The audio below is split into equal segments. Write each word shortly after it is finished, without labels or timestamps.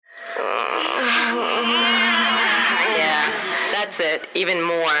it even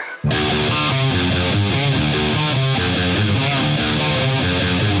more.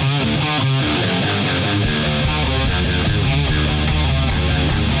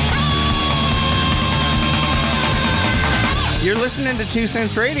 You're listening to 2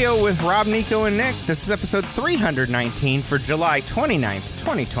 Cents Radio with Rob, Nico, and Nick. This is episode 319 for July 29th,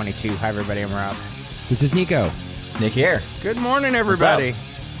 2022. Hi, everybody. I'm Rob. This is Nico. Nick here. Good morning, everybody.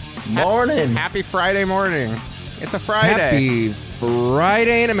 Morning. Happy Friday morning. It's a Friday. Happy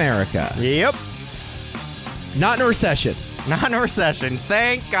Friday in America. Yep. Not in a recession. Not in a recession.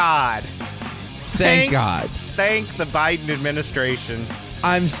 Thank God. Thank God. Thank the Biden administration.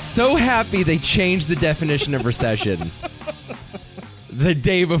 I'm so happy they changed the definition of recession the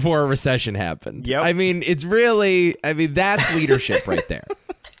day before a recession happened. Yep. I mean, it's really, that's leadership right there.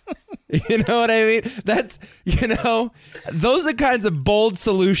 You know what I mean? That's, those are kinds of bold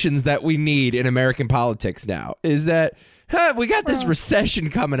solutions that we need in American politics now. Is that, we got this recession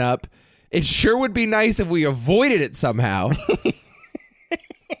coming up. It sure would be nice if we avoided it somehow.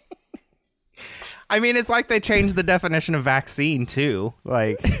 I mean, it's like they changed the definition of vaccine, too.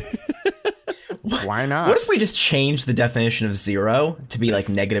 Like, why not? What if we just changed the definition of zero to be like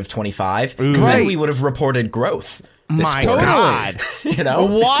negative 25? Ooh. Because then Right. we would have reported growth. My quarter. God. You know?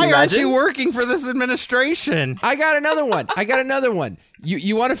 Why Can you aren't imagine? you working for this administration? I got another one.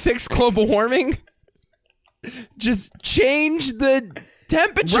 You want to fix global warming? Just change the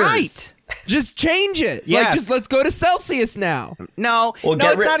temperatures. Right. Just change it. Yes. Like, just let's go to Celsius now. No, Well,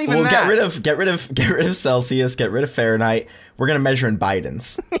 no, it's not even that. Get rid of Celsius, get rid of Fahrenheit. We're gonna measure in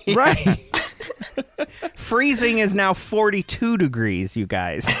Bidens. Right. Freezing is now 42 degrees, you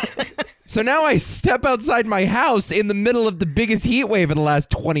guys. So now I step outside my house in the middle of the biggest heat wave of the last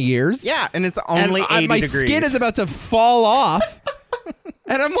 20 years. Yeah, and it's only 80 my degrees. skin is about to fall off.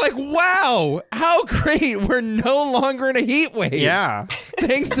 And I'm like, wow, how great. We're no longer in a heat wave. Yeah.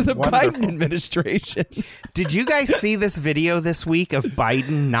 Thanks to the Wonderful. Biden administration. Did you guys see this video this week of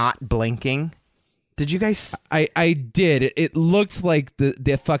Biden not blinking? Did you guys? I did. It looked like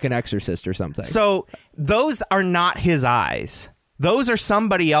the fucking Exorcist or something. So those are not his eyes. Those are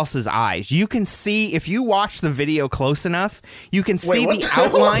somebody else's eyes. You can see, if you watch the video close enough, you can see what the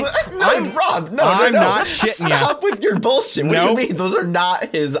outline. Rob, no, I'm no. not shitting you. Stop with your bullshit. What Nope. do you mean? Those are not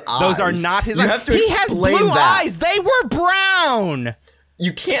his eyes. Those are not his you eyes. Have to he has explain blue that. eyes. They were brown.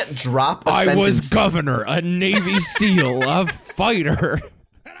 You can't drop a I sentence. was governor, a Navy SEAL, a fighter.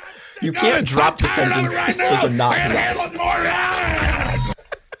 You can't drop the sentence. Those are not his eyes.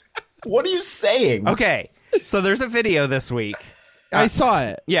 What are you saying? Okay, so there's a video this week. I saw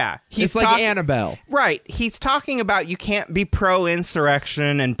it. Yeah, It's like Annabelle. Right. He's talking about you can't be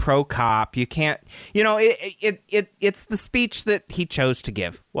pro-insurrection and pro-cop. You can't, it's the speech that he chose to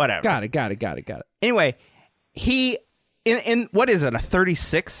give. Whatever. Got it. Anyway, he, in what is it, a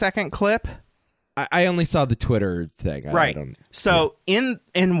 36-second clip? I only saw the Twitter thing. Right. So in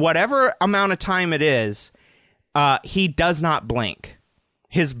whatever amount of time it is, he does not blink.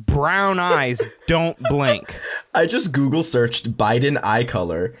 His brown eyes don't blink. I just Google searched Biden eye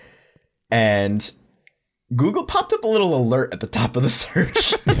color, and Google popped up a little alert at the top of the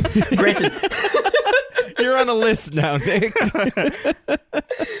search. Granted, You're on a list now, Nick.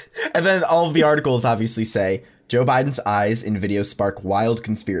 and then all of the articles obviously say Joe Biden's eyes in video spark wild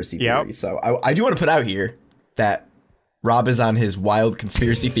conspiracy Yep. theories. So I do want to put out here that Rob is on his wild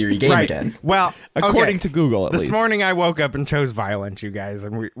conspiracy theory game Right. again. Well, According okay. to Google, at This least. morning I woke up and chose violence, you guys,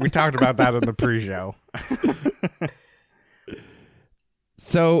 and we talked about that in the pre-show.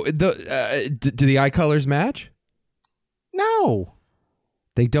 So, do the eye colors match? No.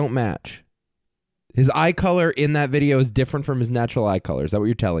 They don't match. His eye color in that video is different from his natural eye color. Is that what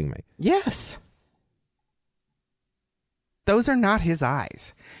you're telling me? Yes. Those are not his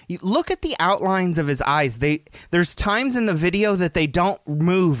eyes. You look at the outlines of his eyes. There's times in the video that they don't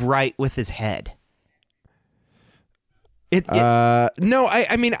move right with his head. No,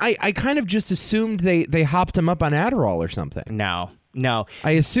 I mean, I kind of just assumed they hopped him up on Adderall or something. No.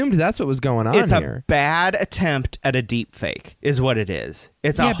 I assumed that's what was going on It's here. a bad attempt at a deep fake, is what it is.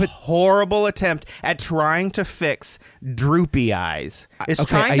 It's Yeah, a but- horrible attempt at trying to fix droopy eyes. It's okay,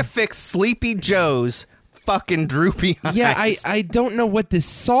 trying to fix Sleepy Joe's fucking droopy eyes. Yeah, I don't know what this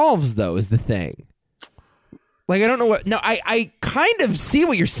solves, though, is the thing. Like, I don't know what... No, I kind of see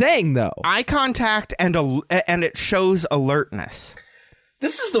what you're saying, though. Eye contact and it shows alertness.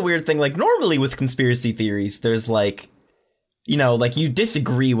 This is the weird thing. Like, normally with conspiracy theories, there's like, like you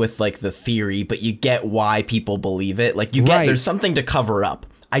disagree with like the theory, but you get why people believe it. Like, you get Right. there's something to cover up.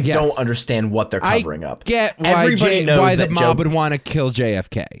 I Yes. don't understand what they're covering up. I get why, Everybody knows why the that mob Joe- would want to kill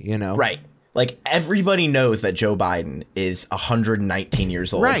JFK, Right. Like, everybody knows that Joe Biden is 119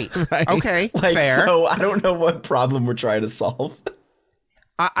 years old. Right. Okay. Like, fair. so I don't know what problem we're trying to solve.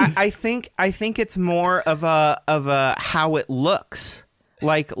 I think it's more of a how it looks.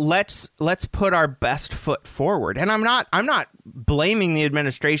 Like, let's put our best foot forward. And I'm not blaming the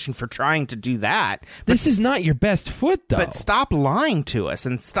administration for trying to do that. This is not your best foot, though. But stop lying to us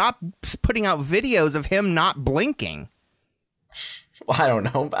and stop putting out videos of him not blinking. Well, I don't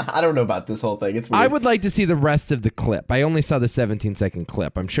know. I don't know about this whole thing. It's weird. I would like to see the rest of the clip. I only saw the 17-second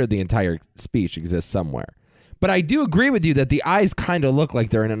clip. I'm sure the entire speech exists somewhere. But I do agree with you that the eyes kind of look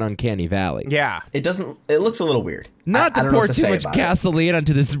like they're in an uncanny valley. Yeah. It looks a little weird. Not I to don't know pour what too say much about it. gasoline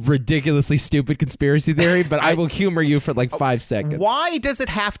onto this ridiculously stupid conspiracy theory, but I will humor you for like 5 seconds. Why does it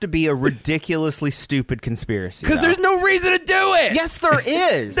have to be a ridiculously stupid conspiracy? Because there's no reason to do it. Yes, there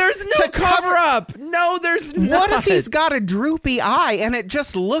is. There's no cover up. No, there's not. What if he's got a droopy eye and it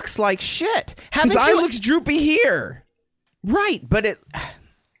just looks like shit? His eye looks droopy here. Right, but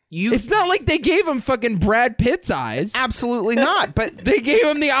It's not like they gave him fucking Brad Pitt's eyes. Absolutely not. But They gave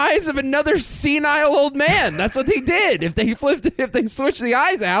him the eyes of another senile old man. That's what they did. If they switched the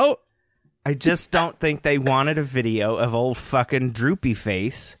eyes out. I just don't think they wanted a video of old fucking droopy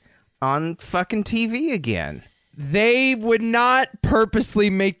face on fucking TV again. They would not purposely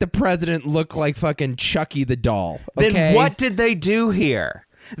make the president look like fucking Chucky the doll. Okay? Then what did they do here?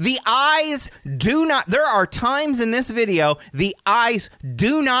 The eyes do not. There are times in this video the eyes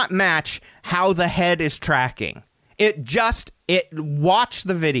do not match how the head is tracking. Watch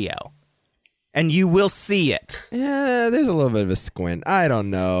the video and you will see it. Yeah, there's a little bit of a squint. I don't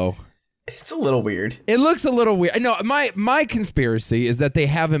know. It's a little weird. It looks a little weird. No, my conspiracy is that they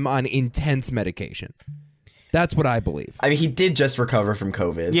have him on intense medication. That's what I believe. I mean, he did just recover from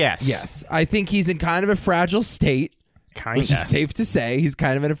COVID. Yes. I think he's in kind of a fragile state. Which is safe to say. He's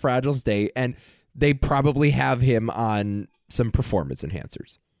kind of in a fragile state, and they probably have him on some performance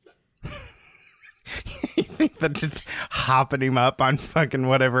enhancers. You think that just hopping him up on fucking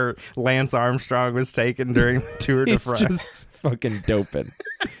whatever Lance Armstrong was taking during the Tour de He's France? just fucking doping.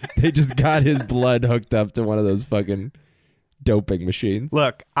 They just got his blood hooked up to one of those fucking doping machines.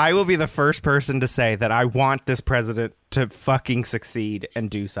 Look, I will be the first person to say that I want this president to fucking succeed and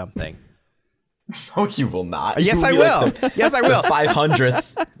do something. No, you will not. Yes, You I be will. Like Yes, I will.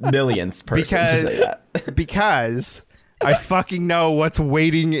 500th millionth person to say that. Because I fucking know what's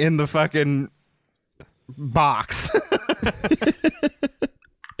waiting in the fucking box.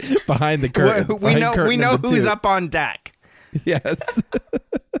 Behind the curtain. we know number who's 2. up on deck. Yes.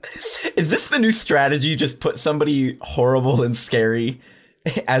 Is this the new strategy? Just put somebody horrible and scary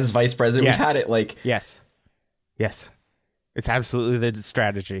as vice president? Yes. We've had it like... Yes. It's absolutely the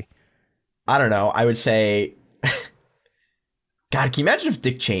strategy. I don't know. I would say... God, can you imagine if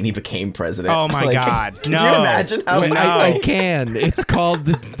Dick Cheney became president? Oh my God. Can No. you imagine how... Wait, no. I can. It's called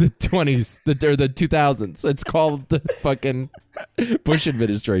the 20s, or the 2000s. It's called the fucking Bush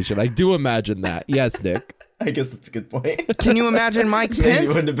administration. I do imagine that. Yes, Nick. I guess that's a good point. Can you imagine Mike Maybe it Pence?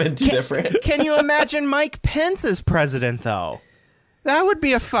 wouldn't have been too different. Can you imagine Mike Pence as president, though? That would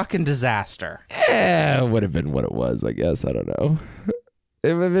be a fucking disaster. It would have been what it was, I guess. I don't know.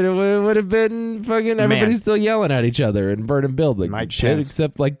 It would have been fucking everybody still yelling at each other and burning buildings Mike and shit, Pence.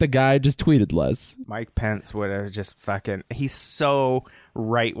 except like the guy just tweeted less. Mike Pence would have just fucking... He's so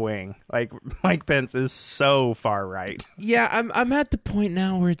right-wing. Like, Mike Pence is so far right. Yeah, I'm at the point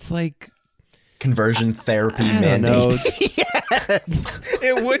now where it's like... Conversion therapy I don't know. mandates. Yes!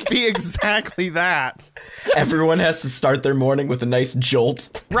 It would be exactly that. Everyone has to start their morning with a nice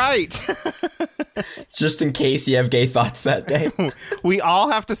jolt, Right. just in case you have gay thoughts that day. We all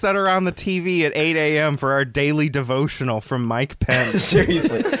have to sit around the TV at 8 a.m. for our daily devotional from Mike Pence.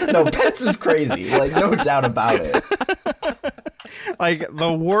 Seriously. No, Pence is crazy. Like, no doubt about it. Like,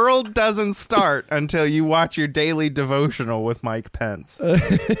 the world doesn't start until you watch your daily devotional with Mike Pence.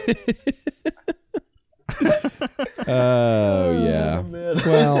 Oh, yeah.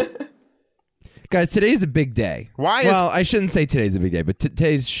 Well, guys, today's a big day. Why is- Well, I shouldn't say today's a big day, but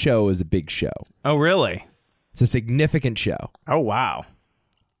today's show is a big show. Oh, really? It's a significant show. Oh, wow.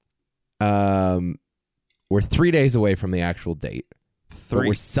 We're 3 days away from the actual date. But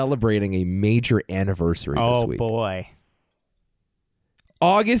we're celebrating a major anniversary this Oh, week. boy.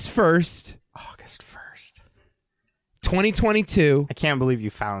 August 1st, August 1st. 2022, I can't believe you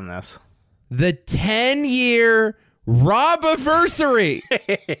found this. the 10-year Robiversary.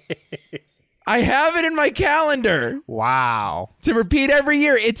 I have it in my calendar Wow. to repeat every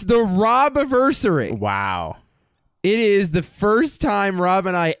year. It's the Robiversary. Wow. It is the first time Rob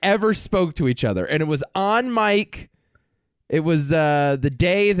and I ever spoke to each other, and it was on mic. It was the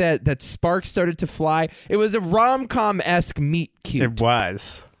day that sparks started to fly. It was a rom-com-esque meet cute. It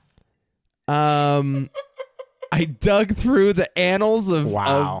was. I dug through the annals of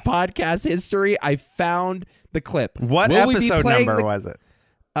podcast history. I found the clip. What episode number was it?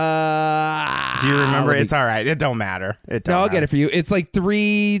 Do you remember? It's all right. It don't matter. I'll get it for you. It's like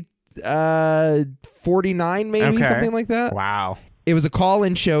 349, maybe something like that. Wow. It was a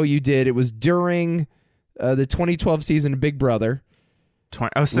call-in show you did. It was during the 2012 season of Big Brother.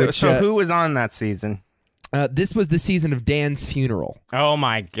 So who was on that season? This was the season of Dan's funeral. Oh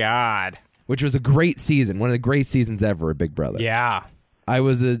my God. Which was a great season, one of the great seasons ever of Big Brother. Yeah. I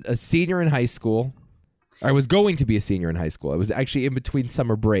was a senior in high school. I was going to be a senior in high school. I was actually in between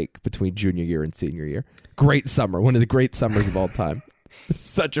summer break between junior year and senior year. Great summer. One of the great summers of all time.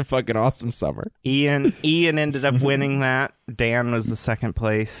 Such a fucking awesome summer. Ian ended up winning that. Dan was the second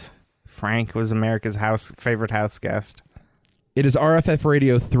place. Frank was America's favorite house guest. It is RFF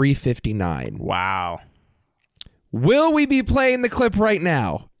Radio 359. Wow. Will we be playing the clip right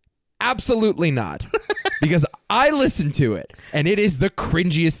now? Absolutely not. Because I listened to it, and it is the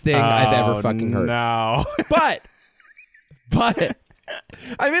cringiest thing I've ever fucking heard. No. But,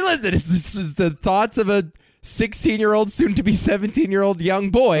 I mean, listen, this is the thoughts of a 16-year-old, soon-to-be 17-year-old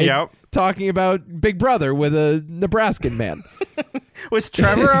young boy talking about Big Brother with a Nebraskan man. Was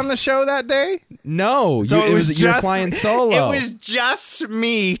Trevor on the show that day? No. So you were flying solo. It was just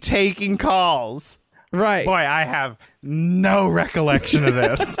me taking calls. Right. Boy, I have no recollection of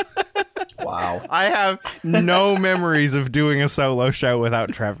this. Wow. I have no memories of doing a solo show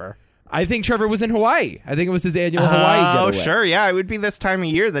without Trevor. I think Trevor was in Hawaii. I think it was his annual Hawaii getaway. Oh, sure. Yeah, it would be this time of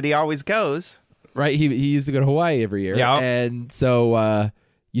year that he always goes. Right. He used to go to Hawaii every year. Yeah. And so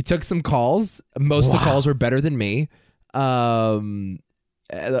you took some calls. Most of the calls were better than me. I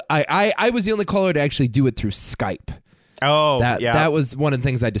was the only caller to actually do it through Skype. Oh, that was one of the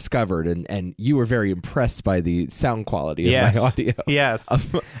things I discovered, and you were very impressed by the sound quality of my audio. Yes.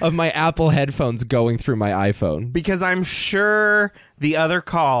 Of my Apple headphones going through my iPhone. Because I'm sure the other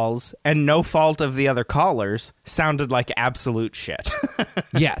calls, and no fault of the other callers, sounded like absolute shit.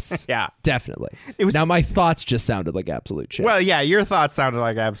 Yes. Yeah. Definitely. Was, now, my thoughts just sounded like absolute shit. Well, yeah, your thoughts sounded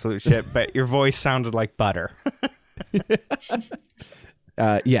like absolute shit, but your voice sounded like butter.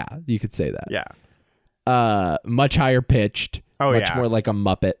 Yeah, you could say that. Yeah. Much higher pitched. Much more like a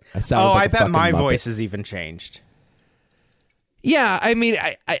Muppet. I bet my voice has even changed. Yeah, I mean,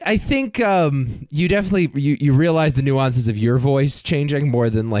 I think you definitely you realize the nuances of your voice changing more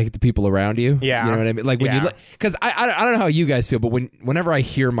than like the people around you. Yeah, you know what I mean. Like when you, because I don't know how you guys feel, but whenever I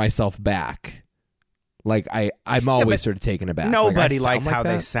hear myself back, like I'm always sort of taken aback. Nobody likes like how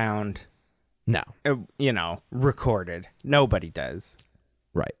that. they sound. No, recorded. Nobody does.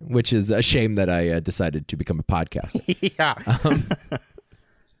 Right, which is a shame that I decided to become a podcaster. Yeah. I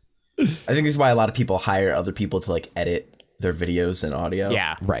think this is why a lot of people hire other people to like edit their videos and audio.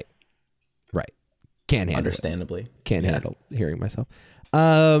 Yeah. Right. Can't handle Understandably. Can't handle hearing myself.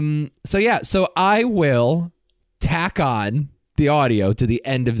 So I will tack on the audio to the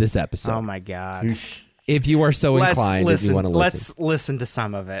end of this episode. Oh my God. If you are so inclined, if you want to listen. Let's listen to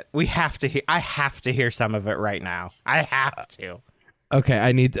some of it. We have to hear. I have to hear some of it right now. I have to. Okay,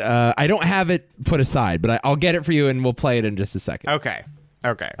 I need. I don't have it put aside, but I'll get it for you, and we'll play it in just a second. Okay.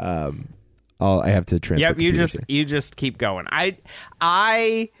 I have to transfer. Yep. You just keep going.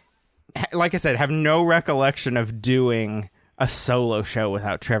 I like I said, have no recollection of doing a solo show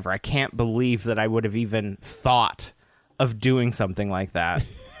without Trevor. I can't believe that I would have even thought of doing something like that.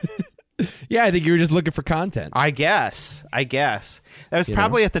 Yeah, I think you were just looking for content. I guess. That was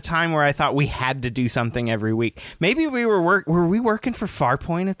probably at the time where I thought we had to do something every week. Maybe we were we working for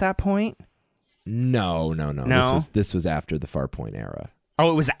Farpoint at that point? No. This was after the Farpoint era. Oh,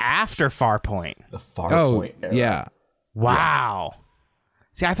 it was after Farpoint. The Farpoint era. Yeah. Wow.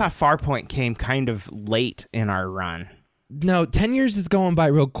 See, I thought Farpoint came kind of late in our run. No, 10 years is going by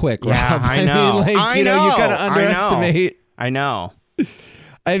real quick, Rob. Yeah, I know. You kind of underestimate. I know.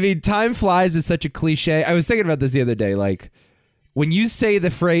 I mean, time flies is such a cliche. I was thinking about this the other day. Like, when you say the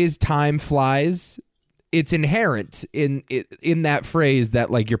phrase "time flies," it's inherent in that phrase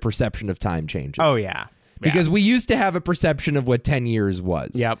that like your perception of time changes. Oh yeah, because we used to have a perception of what 10 years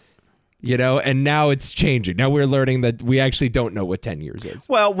was. Yep. And now it's changing. Now we're learning that we actually don't know what 10 years is.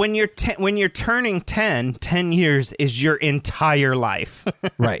 Well, when you're turning 10 years is your entire life.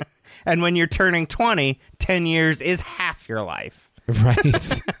 Right. And when you're turning 20, 10 years is half your life.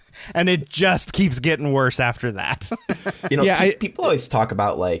 Right. And it just keeps getting worse after that. People always talk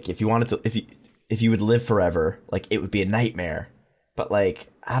about like if you would live forever, like it would be a nightmare. But like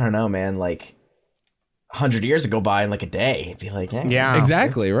I don't know, man. Like 100 years go by in like a day. It'd be like, Yeah.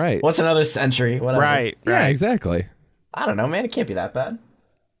 Exactly, right. what's another century? Whatever. Right. Yeah, exactly. I don't know, man. It can't be that bad.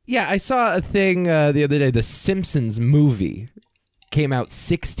 Yeah, I saw a thing the other day. The Simpsons movie came out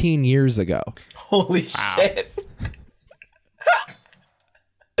 16 years ago. Holy shit.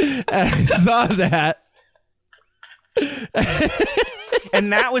 And I saw that.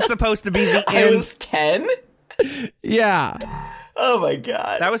 And that was supposed to be the I end. was 10? Yeah. Oh my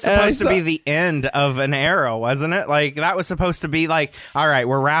god. That was supposed to be the end of an era, wasn't it? Like, that was supposed to be like, all right,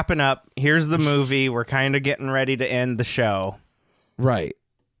 we're wrapping up. Here's the movie. We're kind of getting ready to end the show. Right.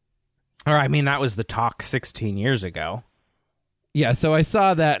 Or, I mean, that was the talk 16 years ago. Yeah, so I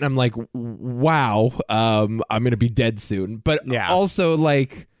saw that and I'm like, wow, I'm going to be dead soon. But also,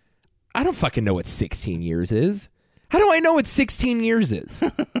 like, I don't fucking know what 16 years is. How do I know what 16 years is?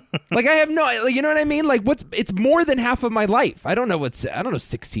 Like, I have no, you know what I mean? Like, it's more than half of my life. I don't know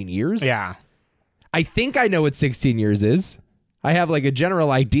 16 years. Yeah. I think I know what 16 years is. I have like a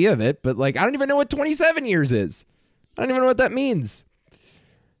general idea of it, but like, I don't even know what 27 years is. I don't even know what that means.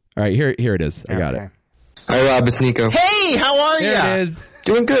 All right, here it is. I got it. Hi, Rob. It's Nico. Hey, how are you? There it is.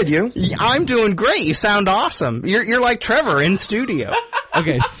 Doing good, you? I'm doing great. You sound awesome. You're like Trevor in studio.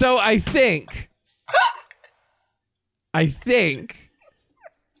 Okay, so I think at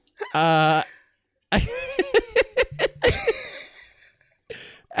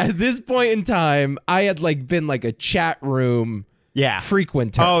this point in time, I had like been like a chat room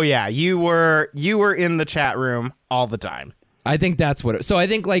frequenter. Oh yeah, you were in the chat room all the time. I think that's what so I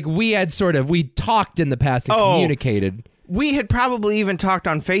think like we talked in the past and communicated. We had probably even talked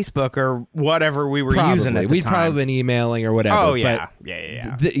on Facebook or whatever we were using at the We'd time. probably been emailing or whatever. Oh yeah.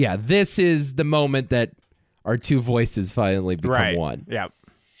 But Yeah. this is the moment that our two voices finally become one. Yep.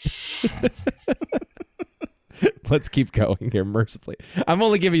 Let's keep going here mercifully. I'm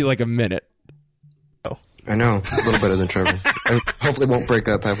only giving you like a minute. I know. A little better than Trevor. I hopefully won't break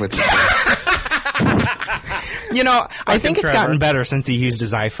up halfway through. You know, I think it's Trevor. gotten better since he used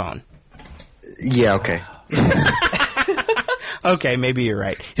his iPhone. Yeah, okay. Okay, maybe you're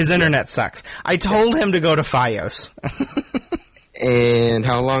right. His internet sucks. I told him to go to Fios. And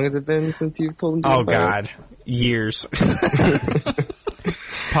how long has it been since you've told him to Oh go to Fios? God, years.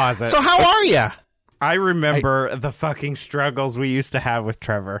 Pause it. So how are you? I remember the fucking struggles we used to have with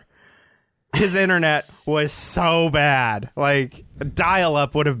Trevor. His internet was so bad. Like,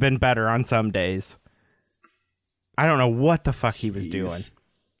 dial-up would have been better on some days. I don't know what the fuck he was doing.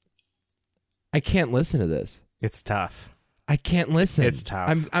 I can't listen to this. It's tough. I can't listen. It's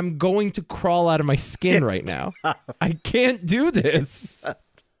tough. I'm going to crawl out of my skin right now. I can't do this.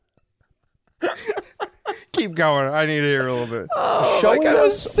 Keep going. I need to hear a little bit. Showing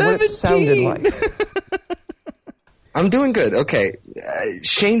us what it sounded like. I'm doing good. Okay.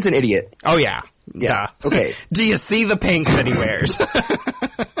 Shane's an idiot. Oh, yeah. Yeah. Duh. Okay. Do you see the pink that he wears?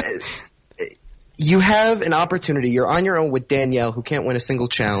 You have an opportunity. You're on your own with Danielle, who can't win a single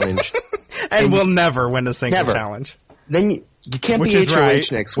challenge. and will never win a single Never. challenge. Then you can't Which be is HOH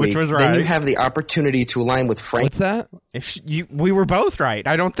right. next week. Which was Then you right. have the opportunity to align with Frank. What's that? We were both right.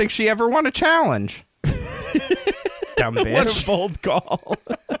 I don't think she ever won a challenge. Dumb bitch. What a bold call.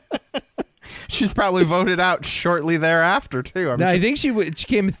 She's probably voted out shortly thereafter, too. No, I think she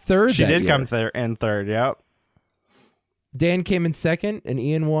came third. She that did year. come in third, yep. Dan came in second, and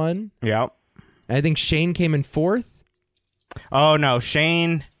Ian won. Yep. And I think Shane came in fourth. Oh, no,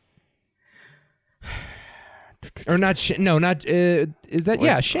 Shane... Or not Shane. No, not... is that...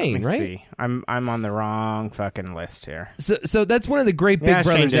 Yeah, Shane, Let me right? see. I'm on the wrong fucking list here. So that's one of the great Big Shane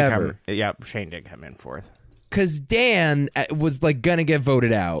Brothers did ever. Yep, Shane did come in fourth. Because Dan was like gonna get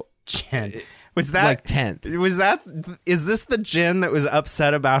voted out. Jen. Was that... Like 10th. Was that... Is this the Jen that was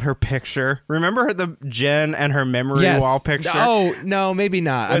upset about her picture? Remember the Jen and her memory wall picture? Oh, no, maybe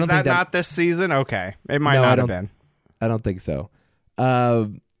not. I Was don't that think that... not this season? Okay. It might No, I not have don't- been. I don't think so.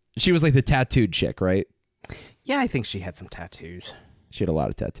 She was like the tattooed chick, right? Yeah, I think she had some tattoos. She had a lot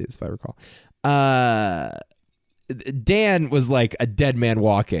of tattoos, if I recall. Dan was like a dead man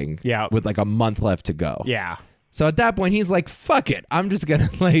walking with like a month left to go. Yeah. So at that point, he's like, fuck it. I'm just going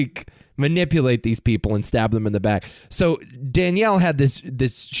to like manipulate these people and stab them in the back. So Danielle had this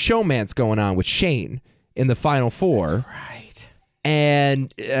showmance going on with Shane in the final four. Right.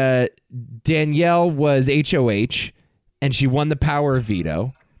 And Danielle was HOH, and she won the power of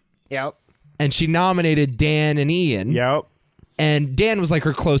veto. Yep. And she nominated Dan and Ian. Yep. And Dan was like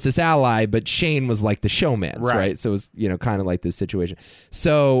her closest ally, but Shane was like the showman, right? So it was, kind of like this situation.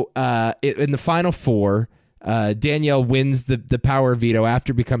 So in the final four, Danielle wins the power veto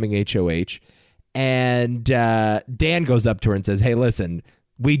after becoming HOH. And Dan goes up to her and says, hey, listen,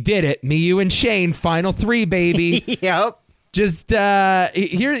 We did it. Me, you, and Shane. Final 3, baby. Yep. Just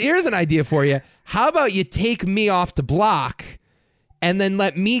here's an idea for you. How about you take me off the block and then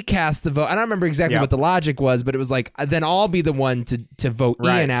let me cast the vote? I don't remember exactly what the logic was, but it was like, then I'll be the one to vote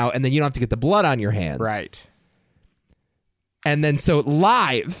Ian out, and then you don't have to get the blood on your hands. Right. And then so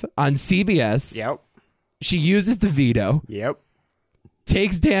live on CBS, she uses the veto,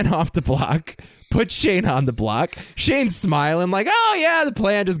 takes Dan off the block, puts Shane on the block. Shane's smiling like, oh, yeah, the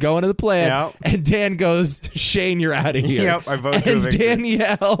plan, just going to the plan. Yep. And Dan goes, Shane, you're out of here. Yep, I vote to And victory.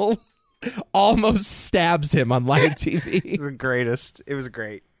 Danielle almost stabs him on live TV. It was the greatest. It was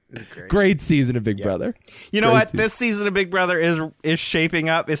great. It was great. Great season of Big Brother. You know Great what? season. This season of Big Brother is shaping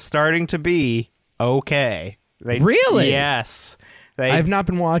up. Is starting to be okay. Really? Yes. I've not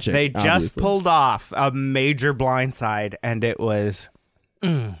been watching. They just obviously. pulled off a major blindside, and it was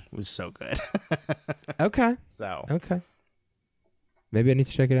so good. Okay. So Okay. Maybe I need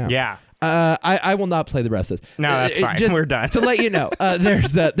to check it out. yeah. I will not play the rest of this. No, that's fine. Just We're done. to let you know,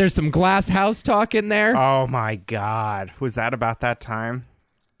 there's some Glass House talk in there. Oh my God. Was that about that time?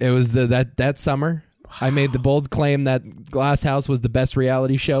 It was that summer. I made the bold claim that Glass House was the best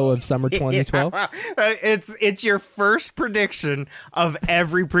reality show of summer 2012. It's your first prediction of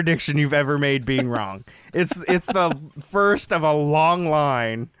every prediction you've ever made being wrong. It's the first of a long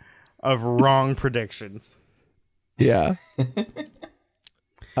line of wrong predictions. Yeah.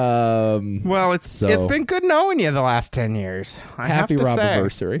 Well, it's been good knowing you the last 10 years. I Happy have to say.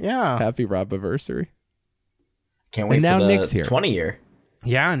 Rob-iversary. Yeah. Happy Rob-iversary. Can't wait And now for the Nick's here. 20 year.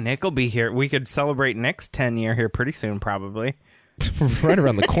 Yeah, Nick will be here. We could celebrate Nick's 10 year here pretty soon, probably. Right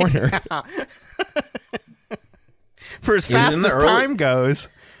around the corner. For as It was fast in as the early- time goes,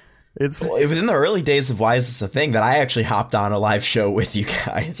 it's It was in the early days of Why Is This a Thing that I actually hopped on a live show with you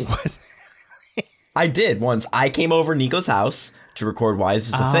guys. I did once. I came over Nico's house to record Why Is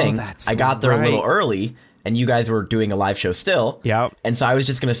This a Thing. that's I got there a little right. early, and you guys were doing a live show still. Yep. And so I was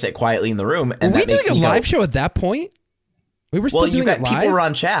just going to sit quietly in the room. And Were we that makes doing a Nico- live show at that point? We were still Well, you doing it got live? people were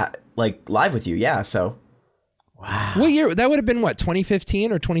on chat, like live with you. Yeah. So What year? That would have been what,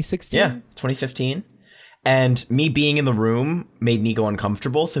 2015 or 2016? yeah, 2015. And me being in the room made Nico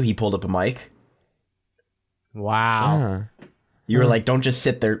uncomfortable, so he pulled up a mic. wow. You were like, don't just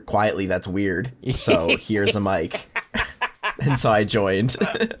sit there quietly. That's weird. So here's a mic. And so I joined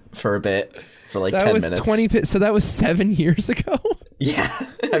for a bit, for like That 10 was minutes. So that was 7 years ago. Yeah.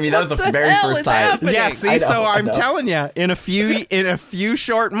 I mean, that was the very hell first is time. happening? Yeah, I see, so I'm know. telling you, in a few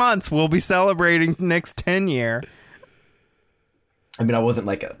short months, we'll be celebrating Nick's 10 year. I mean, I wasn't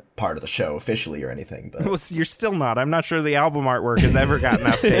like a part of the show officially or anything, but Well, you're still not. I'm not sure the album artwork has ever gotten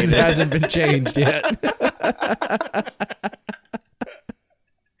It updated. hasn't been changed yet.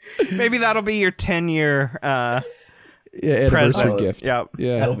 Maybe that'll be your 10 year. Yeah, anniversary Present. gift. Yep.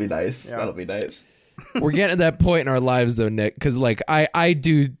 Yeah. that'll be nice. That'll be nice. We're getting to that point in our lives though, Nick, because like I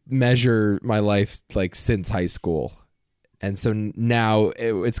do measure my life like since high school, and so now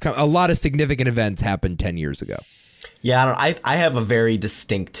it's a lot of significant events happened 10 years ago. Yeah, I have a very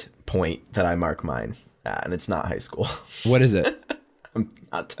distinct point that I mark mine, and it's not high school. What is it? I'm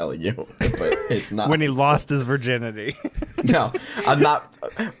not telling you, but it's not. When he lost his virginity. No, I'm not.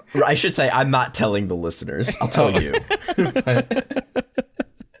 I should say I'm not telling the listeners. I'll tell you.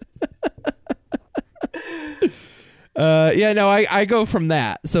 Yeah, no, I go from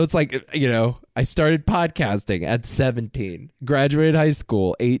that. So it's like, you know, I started podcasting at 17, graduated high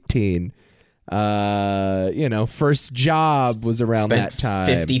school 18. You know, first job was around Spent that time.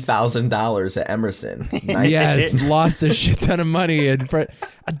 $50,000 at Emerson. Nice. Yes, lost a shit ton of money. And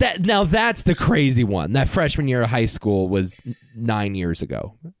now that's the crazy one. That freshman year of high school was 9 years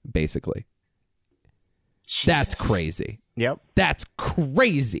ago, basically. That's Jesus. crazy. Yep. That's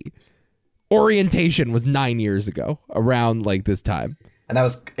crazy. Orientation was 9 years ago, around like this time. And that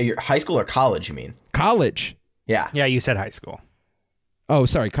was your high school or college, you mean? College. Yeah. Yeah, you said high school. Oh,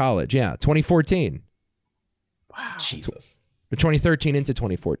 sorry, college. Yeah, 2014. Jesus. Or 2013 into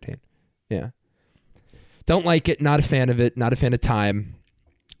 2014. Yeah. Don't like it. Not a fan of it. Not a fan of time.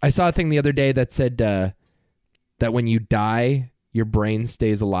 I saw a thing the other day that said that when you die, your brain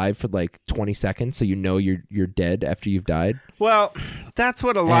stays alive for like 20 seconds, so you know you're dead after you've died. Well, that's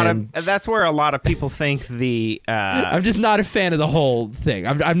what that's where a lot of people think the I'm just not a fan of the whole thing.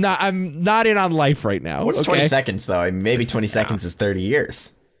 I'm not in on life right now. What's okay? 20 seconds, though? I mean, maybe 20 seconds is 30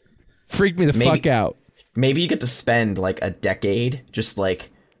 years. Freaked me the fuck out. Maybe you get to spend like a decade just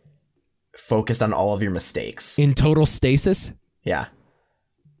like focused on all of your mistakes. In total stasis. Yeah.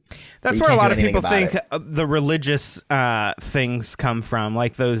 That's You where a can't lot do of anything people about think the religious things come from,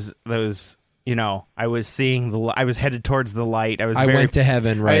 like those I was seeing I was headed towards the light. I went to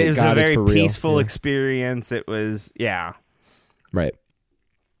heaven, right? It was God a very is for real. peaceful experience. It was, yeah. Right.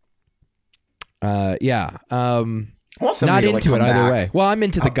 Yeah. Want Not somebody to, into it come either back. way. Well, I'm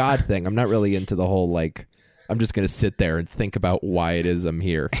into the God thing. I'm not really into the whole, like, I'm just going to sit there and think about why it is I'm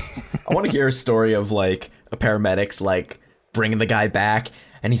here. I want to hear a story of like a paramedics like bringing the guy back,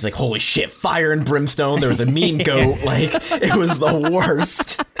 and he's like, "Holy shit, fire and brimstone! There was a mean goat. Like it was the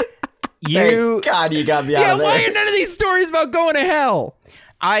worst." Thank God, you got me out Yeah, of there. why are none of these stories about going to hell?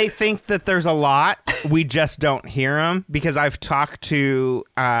 I think that there's a lot. We just don't hear them because I've talked to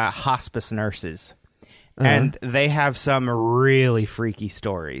hospice nurses, and they have some really freaky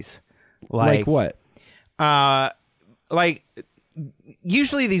stories. Like what? Like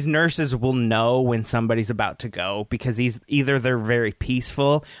usually these nurses will know when somebody's about to go because either they're very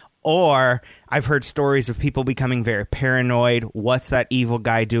peaceful, or I've heard stories of people becoming very paranoid. What's that evil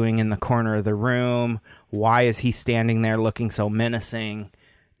guy doing in the corner of the room? Why is he standing there looking so menacing?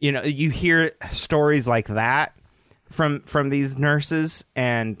 You hear stories like that from these nurses,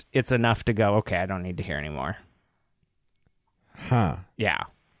 and it's enough to go, okay, I don't need to hear anymore. Huh. Yeah.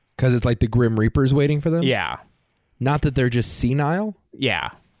 Because it's like the Grim Reaper's waiting for them? Yeah. Not that they're just senile? Yeah.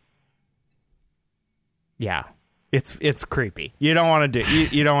 Yeah. It's creepy. You don't want to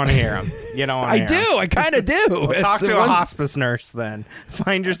you don't want to hear them. You don't want to I do. I kind of do. Well, It's talk the to a one- hospice nurse then.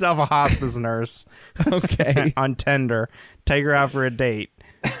 Find yourself a hospice nurse Okay. on Tinder. Take her out for a date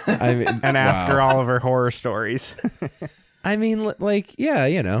I mean, and ask wow. her all of her horror stories. I mean, like, yeah,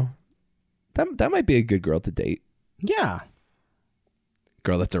 that might be a good girl to date. Yeah.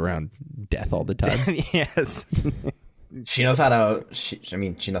 Girl that's around death all the time. Yes. She knows how to.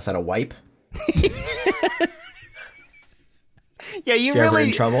 She knows how to wipe. Yeah, you If you're ever really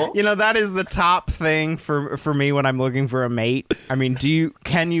in trouble? that is the top thing for me when I'm looking for a mate. I mean,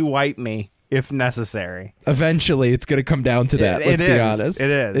 can you wipe me if necessary? Eventually, it's going to come down to that. Let's It be is. honest. It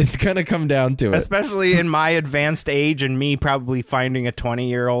is. It's going to come down to it. Especially in my advanced age and me probably finding a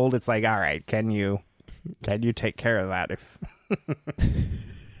 20-year-old, it's like, all right, can you take care of that if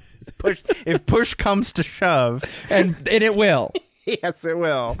if push comes to shove? And it will. Yes, it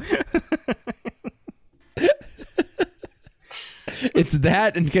will. It's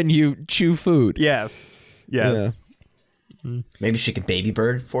that, and can you chew food? Yes. Yes. Maybe she could baby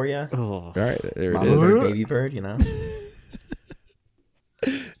bird for you. All right, there it Mama is. bird, baby bird.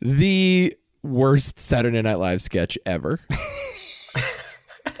 The worst Saturday Night Live sketch ever.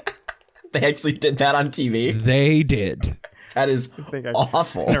 They actually did that on TV. They did. That is think I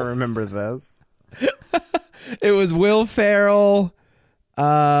awful. don't remember this. It was Will Ferrell.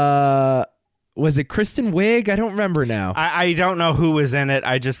 Was it Kristen Wiig? I don't remember now. I don't know who was in it.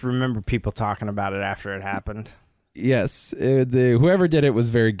 I just remember people talking about it after it happened. Yes, whoever did it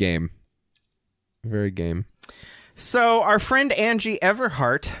was very game. Very game. So our friend Angie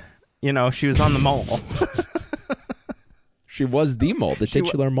Everhart, she was on the mole. She was the mole, the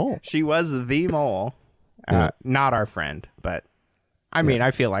titular mole. She was the mole. Not our friend, but I mean,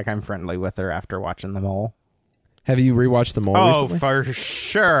 I feel like I'm friendly with her after watching the mole. Have you rewatched the mole Oh, recently? for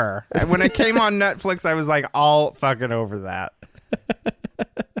sure. When it came on Netflix, I was like all fucking over that.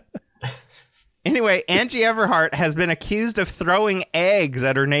 Anyway, Angie Everhart has been accused of throwing eggs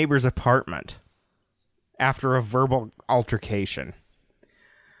at her neighbor's apartment after a verbal altercation.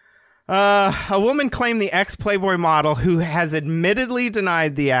 A woman claimed the ex-Playboy model, who has admitted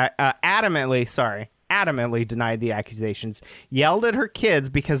denied the adamantly denied the accusations, yelled at her kids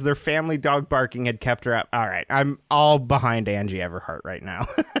because their family dog barking had kept her up. All right, I'm all behind Angie Everhart right now.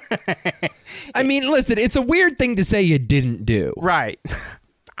 I mean, listen, it's a weird thing to say you didn't do. Right.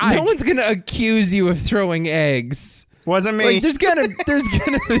 No one's gonna accuse you of throwing eggs. Wasn't me. Like, there's gonna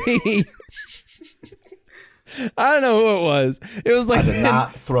be. I don't know who it was. It was like I did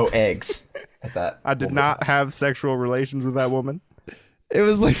not throw eggs at that. I did woman's not house. have sexual relations with that woman. It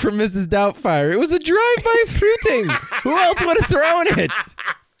was like from Mrs. Doubtfire. It was a drive-by fruiting. Who else would have thrown it?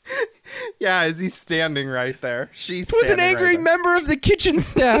 Yeah, is he standing right there? She's It was an standing angry right member of the kitchen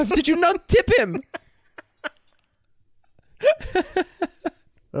staff. Did you not tip him?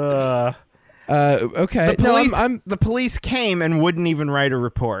 there. Okay. The police came and wouldn't even write a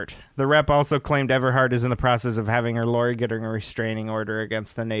report. The rep also claimed Everhart is in the process of having her lawyer getting a restraining order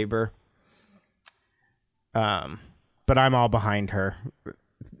against the neighbor. But I'm all behind her.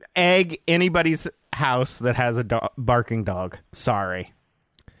 Egg anybody's house that has a barking dog. Sorry.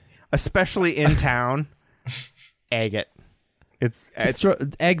 Especially in town. Egg it. It's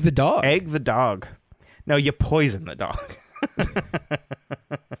egg the dog. egg the dog. No, you poison the dog.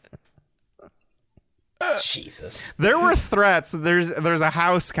 Jesus. There were threats. There's a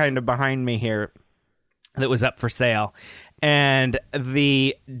house kind of behind me here that was up for sale, and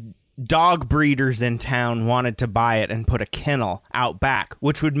the dog breeders in town wanted to buy it and put a kennel out back,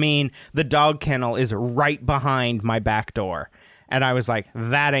 which would mean the dog kennel is right behind my back door. And I was like,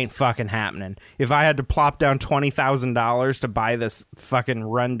 that ain't fucking happening. If I had to plop down $20,000 to buy this fucking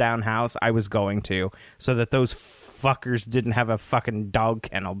rundown house, I was going to, so that those fuckers didn't have a fucking dog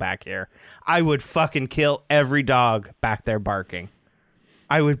kennel back here. I would fucking kill every dog back there barking.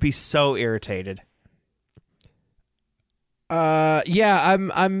 I would be so irritated. Yeah,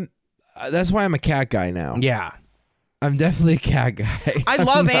 I'm that's why I'm a cat guy now. Yeah. I'm definitely a cat guy. I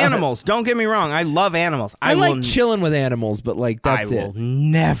love animals. Don't get me wrong. I love animals. I like chilling with animals, but like that's I will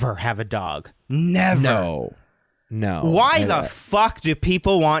never have a dog. Never. No. Why the fuck do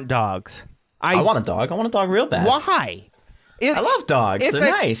people want dogs? I want a dog. I want a dog real bad. Why? I love dogs.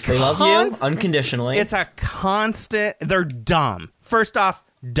 They're nice. They love you unconditionally. It's a constant. They're dumb. First off,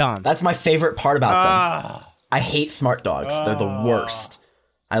 dumb. That's my favorite part about them. I hate smart dogs. They're the worst.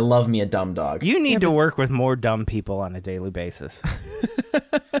 I love me a dumb dog. You need to work with more dumb people on a daily basis.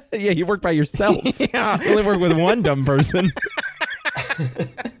 Yeah, you work by yourself. Yeah. You only work with one dumb person.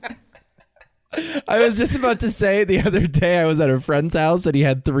 I was just about to say the other day I was at a friend's house and he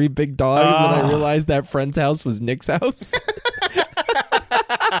had 3 big dogs, and then I realized that friend's house was Nick's house.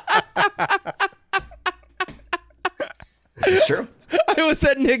 This is true. I was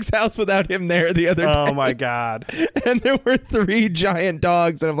at Nick's house without him there the other day. Oh my God. And there were 3 giant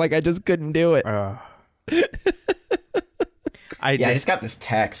dogs, and I'm like, I just couldn't do it. I just got this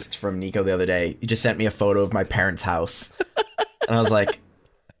text from Nico the other day. He just sent me a photo of my parents' house. And I was like,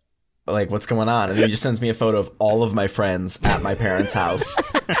 what's going on? And then he just sends me a photo of all of my friends at my parents' house.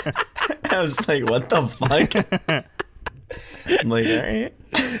 I was like, what the fuck? I'm like, all right,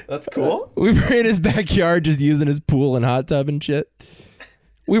 that's cool. We were in his backyard just using his pool and hot tub and shit.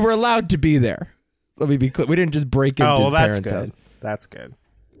 We were allowed to be there. Let me be clear. We didn't just break into his parents' house. That's good.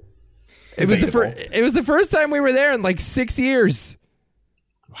 It was the first time we were there in like 6 years.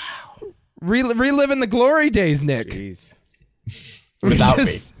 Wow. Reliving the glory days, Nick. Jeez. Without me.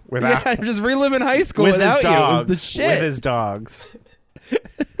 Yeah, just reliving high school without you. It was the shit. With his dogs.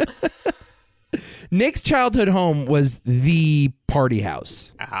 Nick's childhood home was the party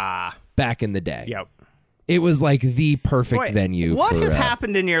house. Back in the day. Yep. It was like the perfect venue. What has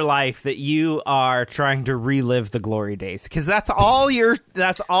happened in your life that you are trying to relive the glory days? Because that's all your talk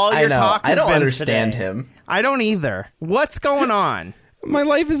has I don't been understand today. him. I don't either. What's going on? My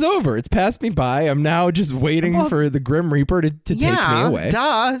life is over. It's passed me by. I'm now just waiting for the Grim Reaper to take me away.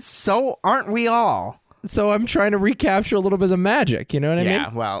 Duh. So aren't we all? So I'm trying to recapture a little bit of the magic. You know what I mean?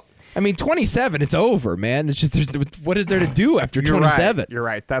 Yeah, well. I mean, 27, it's over, man. It's just, what is there to do after 27? You're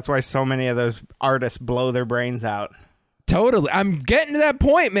right. That's why so many of those artists blow their brains out. Totally. I'm getting to that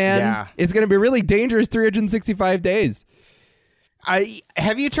point, man. Yeah. It's going to be really dangerous 365 days.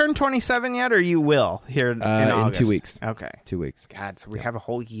 Have you turned 27 yet, or you will here in August? In 2 weeks. Okay. 2 weeks. God, so we have a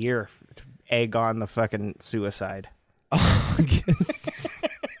whole year to egg on the fucking suicide.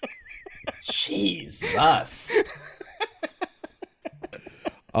 Jesus.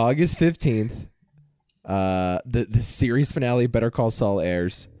 August 15th, the series finale of Better Call Saul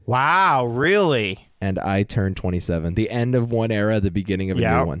airs. Wow, really? And I turn 27. The end of one era, the beginning of a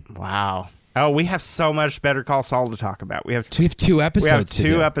new one. Wow. Oh, we have so much Better Call Saul to talk about. We have 2 episodes. We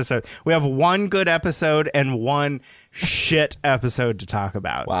have 2 episodes. We have 1 good episode and 1 shit episode to talk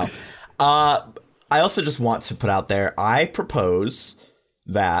about. Wow. I also just want to put out there, I propose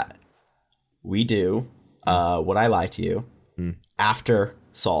that we do Would I Lie to You after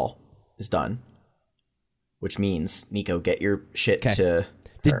Saul is done, which means, Nico, get your shit to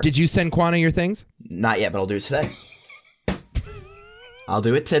her. Did you send Quana your things? Not yet, but I'll do it today. I'll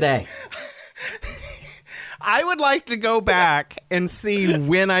do it today. I would like to go back and see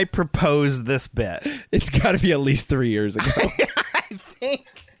when I proposed this bit. It's got to be at least 3 years ago.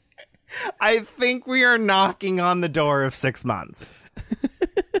 I think we are knocking on the door of 6 months.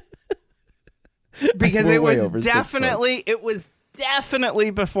 Because it was definitely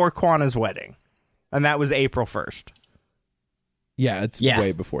before Quana's wedding. And that was April 1st. Yeah, it's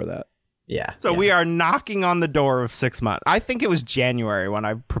way before that. Yeah. So we are knocking on the door of 6 months. I think it was January when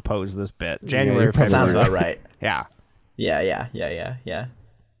I proposed this bit. January or February. Sounds about right. Yeah. Yeah.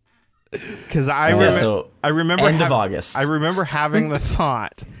 Because I remember end of August. I remember having the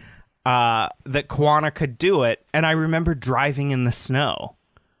thought that Quana could do it, and I remember driving in the snow.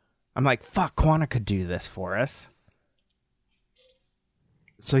 I'm like, fuck, Quana could do this for us.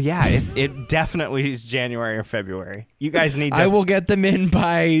 So yeah, it definitely is January or February. You guys need to... I will get them in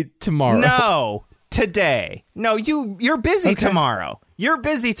by tomorrow. No! today. No, you're busy tomorrow. You're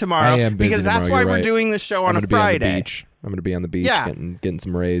busy tomorrow. I am busy because that's tomorrow, why you're we're right. doing the show on a I'm gonna Friday. be on the beach. I'm going to be on the beach getting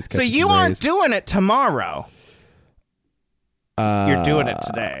some rays. So you aren't doing it tomorrow. You're doing it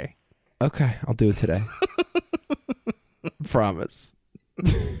today. Okay, I'll do it today. Promise.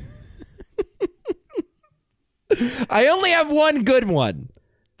 I only have one good one.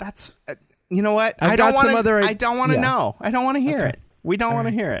 That's you know what? I've got some other. I don't want to know. I don't want to hear it. We don't want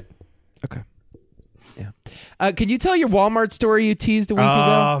to hear it. Okay. Yeah. Can you tell your Walmart story you teased a week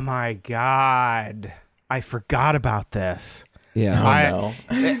ago? Oh my God. I forgot about this. Yeah.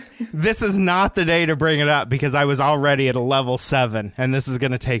 This is not the day to bring it up because I was already at a level 7 and this is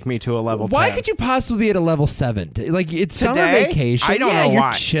going to take me to a level 10. Why could you possibly be at a level 7? Like, it's summer Today? vacation. I don't know you're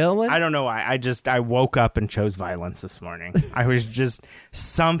why. Chilling. I don't know why. I woke up and chose violence this morning. I was just,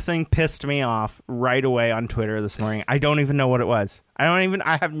 something pissed me off right away on Twitter this morning. I don't even know what it was.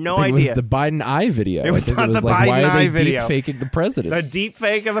 I have no I think idea. It was the Biden eye video. It was I think not it was the like, Biden why are eye they video. deep faking the president? The deep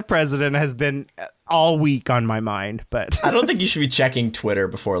fake of the president has been all week on my mind, but I don't think you should be checking Twitter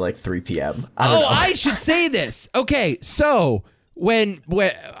before like 3 p.m. I should say this. Okay, so when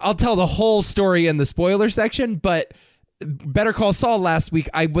I'll tell the whole story in the spoiler section, but Better Call Saul last week,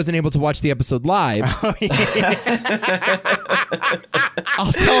 I wasn't able to watch the episode live.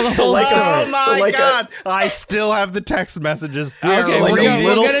 I'll tell the whole story. Oh my God. I still have the text messages. Okay, like we'll a get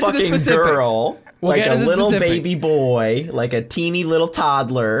little into the fucking specifics. girl, We'll like get a into the little specifics. baby boy, like a teeny little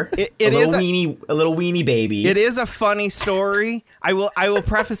toddler, It a is little weenie baby. It is a funny story. I will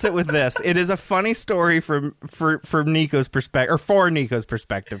preface it with this. It is a funny story from Nico's perspective, or for Nico's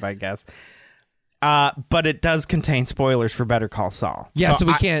perspective, I guess. But it does contain spoilers for Better Call Saul. Yeah, so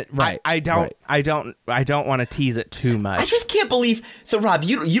we can't. Right. I don't want to tease it too much. I just can't believe. So, Rob,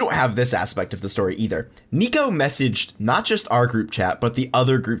 you don't have this aspect of the story either. Nico messaged not just our group chat, but the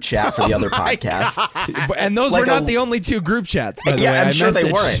other group chat for the other podcast. And those Like were not a- the only 2 group chats, by the way. Yeah, I'm I sure they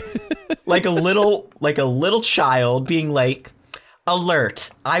messaged- weren't. like a little child being like,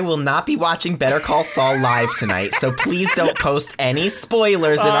 "Alert! I will not be watching Better Call Saul live tonight, so please don't post any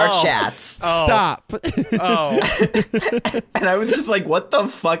spoilers in our chats." Stop. And I was just like, "What the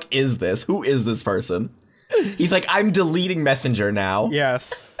fuck is this? Who is this person?" He's like, "I'm deleting Messenger now."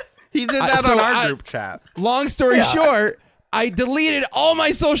 Yes. He did that so on our I- group chat. Long story short, I deleted all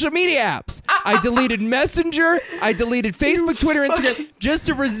my social media apps. I deleted Messenger. I deleted Facebook, Twitter, Instagram, just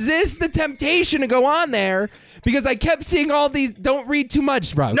to resist the temptation to go on there because I kept seeing all these. Don't read too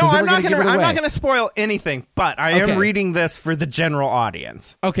much, bro. No, I'm not gonna spoil anything, but I am Okay. reading this for the general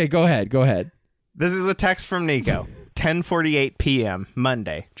audience. Okay, go ahead. This is a text from Nico. 10:48 p.m.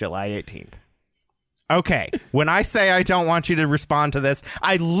 Monday, July 18th. Okay, when I say I don't want you to respond to this,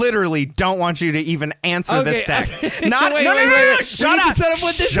 I literally don't want you to even answer this text. Not wait, no, wait, no, wait, no, wait. shut We need up. to set up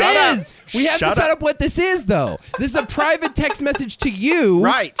what this Shut up. is. We have Shut to set up. up what this is, though. This is a private text message to you.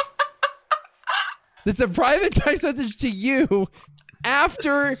 Right. This is a private text message to you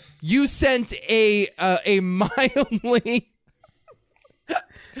after you sent a mildly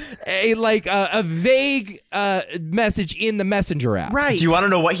a vague message in the Messenger app. Right. Do you want to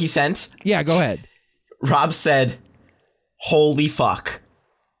know what he sent? Yeah, go ahead. Rob said, "Holy fuck."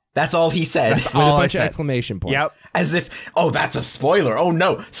 That's all he said. With a all I bunch of said. exclamation points. Yep. As if, oh, that's a spoiler. Oh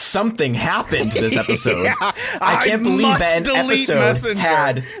no, something happened this episode. Yeah, I can't believe must that an delete episode Messenger.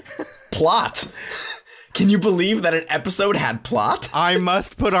 had plot. Can you believe that an episode had plot? I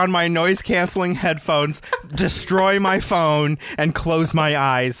must put on my noise-canceling headphones, destroy my phone, and close my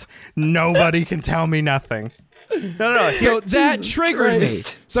eyes. Nobody can tell me nothing. No. So that triggered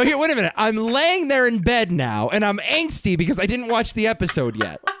Christ. me. So here, wait a minute. I'm laying there in bed now, and I'm angsty because I didn't watch the episode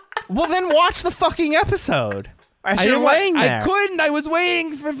yet. Well, then watch the fucking episode. As I you're didn't wa- laying there. I couldn't. I was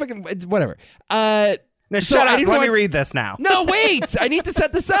waiting for fucking whatever. Now, So shut I up. didn't Let me watch- read this now. No, wait. I need to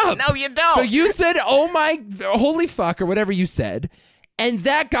set this up. No, you don't. So you said, "Oh my, holy fuck," or whatever you said, and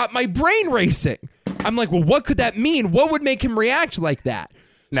that got my brain racing. I'm like, well, what could that mean? What would make him react like that?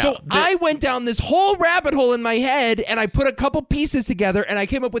 No, So I went down this whole rabbit hole in my head, and I put a couple pieces together, and I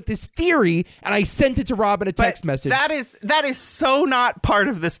came up with this theory, and I sent it to Rob in a text message. That is so not part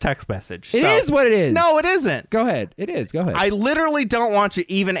of this text message. It is what it is. No, it isn't. Go ahead. It is. Go ahead. I literally don't want you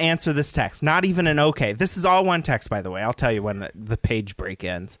to even answer this text. Not even an okay. This is all one text, by the way. I'll tell you when the page break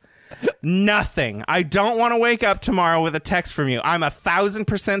ends. Nothing. I don't want to wake up tomorrow with a text from you. I'm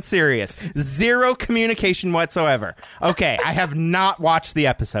 1,000% serious. Zero communication whatsoever. Okay, I have not watched the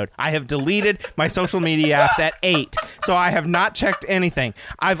episode. I have deleted my social media apps at 8, so I have not checked anything.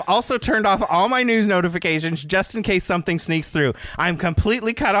 I've also turned off all my news notifications just in case something sneaks through. I'm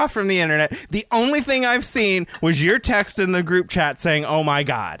completely cut off from the internet. The only thing I've seen was your text in the group chat saying, "Oh my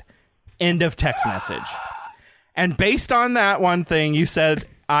God." End of text message. And based on that one thing, you said,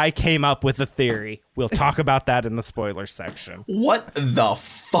 I came up with a theory. We'll talk about that in the spoiler section. What the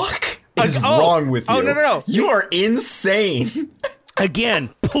fuck is wrong with you? Oh, no. You are insane. Again,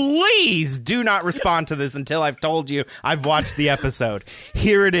 please do not respond to this until I've told you I've watched the episode.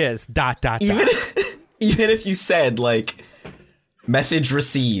 Here it is. ... Even if you said, like, message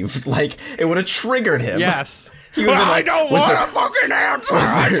received, like, it would have triggered him. Yes. He would have been like, I don't want a fucking answer.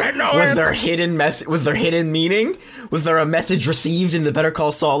 I said no was answer. there hidden was there hidden meaning? Was there a message received in the Better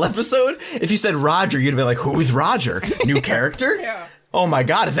Call Saul episode? If you said Roger, you'd have been like, who is Roger? New character? Yeah. Oh my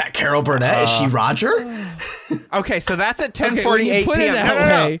God, is that Carol Burnett? Is she Roger? Okay, so that's at Okay, 10:48 when you put p.m. it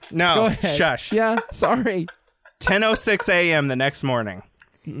that way. No. Go ahead. Shush. Yeah, sorry. 10:06 a.m. the next morning.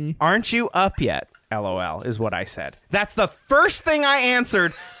 Aren't you up yet? LOL is what I said. That's the first thing I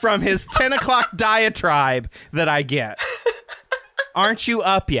answered from his 10 o'clock diatribe that I get. Aren't you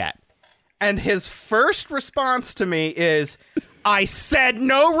up yet? And his first response to me is, I said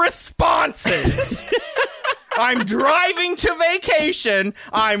no responses. I'm driving to vacation.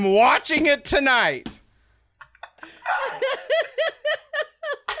 I'm watching it tonight.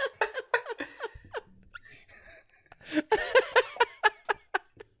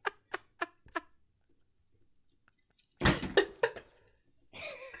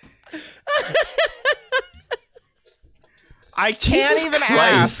 I can't Jesus even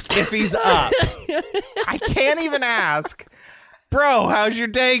Christ. ask if he's up. I can't even ask, bro, how's your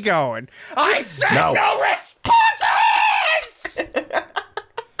day going? I said no responses!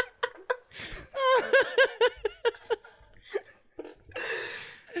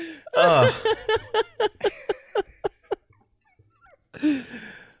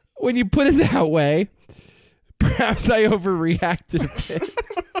 When you put it that way, perhaps I overreacted a bit.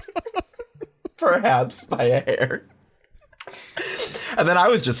 Perhaps by a hair. And then I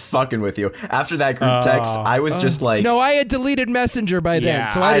was just fucking with you. After that group text, I was just like... No, I had deleted Messenger by then, Yeah,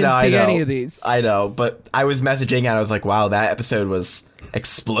 so I didn't see any of these. I know, but I was messaging and I was like, wow, that episode was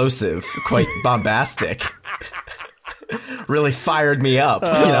explosive, quite bombastic. Really fired me up, you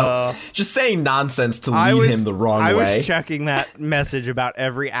know? Just saying nonsense to lead him the wrong way. I was checking that message about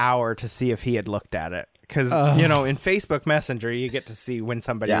every hour to see if he had looked at it. Because, you know, in Facebook Messenger, you get to see when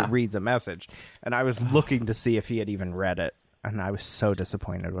somebody reads a message. And I was looking to see if he had even read it. And I was so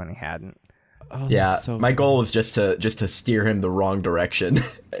disappointed when he hadn't. Oh, Yeah, so my goal was just to steer him the wrong direction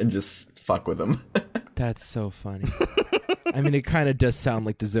and just fuck with him. That's so funny. I mean, it kind of does sound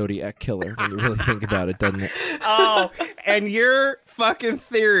like the Zodiac Killer when you really think about it, doesn't it? Oh, and your fucking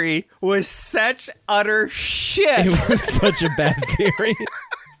theory was such utter shit. It was such a bad theory.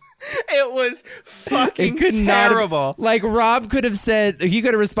 It was fucking It could terrible. not. Like Rob could have said, he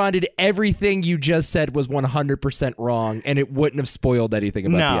could have responded, everything you just said was 100% wrong, and it wouldn't have spoiled anything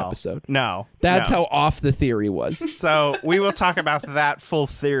about the episode. No, That's no. how off the theory was. So we will talk about that full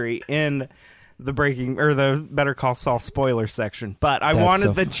theory in the the Better Call Saul spoiler section. But I That's wanted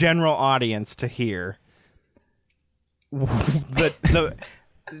so the fun. general audience to hear the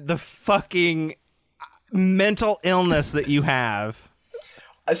fucking mental illness that you have.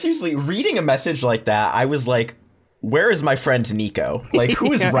 Seriously, reading a message like that, I was like, where is my friend Nico? Like,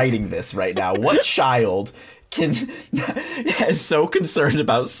 who is writing this right now? What child is so concerned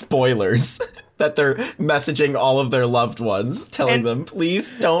about spoilers that they're messaging all of their loved ones, telling them,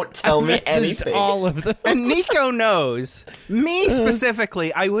 please don't tell me Messaged anything. all of them. And Nico knows. Me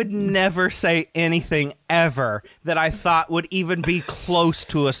specifically, I would never say anything ever that I thought would even be close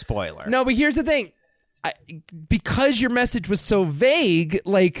to a spoiler. No, but here's the thing. Because your message was so vague,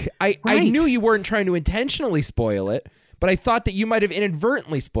 like I Right. knew you weren't trying to intentionally spoil it, but I thought that you might have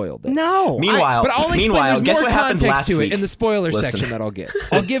inadvertently spoiled it. No. Meanwhile, But I'll explain. There's guess more what happened context last to week? it in the spoiler Listen. section that I'll give.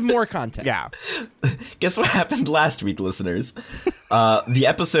 I'll give more context. Yeah. Guess what happened last week, listeners? The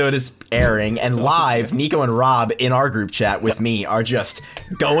episode is airing, and live, Nico and Rob in our group chat with me are just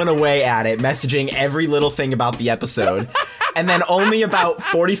going away at it, messaging every little thing about the episode. And then only about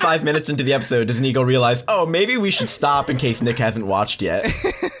 45 minutes into the episode does Nico realize, oh, maybe we should stop in case Nick hasn't watched yet.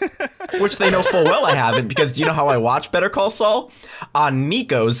 Which they know full well I haven't, because do you know how I watch Better Call Saul? On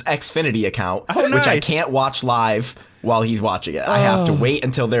Nico's Xfinity account, which I nice. can't watch live while he's watching it. I have to wait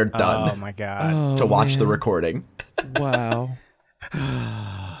until they're Oh done my god. to watch the recording. Wow.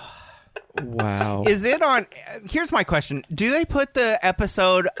 Wow. Is it on? Here's my question: do they put the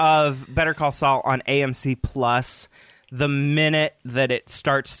episode of Better Call Saul on AMC Plus the minute that it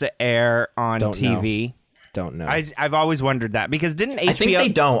starts to air on Don't TV? Don't know. I've always wondered that because didn't HBO? I think they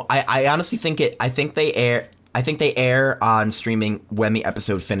don't. I honestly think it. I think they air on streaming when the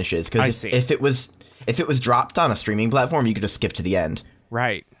episode finishes. I Because see. if it was dropped on a streaming platform, you could just skip to the end.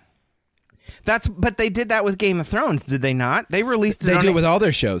 Right. But they did that with Game of Thrones, did they not? They released it. They do it with all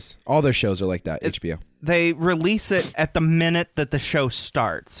their shows. All their shows are like that. HBO. They release it at the minute that the show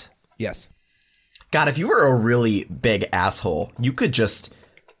starts. Yes. God, if you were a really big asshole, you could just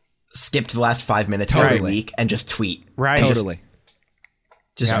skip to the last 5 minutes every Totally. week and just tweet. Right. Totally.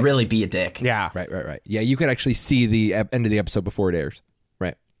 Just really be a dick. Yeah. Right. Yeah, you could actually see the end of the episode before it airs.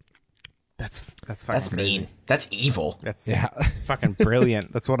 Right. That's fucking That's crazy. mean. That's evil. That's fucking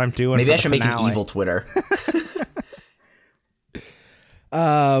brilliant. That's what I'm doing. Maybe for I the should make an finale. evil Twitter.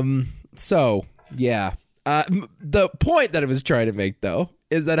 So, yeah. The point that I was trying to make, though,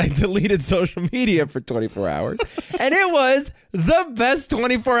 is that I deleted social media for 24 hours. And it was the best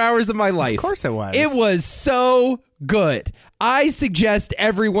 24 hours of my life. Of course it was. It was so good. I suggest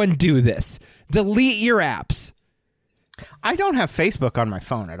everyone do this. Delete your apps. I don't have Facebook on my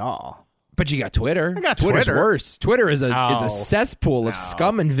phone at all. But you got Twitter. I got Twitter's Twitter. worse. Twitter is Oh. a cesspool of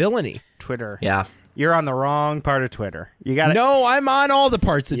scum and villainy. Twitter. Yeah. You're on the wrong part of Twitter. You got No, I'm on all the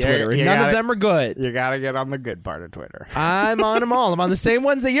parts of Yeah, Twitter, and you none gotta- of them are good. You got to get on the good part of Twitter. I'm on them all. I'm on the same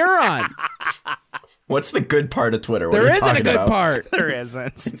ones that you're on. What's the good part of Twitter? What There are you isn't a talking good about? part. There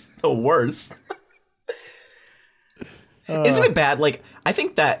isn't. It's the worst. Isn't it bad? Like, I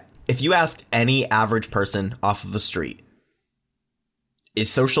think that if you ask any average person off of the street, is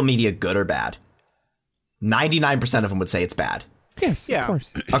social media good or bad? 99% of them would say it's bad. Yes, Yeah. of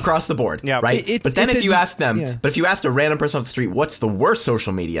course. Across the board, Yeah. right? It's- but then it's if you as- ask them, yeah. but if you asked a random person off the street, what's the worst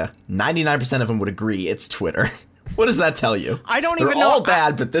social media? 99% of them would agree it's Twitter. What does that tell you? I don't They're even know- all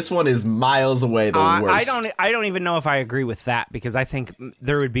bad, but this one is miles away the worst. I don't even know if I agree with that because I think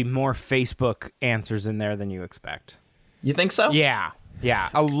there would be more Facebook answers in there than you expect. You think so? Yeah.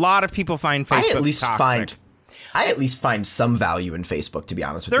 A lot of people find Facebook I at least find some value in Facebook, to be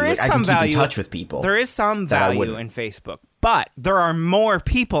honest with There you. is Like, I some can keep value. in touch with people. There is some that I value wouldn't. in Facebook, but there are more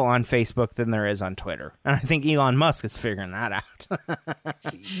people on Facebook than there is on Twitter, and I think Elon Musk is figuring that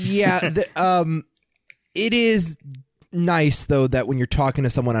out. Yeah, it is nice though that when you're talking to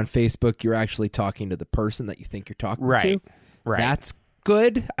someone on Facebook, you're actually talking to the person that you think you're talking to. Right. That's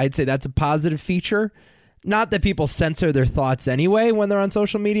good. I'd say that's a positive feature. Not that people censor their thoughts anyway when they're on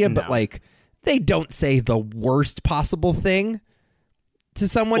social media, but like they don't say the worst possible thing to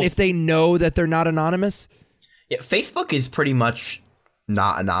someone if they know that they're not anonymous. Yeah, Facebook is pretty much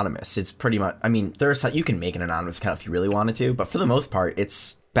not anonymous. It's pretty much, I mean, there's you can make an anonymous account if you really wanted to, but for the most part,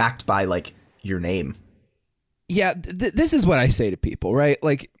 it's backed by like your name. Yeah, this is what I say to people, right?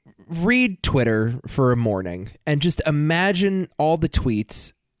 Like, read Twitter for a morning and just imagine all the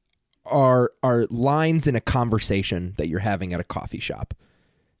tweets are lines in a conversation that you're having at a coffee shop.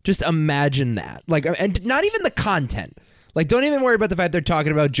 Just imagine that. Like, and not even the content. Like, don't even worry about the fact they're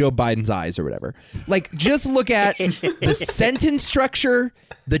talking about Joe Biden's eyes or whatever. Like, just look at the sentence structure,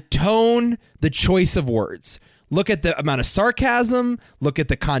 the tone, the choice of words. Look at the amount of sarcasm. Look at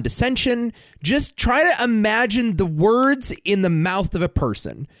the condescension. Just try to imagine the words in the mouth of a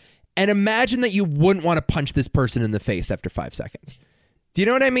person and imagine that you wouldn't want to punch this person in the face after 5 seconds. Do you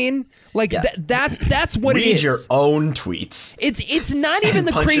know what I mean? Like, Yeah. that's what it Read is. your own tweets. It's not even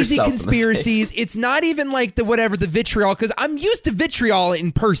the punch crazy yourself in the conspiracies. face. It's not even like the vitriol, because I'm used to vitriol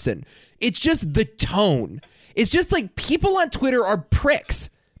in person. It's just the tone. It's just like people on Twitter are pricks.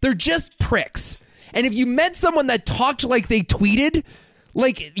 They're just pricks. And if you met someone that talked like they tweeted,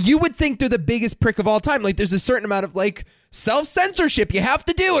 like you would think they're the biggest prick of all time. Like there's a certain amount of like self-censorship you have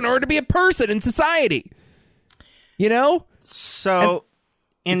to do in order to be a person in society. You know? So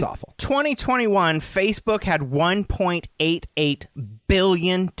in it's awful. 2021, Facebook had 1.88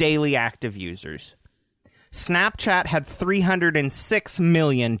 billion daily active users. Snapchat had 306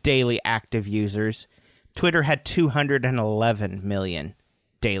 million daily active users. Twitter had 211 million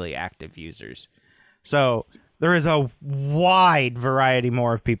daily active users. So there is a wide variety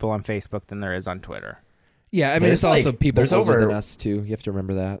more of people on Facebook than there is on Twitter. Yeah, I mean, There's it's also like- people there's older over- than us too. You have to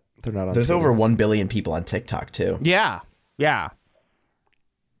remember that. They're not on There's Twitter. over 1 billion people on TikTok too, Yeah.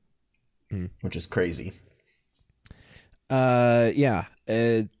 which is crazy. Yeah.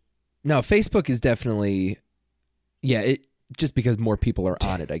 No, Facebook is definitely, it just because more people are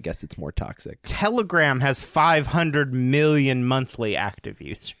on it, I guess it's more toxic. Telegram has 500 million monthly active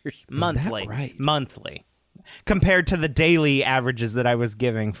users. Monthly. right? Monthly. Compared to the daily averages that I was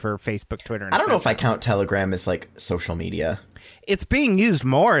giving for Facebook, Twitter, and I don't know if I Snapchat. count Telegram as like social media. It's being used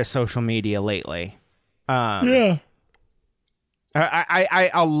more as social media lately. Yeah.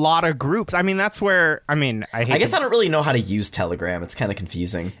 A lot of groups. I mean, that's where, I I don't really know how to use Telegram. It's kind of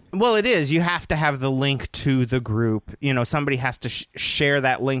confusing. Well, it is. You have to have the link to the group. You know, somebody has to share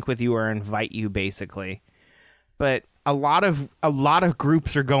that link with you or invite you, basically. But a lot of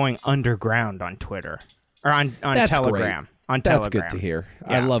groups are going underground on Twitter or on That's Telegram. great. On That's Telegram. good to hear.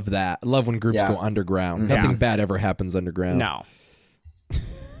 Yeah. I love that. I love when groups go underground. Yeah. Nothing bad ever happens underground. No.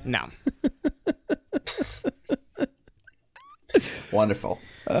 Wonderful.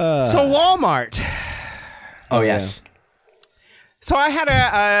 So Walmart. Oh, yes. So I had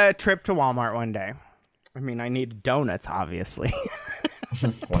a trip to Walmart one day. I mean, I needed donuts, obviously.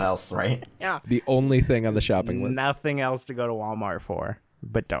 What else, right? Yeah. The only thing on the shopping list. Nothing else to go to Walmart for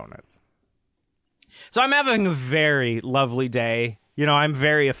but donuts. So I'm having a very lovely day. You know, I'm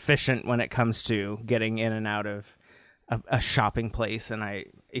very efficient when it comes to getting in and out of a shopping place, and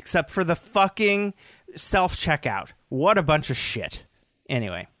except for the fucking self-checkout. What a bunch of shit.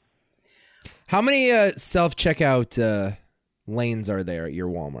 Anyway. How many self-checkout lanes are there at your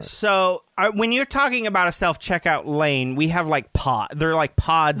Walmart? So when you're talking about a self-checkout lane, we have like they're like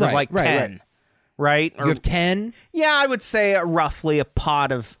pods of like 10. Right? You have 10? Yeah, I would say roughly a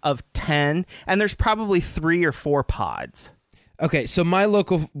pod of 10, and there's probably 3 or 4 pods. Okay, so my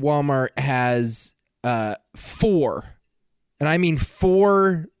local Walmart has 4, and I mean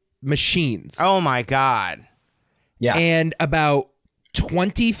 4 machines. Oh my God. Yeah. And about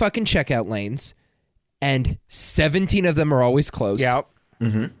 20 fucking checkout lanes, and 17 of them are always closed. Yep.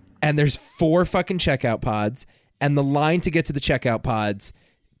 And there's 4 fucking checkout pods, and the line to get to the checkout pods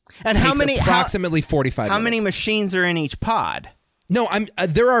And takes how many approximately 45 minutes. How many machines are in each pod? No,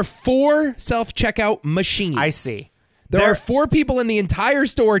 there are 4 self-checkout machines. I see. There are 4 people in the entire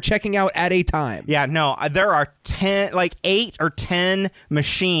store checking out at a time. Yeah, no, there are 8 or 10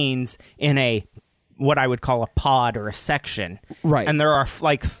 machines in what I would call a pod or a section. Right. And there are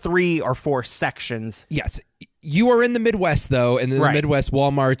like 3 or 4 sections. Yes. You are in the Midwest, though, and in the Right. Midwest,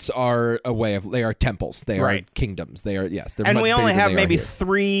 Walmarts are they are temples. They are Right. kingdoms. They are, yes. They're And much we only bigger than have they are maybe here.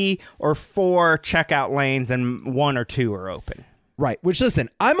 3 or 4 checkout lanes, and 1 or 2 are open. Right. Which,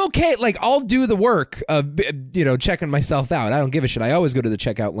 listen, I'm okay. Like, I'll do the work of, checking myself out. I don't give a shit. I always go to the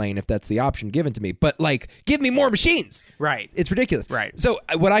checkout lane if that's the option given to me. But, like, give me more machines. Right. It's ridiculous. Right. So,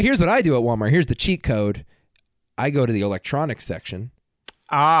 here's what I do at Walmart. Here's the cheat code. I go to the electronics section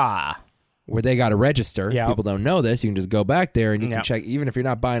where they got to register. Yep. People don't know this. You can just go back there and you can Yep. check, even if you're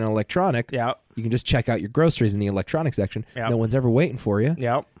not buying an electronic, Yep. you can just check out your groceries in the electronics section. Yep. No one's ever waiting for you.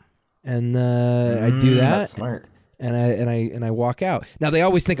 Yep. And I do that. That's smart. And I walk out. Now they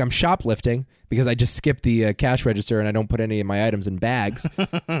always think I'm shoplifting because I just skip the cash register and I don't put any of my items in bags.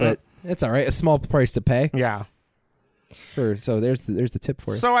 But it's all right. A small price to pay. Yeah. So there's the tip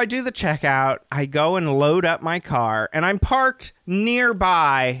for you. So I do the checkout. I go and load up my car, and I'm parked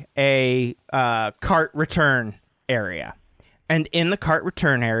nearby a cart return area. And in the cart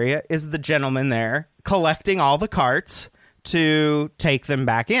return area is the gentleman there collecting all the carts to take them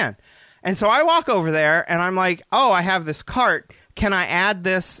back in. And so I walk over there, and I'm like, oh, I have this cart. Can I add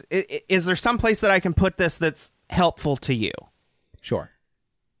this? Is there some place that I can put this that's helpful to you? Sure.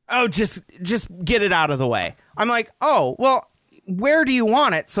 Oh, just get it out of the way. I'm like, oh, well, where do you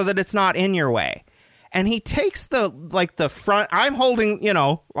want it so that it's not in your way? And he takes the front. I'm holding,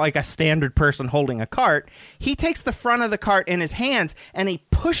 like a standard person holding a cart. He takes the front of the cart in his hands and he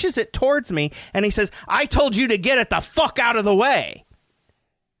pushes it towards me. And he says, I told you to get it the fuck out of the way.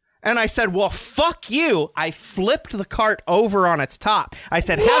 And I said, well, fuck you. I flipped the cart over on its top. I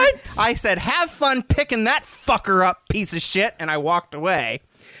said, have fun picking that fucker up, piece of shit. And I walked away.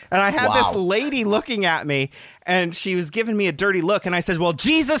 And I had this lady looking at me, and she was giving me a dirty look. And I said, well,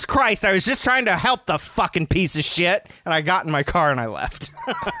 Jesus Christ, I was just trying to help the fucking piece of shit. And I got in my car and I left.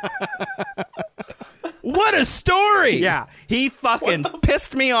 What a story! Yeah, he fucking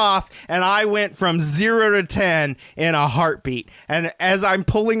pissed me off, and I went from 0 to 10 in a heartbeat. And as I'm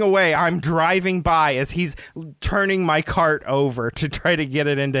pulling away, I'm driving by as he's turning my cart over to try to get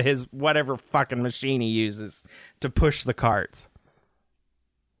it into his whatever fucking machine he uses to push the carts.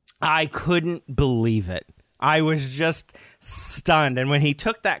 I couldn't believe it. I was just stunned. And when he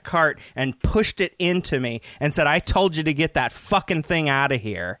took that cart and pushed it into me and said, I told you to get that fucking thing out of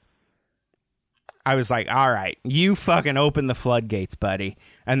here, I was like, all right, you fucking open the floodgates, buddy.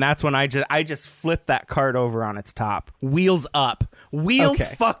 And that's when I just flipped that cart over on its top. Wheels up. Wheels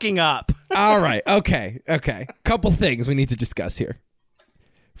Okay. fucking up. All right. Okay. Couple things we need to discuss here.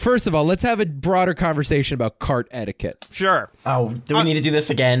 First of all, let's have a broader conversation about cart etiquette. Sure. Oh, do we need to do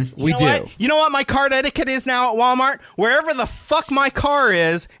this again? We You know do. what? You know what my cart etiquette is now at Walmart? Wherever the fuck my car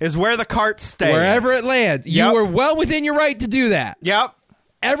is where the carts stay. Wherever it lands. Yep. You are well within your right to do that. Yep.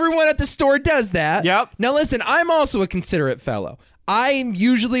 Everyone at the store does that. Yep. Now listen, I'm also a considerate fellow. I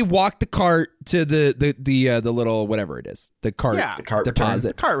usually walk the cart to the little whatever it is, the cart, Yeah. The cart deposit,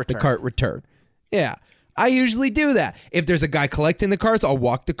 return. The cart return. the cart return. Yeah, I usually do that. If there's a guy collecting the carts, I'll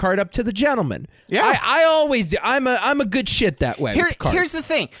walk the cart up to the gentleman. Yeah, I always do. I'm a good shit that way. Here's the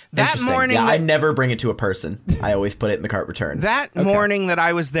thing. That morning, I never bring it to a person. I always put it in the cart return. That morning that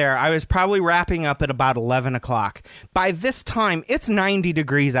I was there, I was probably wrapping up at about 11 o'clock. By this time, it's 90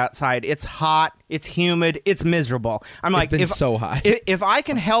 degrees outside. It's hot. It's humid. It's miserable. I'm like, it's been so hot. If I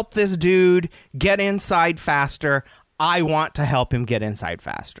can help this dude get inside faster, I want to help him get inside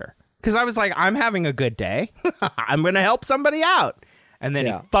faster. Because I was like, I'm having a good day. I'm going to help somebody out. And then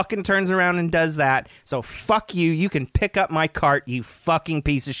he fucking turns around and does that. So fuck you. You can pick up my cart, you fucking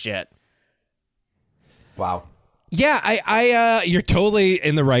piece of shit. Wow. Yeah, I you're totally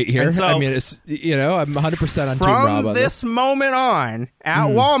in the right here. So, I mean, it's, I'm 100% on Team Rob on this moment on, at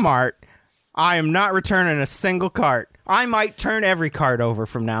Walmart, I am not returning a single cart. I might turn every cart over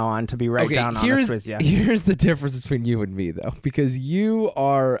from now on, to be down honest with you. Here's the difference between you and me, though, because you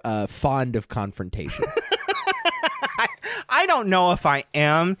are fond of confrontation. I don't know if I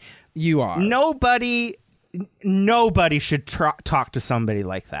am. You are. Nobody should talk to somebody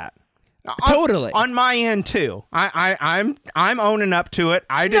like that. Totally. On my end too. I'm owning up to it.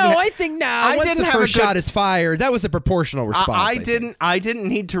 I think now. Once the first shot is fired, that was a proportional response. I didn't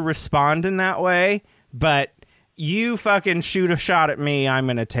need to respond in that way, but you fucking shoot a shot at me, I'm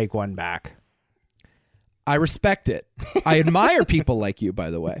gonna take one back. I respect it. I admire people like you,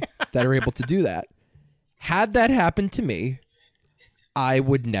 by the way, that are able to do that. Had that happened to me, I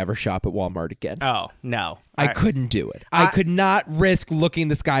would never shop at Walmart again. Oh, no. I couldn't do it. I could not risk looking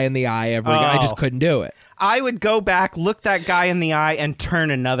this guy in the eye ever again. I just couldn't do it. I would go back, look that guy in the eye, and turn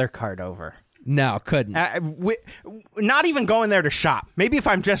another cart over. No, couldn't. Not even going there to shop. Maybe if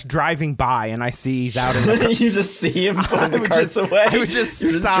I'm just driving by and I see he's out in the you just see him putting the carts away. I would just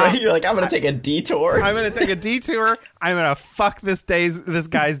stop. You're like, I'm going to take a detour. I'm going to take a detour. I'm going to fuck this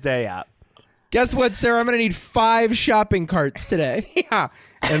guy's day up. Guess what, Sarah? I'm going to need 5 shopping carts today. Yeah.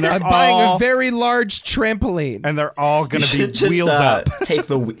 And I'm buying a very large trampoline. And they're all going to be wheels up.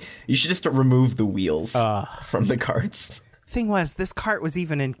 You should just remove the wheels from the carts. Thing was, this cart was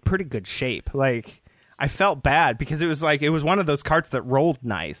even in pretty good shape. Like, I felt bad because it was one of those carts that rolled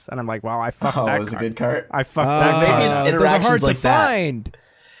nice. And I'm like, well, I fucked that cart. It was a good cart. I fucked that cart. Maybe it's interactions hard like to find.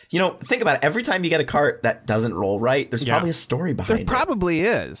 Think about it. Every time you get a cart that doesn't roll right, there's probably a story behind it. There probably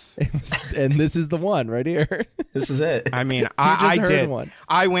is. And this is the one right here. This is it. I mean, I did.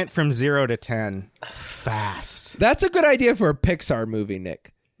 I went from 0 to 10 fast. That's a good idea for a Pixar movie,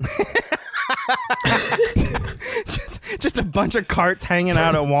 Nick. just a bunch of carts hanging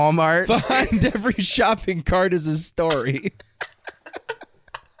out at Walmart. Behind every shopping cart is a story.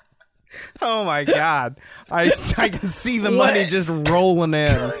 Oh my God. I can see the money just rolling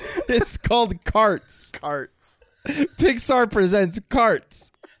in. It's called Carts. Carts. Pixar presents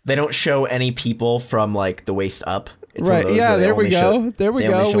Carts. They don't show any people from like the waist up. It's right. Yeah, there we go. There we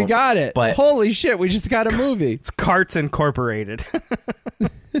go. We got it. But holy shit, we just got a movie. It's Carts Incorporated.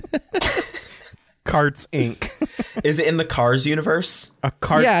 Carts Inc. Is it in the Cars universe? A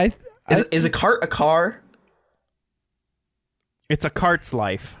cart. Yeah. Is a cart a car? It's a cart's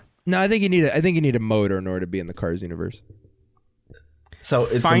life. No, I think you need a motor in order to be in the Cars universe. So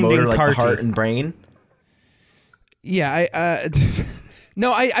is the motor like the heart and brain? Yeah,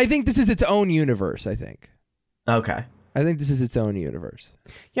 no, I think this is its own universe, I think. Okay. I think this is its own universe.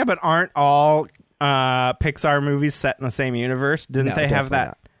 Yeah, but aren't all Pixar movies set in the same universe? Didn't they have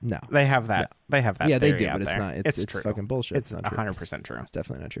that? No. They have that. Yeah. They have that. Yeah, they do, but it's not. It's true. Fucking bullshit. It's not 100% true. It's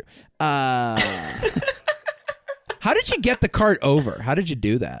definitely not true. How did you get the cart over? How did you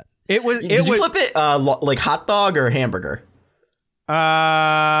do that? Did you flip it like hot dog or hamburger?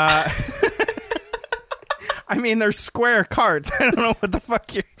 I mean, they're square carts. I don't know what the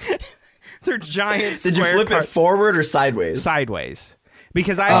fuck you're... They're giant square carts. Did you flip it forward or sideways? Sideways.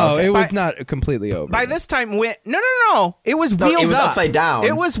 Because it was not completely over. By this time, no. It was wheels up. It was upside down.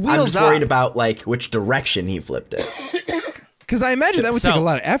 It was wheels up. I'm just worried about like which direction he flipped it. Because I imagine that would take a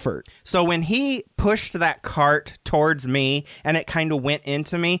lot of effort. So when he pushed that cart towards me and it kind of went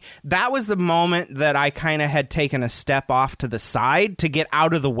into me, that was the moment that I kind of had taken a step off to the side to get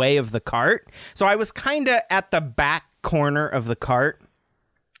out of the way of the cart. So I was kind of at the back corner of the cart.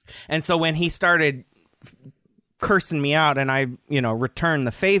 And so when he started cursing me out and I, returned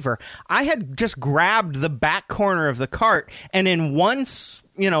the favor, I had just grabbed the back corner of the cart and in one,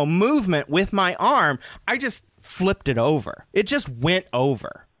 movement with my arm, I just flipped it over. It just went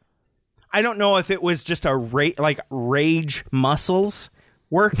over. I don't know if it was just rage muscles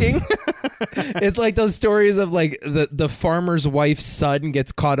working. It's like those stories of like the farmer's wife's son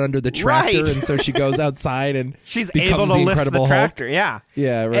gets caught under the tractor, Right. and so she goes outside and She's becomes able to the lift Incredible the Hulk. tractor. Yeah.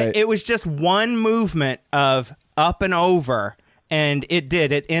 Yeah, right. It was just one movement of up and over, and it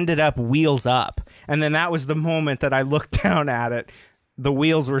ended up wheels up. And then that was the moment that I looked down at it. The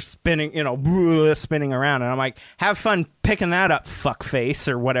wheels were spinning, spinning around. And I'm like, have fun picking that up, fuckface,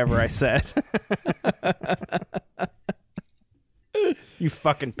 or whatever I said. You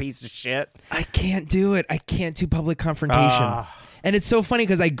fucking piece of shit. I can't do it. I can't do public confrontation. And it's so funny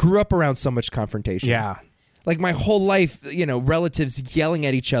because I grew up around so much confrontation. Yeah. Like my whole life, relatives yelling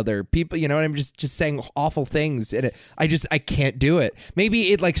at each other, people, and I'm just saying awful things. And I can't do it.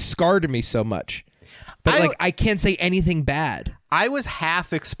 Maybe it like scarred me so much. But I can't say anything bad. I was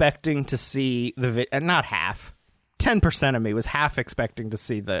half expecting to see the not half. 10% of me was half expecting to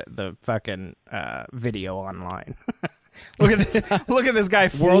see the fucking video online. Look at this! Look at this guy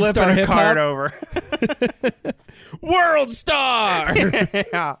World flipping Star a Hip-Hop? card over. World Star!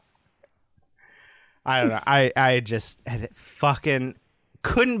 Yeah. I don't know. I just fucking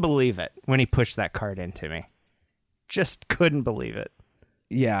couldn't believe it when he pushed that card into me. Just couldn't believe it.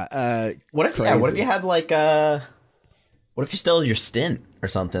 Yeah. What if you had like what if you still had your stint or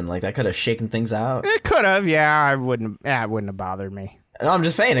something? Like that could have shaken things out. It could have. Yeah, it wouldn't have bothered me. No, I'm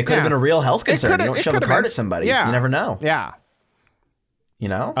just saying it could have been a real health concern. You don't shove a card at somebody. Yeah. You never know. Yeah. You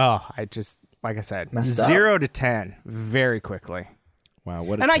know? Oh, I just, like I said, Messed up. 0 to 10 very quickly. Wow.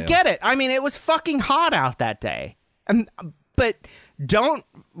 What? And I get it. I mean, it was fucking hot out that day. But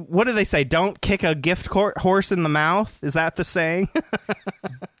what do they say? Don't kick a gift horse in the mouth? Is that the saying?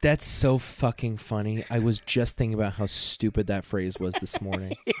 That's so fucking funny. I was just thinking about how stupid that phrase was this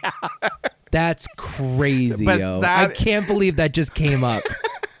morning. Yeah. That's crazy, But yo. that- I can't believe that just came up.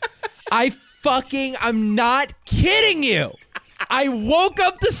 I'm not kidding you. I woke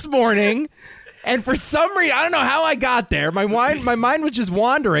up this morning and for some reason, I don't know how I got there. My mind was just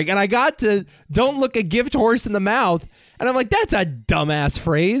wandering and I got to don't look a gift horse in the mouth. And I'm like, that's a dumbass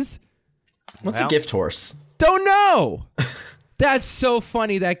phrase. What's a gift horse? Don't know. That's so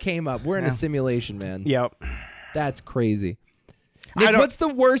funny that came up. We're in a simulation, man. Yep. That's crazy. Nick, what's the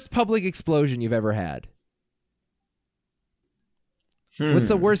worst public explosion you've ever had? What's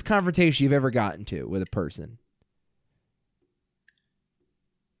the worst confrontation you've ever gotten to with a person?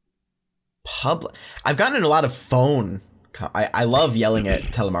 I've gotten in a lot of phone. I love yelling at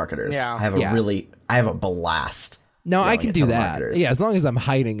telemarketers. Yeah. I have a blast. No, I yelling can at do that. telemarketers. Yeah, as long as I'm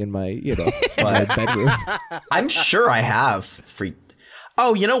hiding in my, my bedroom. I'm sure I have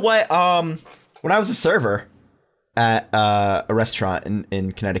Oh, you know what? When I was a server at a restaurant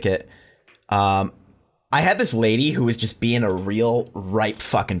in Connecticut, I had this lady who was just being a real ripe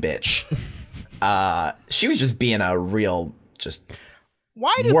fucking bitch. She was just being a real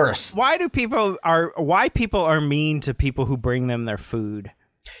worse. Why people are mean to people who bring them their food?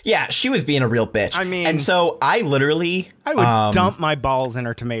 Yeah, she was being a real bitch. I mean, and so I would dump my balls in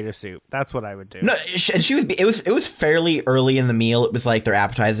her tomato soup. That's what I would do. No, and it was fairly early in the meal. It was like their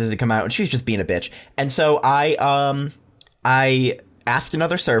appetizers had come out, and she was just being a bitch. And so I asked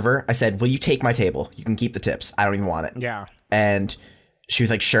another server. I said, "Will you take my table? You can keep the tips. I don't even want it." Yeah. And she was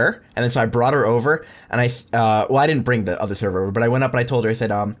like, "Sure." And then so I brought her over, and I didn't bring the other server over, but I went up and I told her, I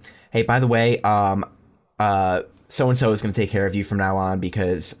said, "Hey, by the way, so and so is going to take care of you from now on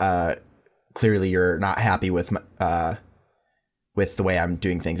because clearly you're not happy with the way I'm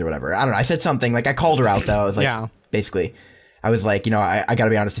doing things or whatever." I don't know. I said something like I called her out though. I was like, basically, I was like, I got to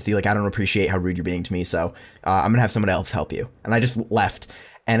be honest with you. Like, I don't appreciate how rude you're being to me. So I'm going to have someone else help you. And I just left.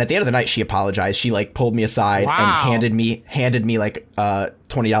 And at the end of the night, she apologized. She like pulled me aside and handed me like a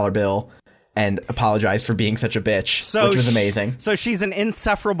 $20 bill and apologized for being such a bitch, which was amazing. So she's an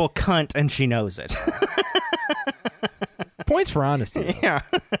insufferable cunt and she knows it. Points for honesty. Yeah.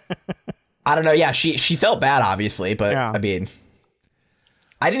 I don't know. Yeah, she felt bad, obviously, but I mean,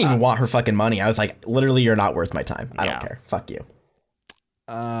 I didn't even want her fucking money. I was like, literally, you're not worth my time. I don't care. Fuck you.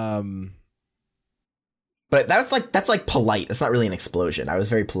 But that's like polite. It's not really an explosion. I was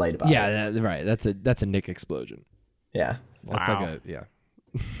very polite about it. Yeah, right. That's a Nick explosion. Yeah. That's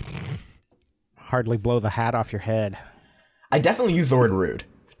Hardly blow the hat off your head. I definitely used the word rude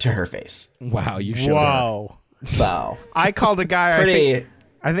to her face. Wow, you showed Whoa. So I called a guy. pretty.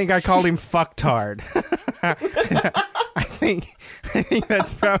 I think I called him fucktard. I think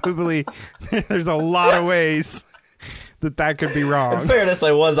that's probably. There's a lot of ways that could be In wrong. fairness,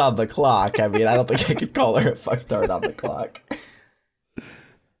 I was on the clock. I mean, I don't think I could call her a fucktard on the clock.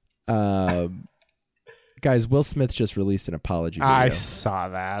 Guys, Will Smith just released an apology video I saw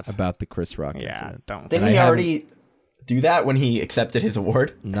that. about the Chris Rock Yeah, incident. don't. Didn't he already do that when he accepted his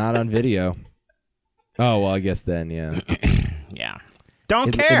award? Not on video. Oh, well, I guess then, yeah. Yeah.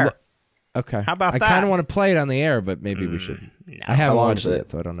 Don't care. Okay. How about I that? kind of want to play it on the air, but maybe we should. I haven't How long watched is it it? yet,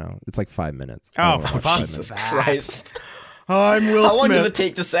 so I don't know. It's like 5 minutes. Oh, I don't know fuck. what Jesus that. Christ. I'm Will How long Smith. does it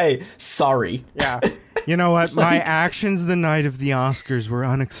take to say sorry? Yeah. You know what? My actions the night of the Oscars were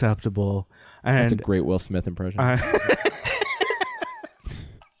unacceptable. And That's a great Will Smith impression.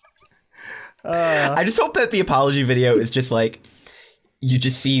 I just hope that the apology video is just like, you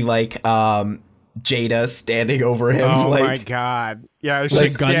just see like Jada standing over him. oh like, my god. Yeah, With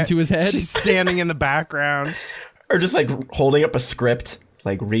a gun to his head? She's standing in the background. Or just like holding up a script.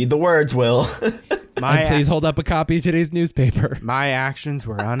 Like, read the words, Will. My And please hold up a copy of today's newspaper. My actions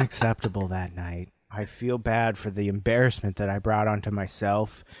were unacceptable that night. I feel bad for the embarrassment that I brought onto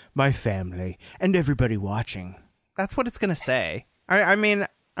myself, my family, and everybody watching. That's what it's going to say. I mean,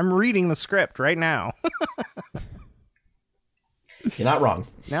 I'm reading the script right now. You're not wrong.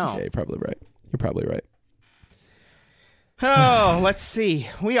 No. Yeah, you're probably right. You're probably right. Oh, let's see.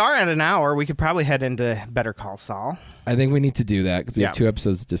 We are at an hour. We could probably head into Better Call Saul. I think we need to do that because we have Yeah. 2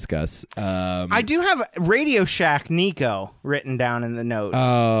 episodes to discuss. I do have Radio Shack Nico written down in the notes.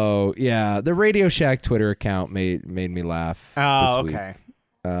 Oh, yeah. The Radio Shack Twitter account made me laugh. Oh, this okay. Week.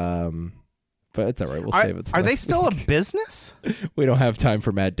 But it's all right. We'll save it. till Are they next still week. a business? We don't have time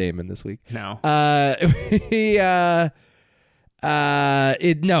for Matt Damon this week. No. No,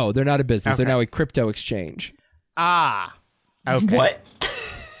 they're not a business. Okay. They're now a crypto exchange. Ah. Okay. What?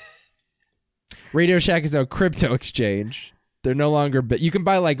 Radio Shack is now a crypto exchange. They're no longer, but you can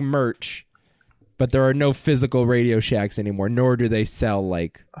buy like merch, but there are no physical Radio Shacks anymore, nor do they sell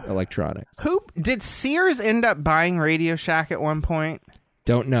like electronics. Who did Sears end up buying Radio Shack at one point?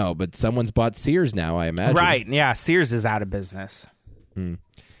 Don't know, but someone's bought Sears now, I imagine. Right. Yeah. Sears is out of business.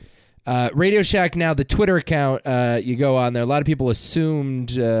 Radio Shack now, the Twitter account, you go on there. A lot of people assumed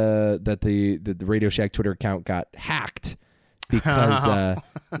that the Radio Shack Twitter account got hacked because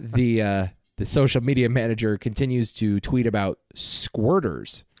the social media manager continues to tweet about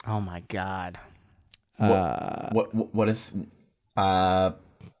squirters. Oh my God. What is...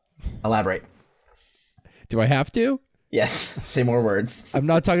 elaborate. Do I have to? Yes. Say more words. I'm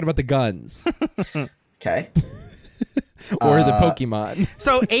not talking about the guns Okay. or the Pokemon.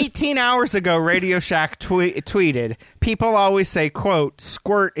 So 18 hours ago, Radio Shack tweeted, people always say, quote,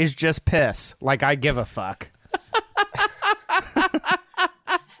 squirt is just piss. Like I give a fuck.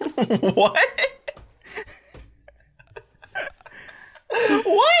 What?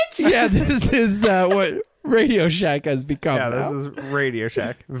 What? Yeah, this is what Radio Shack has become Yeah, now. this is Radio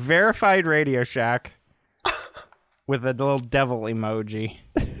Shack. Verified Radio Shack with a little devil emoji.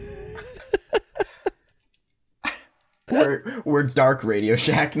 We're dark Radio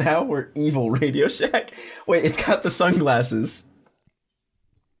Shack now. We're evil Radio Shack. Wait, it's got the sunglasses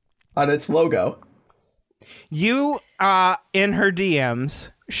on its logo. You, in her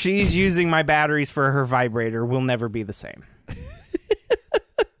DMs, she's using my batteries for her vibrator. We'll never be the same.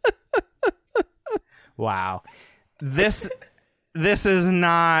 Wow. This is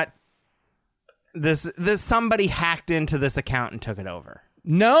not... This somebody hacked into this account and took it over.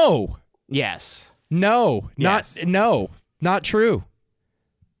 No, Yes. not true.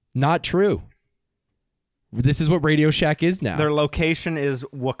 Not true. This is what Radio Shack is now. Their location is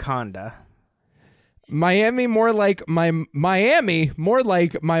Wakanda. Miami more like my mom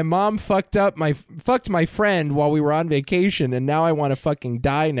fucked my friend while we were on vacation, and now I want to fucking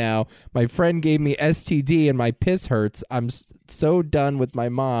die now. My friend gave me STD and my piss hurts. I'm so done with my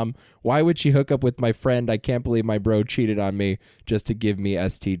mom. Why would she hook up with my friend? I can't believe my bro cheated on me just to give me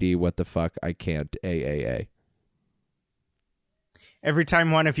STD. What the fuck? I can't. AAA. Every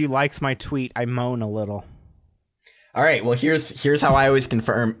time one of you likes my tweet, I moan a little. All right, well, here's how I always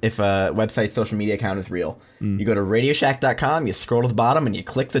confirm if a website's social media account is real. You go to radioshack.com, you scroll to the bottom, and you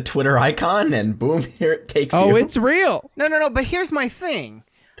click the Twitter icon, and boom, here it takes you. Oh, it's real. No, but here's my thing.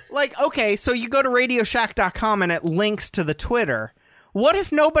 Like, okay, so you go to radioshack.com and it links to the Twitter. What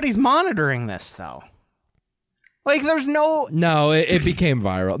if nobody's monitoring this, though? Like, there's no... No, it became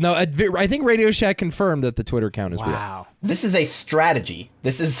viral. No, I think Radio Shack confirmed that the Twitter account is real. Wow. This is a strategy.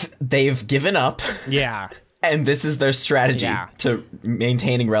 They've given up, Yeah. and this is their strategy Yeah. to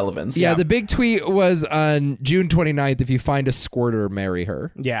maintaining relevance. Yeah, the big tweet was on June 29th, if you find a squirter, marry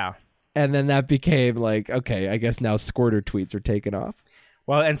her. Yeah. And then that became like, okay, I guess now squirter tweets are taken off.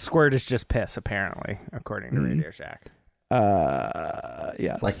 Well, and squirt is just piss, apparently, according to Radio Shack.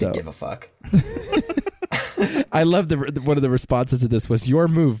 Yeah, Like so to give a fuck. I love one of the responses to this was your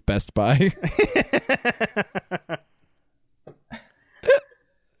move, Best Buy.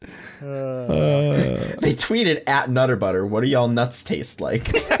 They tweeted tweeted at Nutter Butter, what do y'all nuts taste like?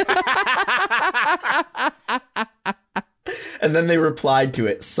 And then they replied to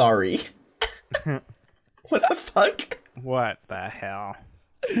it, sorry. What the fuck? What the hell?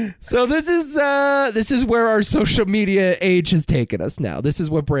 So this is where our social media age has taken us now. This is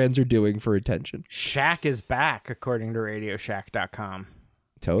what brands are doing for attention. Shaq is back, according to RadioShack.com.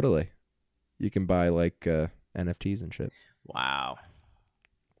 Totally. You can buy like NFTs and shit. Wow.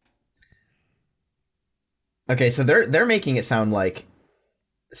 Okay, so they're making it sound like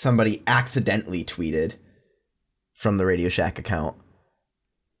somebody accidentally tweeted from the Radio Shack account.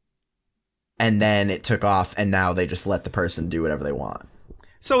 And then it took off, and now they just let the person do whatever they want.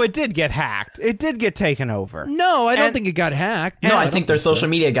 So it did get hacked. It did get taken over. No, I don't think it got hacked. No, I think their social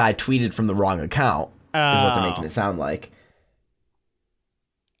media guy tweeted from the wrong account, is what they're making it sound like.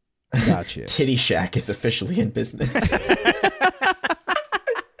 Gotcha. Titty Shack is officially in business.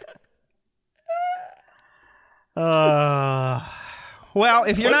 Well,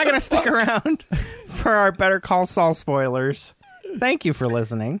 if you're not going to stick around for our Better Call Saul spoilers, thank you for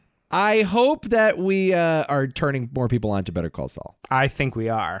listening. I hope that we are turning more people on to Better Call Saul. I think we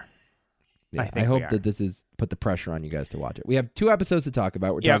are. Yeah, I hope that this has put the pressure on you guys to watch it. We have 2 episodes to talk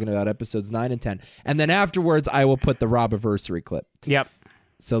about. We're talking about episodes 9 and 10. And then afterwards, I will put the Rob-iversary clip. Yep.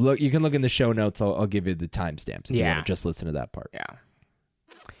 So look, you can look in the show notes. I'll give you the timestamps if you want to just listen to that part. Yeah.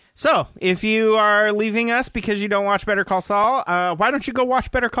 So, if you are leaving us because you don't watch Better Call Saul, why don't you go watch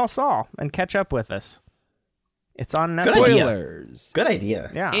Better Call Saul and catch up with us? It's on Netflix. Spoilers. Good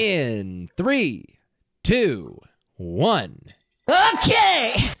idea. Yeah. In 3, 2, 1.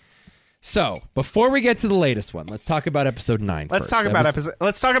 Okay. So, before we get to the latest one, let's talk about episode 9 Let's first. talk about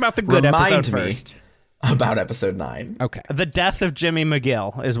Let's talk about the good episode first. About episode 9. Okay. The death of Jimmy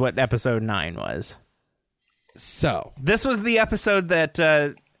McGill is what episode 9 was. So, This was the episode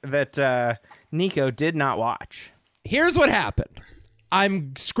that Nico did not watch. here's what happened.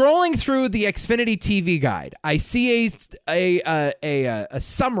 I'm scrolling through the Xfinity TV guide. I see a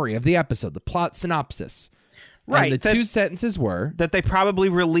summary of the episode, the plot synopsis. Right. And the 2 sentences were that they probably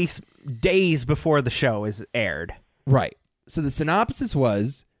released days before the show is aired. right. So the synopsis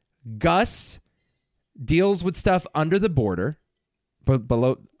was Gus deals with stuff under the border, but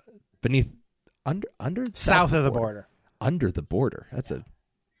South of the border. Under the border. That's a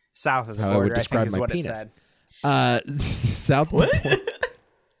South of the how I border, would describe I think is my what penis. it said. South. What?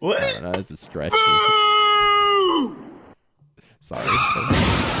 What? I don't know. That's a stretch. Sorry.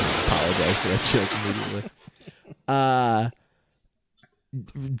 Apologize for that joke immediately.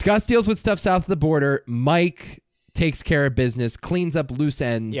 Gus deals with stuff south of the border. Mike takes care of business, cleans up loose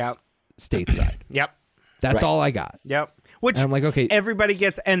ends stateside. Yep. That's all I got. Yep. Which And I'm like, okay. everybody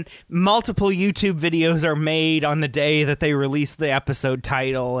gets, and multiple YouTube videos are made on the day that they release the episode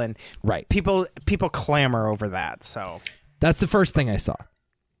title, and Right. people clamor over that. So That's the first thing I saw.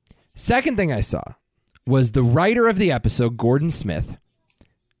 Second thing I saw was the writer of the episode, Gordon Smith,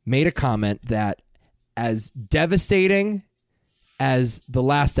 made a comment that as devastating as the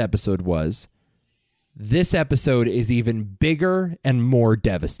last episode was, this episode is even bigger and more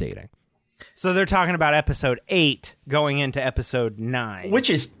devastating. So they're talking about episode 8 going into episode 9. Which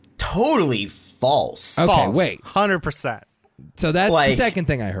is totally false. Okay, False. wait. 100%. So that's the Like- second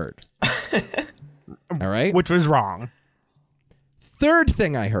thing I heard. All right. Which was wrong. Third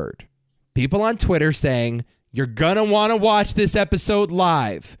thing I heard, people on Twitter saying, you're going to want to watch this episode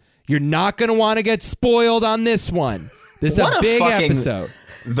live. You're not going to want to get spoiled on this one. This is What a a big fucking- episode.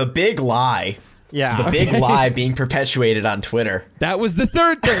 The big lie. Yeah. The big lie being perpetuated on Twitter. That was the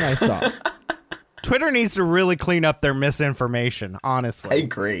third thing I saw. Twitter needs to really clean up their misinformation, honestly. I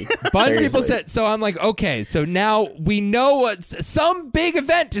agree. But people Seriously. said, so I'm like, okay, so now we know what some big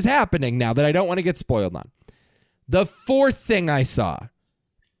event is happening now that I don't want to get spoiled on. The fourth thing I saw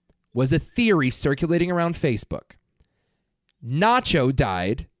was a theory circulating around Facebook. Nacho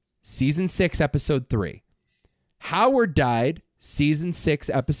died season 6, episode 3. Howard died season 6,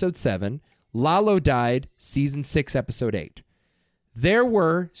 episode 7. Lalo died season 6, episode 8. There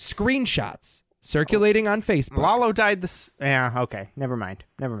were screenshots circulating on Facebook. Lalo died this. Yeah, okay. Never mind.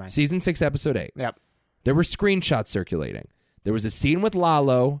 Season 6, episode 8. Yep. There were screenshots circulating. There was a scene with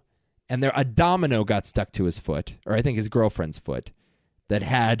Lalo, and a domino got stuck to his foot, or I think his girlfriend's foot, that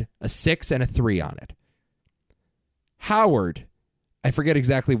had a 6 and a 3 on it. Howard, I forget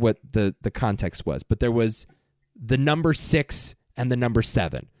exactly what the context was, but there was the number 6 and the number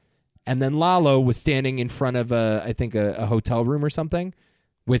 7. And then Lalo was standing in front of, I think, a hotel room or something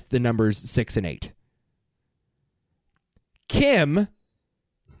with the numbers 6 and 8. Kim,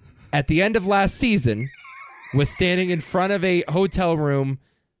 at the end of last season, was standing in front of a hotel room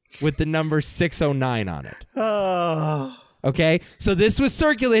with the number 609 on it. Okay, so this was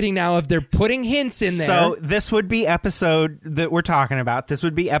circulating now if they're putting hints in there. So this would be episode that we're talking about. This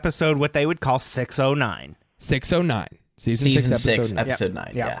would be episode what they would call 609. 609. Season 6, episode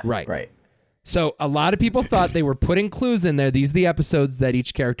 9. Yeah. Right. So a lot of people thought they were putting clues in there. These are the episodes that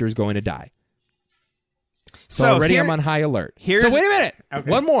each character is going to die. So already I'm on high alert. So wait a minute. Okay.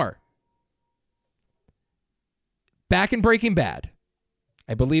 One more. Back in Breaking Bad,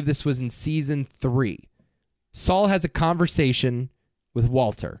 I believe this was in season 3. Saul has a conversation with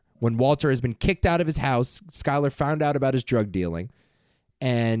Walter when Walter has been kicked out of his house. Skyler found out about his drug dealing,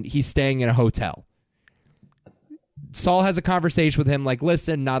 and he's staying in a hotel. Saul has a conversation with him like,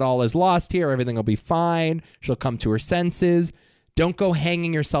 listen, not all is lost here. Everything will be fine. She'll come to her senses. Don't go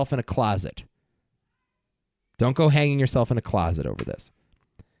hanging yourself in a closet. Don't go hanging yourself in a closet over this.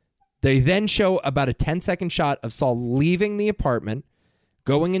 They then show about a 10-second shot of Saul leaving the apartment,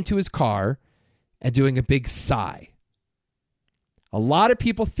 going into his car, and doing a big sigh. A lot of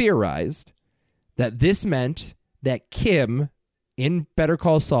people theorized that this meant that Kim, in Better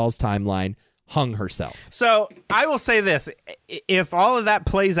Call Saul's timeline, hung herself. So I will say this. If all of that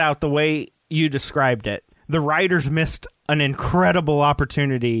plays out the way you described it, the writers missed an incredible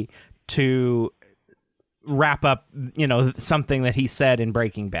opportunity to wrap up, something that he said in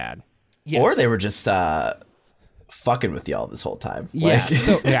Breaking Bad. Yes. Or they were just fucking with y'all this whole time.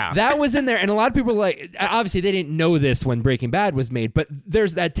 Yeah. That was in there. And a lot of people were like, obviously they didn't know this when Breaking Bad was made, but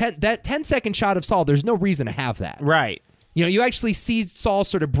there's that 10-second shot of Saul. There's no reason to have that. Right. You actually see Saul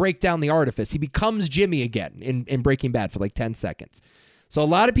sort of break down the artifice. He becomes Jimmy again in Breaking Bad for like 10 seconds. So a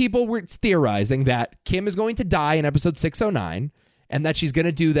lot of people were theorizing that Kim is going to die in episode 609 and that she's going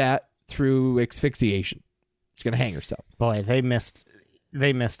to do that through asphyxiation. She's going to hang herself. Boy, they missed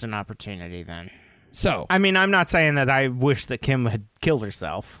an opportunity then. So, I mean, I'm not saying that I wish that Kim had killed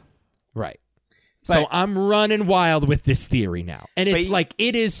herself. Right. So I'm running wild with this theory now. And it's like,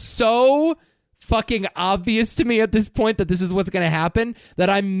 it is so fucking obvious to me at this point that this is what's going to happen that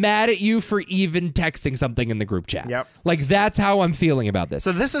I'm mad at you for even texting something in the group chat. Yep. Like, that's how I'm feeling about this.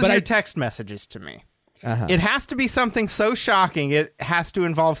 So this is your text messages to me. Uh-huh. It has to be something so shocking. It has to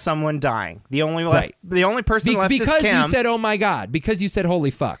involve someone dying. The only person left is Kim. Because you said, "Oh my god," because you said,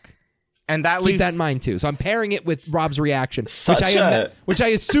 "Holy fuck," and that keep that in mind too. So I'm pairing it with Rob's reaction, which I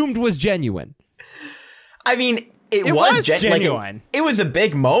assumed was genuine. I mean, it was genuine. It was a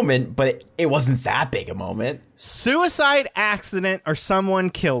big moment, but it wasn't that big a moment. Suicide, accident, or someone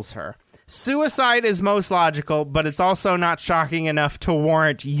kills her. Suicide is most logical, but it's also not shocking enough to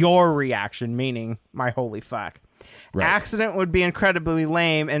warrant your reaction, meaning my holy fuck. Right. Accident would be incredibly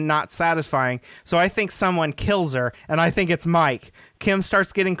lame and not satisfying, so I think someone kills her, and I think it's Mike. Kim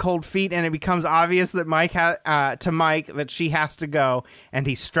starts getting cold feet, and it becomes obvious that Mike that she has to go, and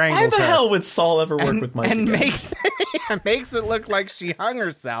he strangles her. Why the hell would Saul ever work with Mike? And makes it look like she hung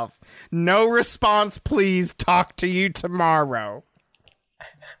herself. No response, please. Talk to you tomorrow.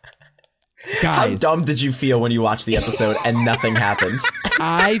 Guys, how dumb did you feel when you watched the episode and nothing happened?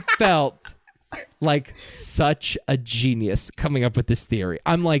 I felt like such a genius coming up with this theory.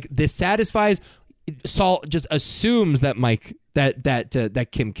 I'm like, this satisfies. Saul just assumes that that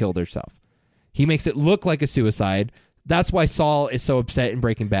Kim killed herself. He makes it look like a suicide. That's why Saul is so upset in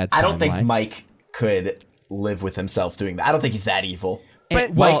Breaking Bad. I don't think Mike could live with himself doing that. I don't think he's that evil.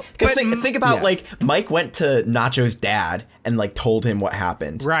 But think about like Mike went to Nacho's dad and like told him what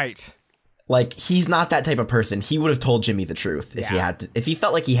happened. Right. Like, he's not that type of person. He would have told Jimmy the truth if he had to. If he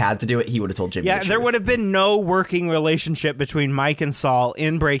felt like he had to do it, he would have told Jimmy the truth. Yeah, there would have been no working relationship between Mike and Saul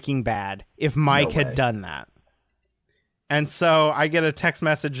in Breaking Bad if Mike had done that. And so I get a text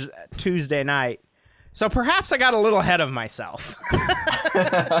message Tuesday night. So perhaps I got a little ahead of myself.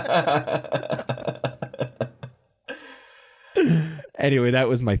 Anyway, that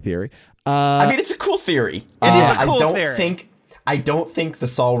was my theory. I mean, it's a cool theory. It is a cool theory. I don't think the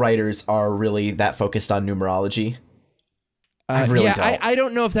Saul writers are really that focused on numerology. I really don't. I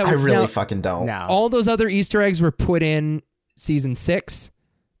don't know if that was... I really fucking don't. No. All those other Easter eggs were put in season 6.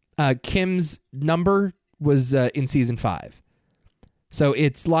 Kim's number was in season 5. So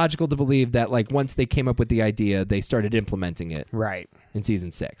it's logical to believe that like once they came up with the idea, they started implementing it right in season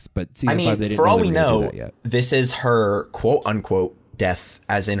 6. But season 5, they didn't for all we do know, that yet. This is her quote-unquote death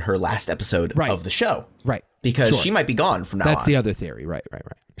as in her last episode of the show. Right. Because she might be gone from now on. That's the other theory. Right.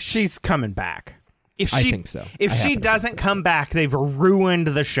 She's coming back. I think so. If she doesn't come back, they've ruined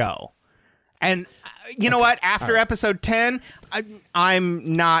the show. And you know what? After episode 10,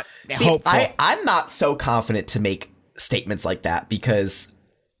 I'm not hopeful. I'm not so confident to make statements like that because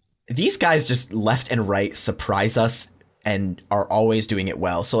these guys just left and right surprise us and are always doing it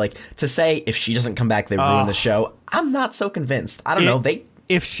well. So like to say if she doesn't come back, they ruin the show. I'm not so convinced. I don't know.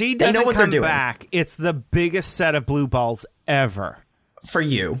 If she they know doesn't what they're come doing. back, it's the biggest set of blue balls ever. For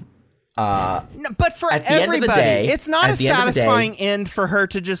you. No, but for At the end of the everybody, day- it's not at a the end of the day- satisfying end for her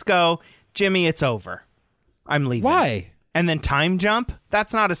to just go, Jimmy, it's over. I'm leaving. Why? And then time jump?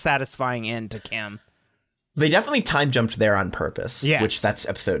 That's not a satisfying end to Kim. They definitely time jumped there on purpose. Yes. Which that's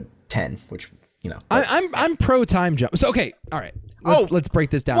episode 10, which, you know. I'm pro time jump. So okay, all right. Let's break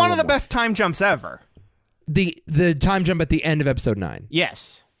this down. One a of the little more. best time jumps ever. The time jump at the end of episode 9.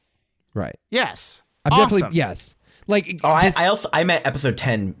 Yes. Right. Yes. I'm Awesome. definitely yes. Like I meant episode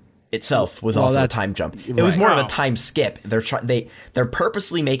 10 itself was also a that's- time jump. It was more of Wow. a time skip. They're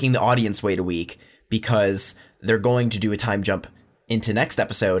purposely making the audience wait a week because they're going to do a time jump into next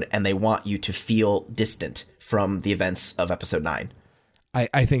episode, and they want you to feel distant from the events of episode 9.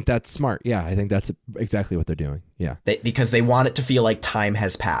 I think that's smart. Yeah, I think that's exactly what they're doing. Yeah. Because they want it to feel like time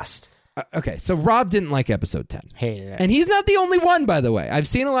has passed. Okay, so Rob didn't like episode 10. Hated it. And he's not the only one, by the way. I've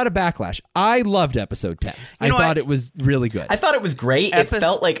seen a lot of backlash. I loved episode 10. I know, thought it was really good. I thought it was great. It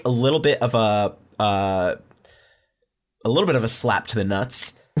felt like a little bit of a slap to the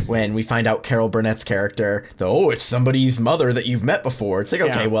nuts when we find out Carol Burnett's character. It's somebody's mother that you've met before. It's like,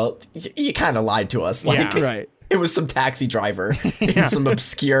 okay, well, you kind of lied to us. Like, Yeah. Right. It was some taxi driver in some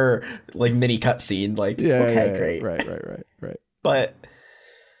obscure like mini cutscene. Like, okay, great. Right. But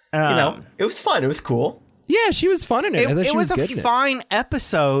you know, it was fun. It was cool. Yeah, she was fun in it. I thought It she was good a in it. fine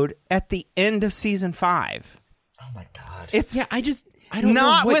episode at the end of season 5. Oh my god. It's Yeah, I don't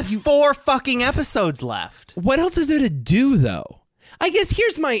not know what with 4 fucking episodes left. What else is there to do though? I guess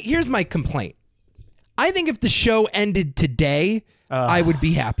here's my complaint. I think if the show ended today, I would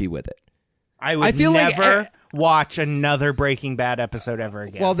be happy with it. I would feel like never watch another Breaking Bad episode ever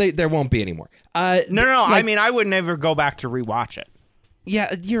again. Well, there won't be anymore. no. I like- mean, I would never go back to rewatch it.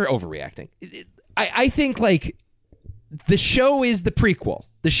 Yeah, you're overreacting. I think like the show is the prequel.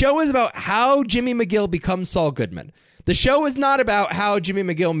 The show is about how Jimmy McGill becomes Saul Goodman. The show is not about how Jimmy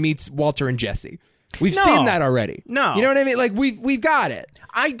McGill meets Walter and Jesse. We've No. seen that already. No. You know what I mean? Like we've got it.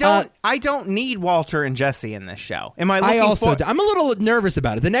 I don't need Walter and Jesse in this show. Am I I looking also for? I'm a little nervous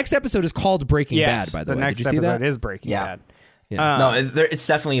about it. The next episode is called Breaking Yes, Bad, by the way. next Did you see episode that? is Breaking Yeah. Bad. No, it's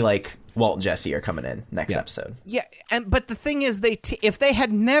definitely like Walt and Jesse are coming in next episode. Yeah, but the thing is, if they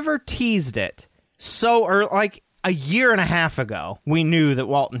had never teased it or like a year and a half ago, we knew that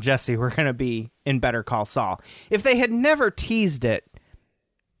Walt and Jesse were going to be in Better Call Saul. If they had never teased it,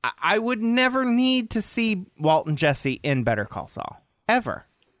 I would never need to see Walt and Jesse in Better Call Saul ever.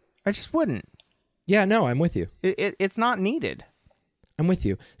 I just wouldn't. Yeah, no, I'm with you. It's not needed. I'm with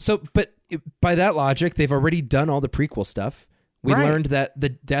you. So, but by that logic, they've already done all the prequel stuff. We Right. learned that the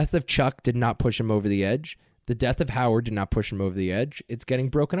death of Chuck did not push him over the edge. The death of Howard did not push him over the edge. It's getting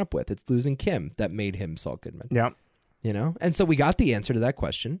broken up with. It's losing Kim that made him Saul Goodman. Yep. You know? And so we got the answer to that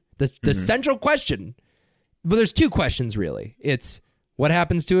question. The central question. Well, there's 2 questions really. It's what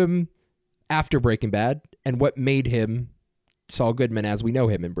happens to him after Breaking Bad and what made him Saul Goodman as we know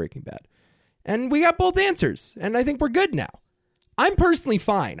him in Breaking Bad. And we got both answers. And I think we're good now. I'm personally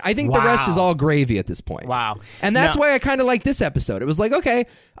fine. I think the rest is all gravy at this point. Wow. And that's No. why I kind of like this episode. It was like, okay,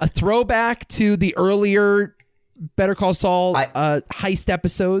 a throwback to the earlier Better Call Saul heist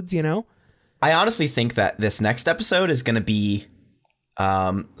episodes, you know? I honestly think that this next episode is going to be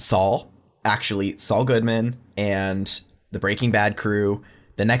Saul Goodman and the Breaking Bad crew.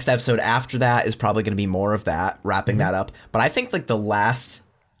 The next episode after that is probably going to be more of that, wrapping that up. But I think like the last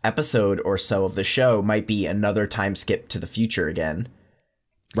episode or so of the show might be another time skip to the future again.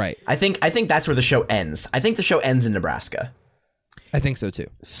 Right. I think that's where the show ends. I think the show ends in Nebraska. I think so too.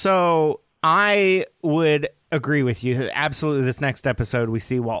 So I would agree with you. Absolutely, this next episode, we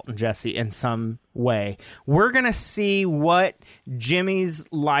see Walt and Jesse in some way. We're going to see what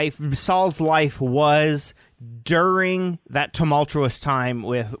Saul's life was during that tumultuous time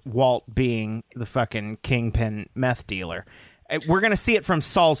with Walt being the fucking kingpin meth dealer. We're going to see it from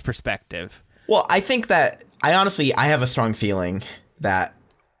Saul's perspective. Well, I think that I have a strong feeling that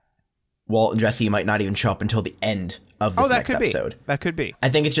Walt and Jesse might not even show up until the end of this next episode. That could be. I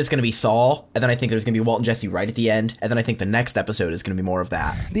think it's just going to be Saul, and then I think there's going to be Walt and Jesse right at the end, and then I think the next episode is going to be more of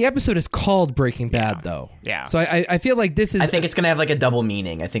that. The episode is called Breaking Bad, though. Yeah. So I feel like this is... I think it's going to have like a double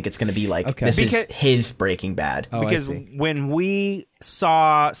meaning. I think it's going to be like, this is his Breaking Bad. Oh, Because I see. when we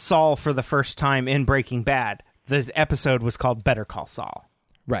saw Saul for the first time in Breaking Bad, the episode was called Better Call Saul.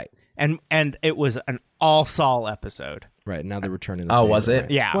 Right. And it was an all Saul episode. Right. Now they're returning. Oh, was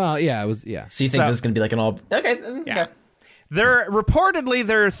it? Yeah. Well, yeah, it was. Yeah. So you think this is going to be like an all... Okay. Yeah. There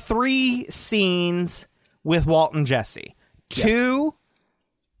are 3 scenes with Walt and Jesse. Yes. 2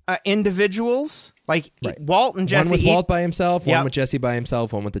 individuals, like Walt and Jesse. One with Walt by himself, one Yep. with Jesse by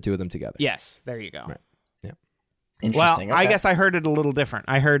himself, one with the 2 of them together. Yes, there you go. Right. Yeah. Well, Interesting. I okay. guess I heard it a little different.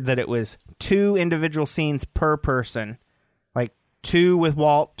 I heard that it was 2 individual scenes per person, like 2 with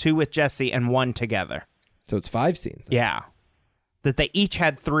Walt, 2 with Jesse, and 1 together. So it's 5 scenes. then. Yeah. That they each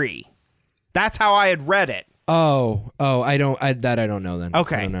had 3. That's how I had read it. Oh, I don't know then.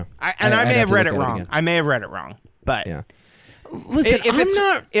 Okay. I don't know. I may I'd have to read look it at wrong. again. I may have read it wrong. But Yeah. Listen,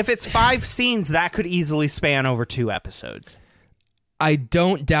 if it's 5 scenes, that could easily span over 2 episodes. I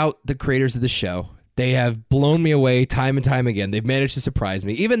don't doubt the creators of the show. They have blown me away time and time again. They've managed to surprise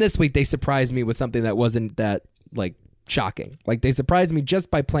me. Even this week, they surprised me with something that wasn't that like shocking. Like they surprised me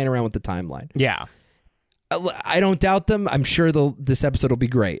just by playing around with the timeline. Yeah. I don't doubt them. I'm sure this episode will be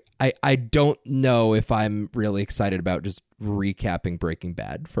great. I don't know if I'm really excited about just recapping Breaking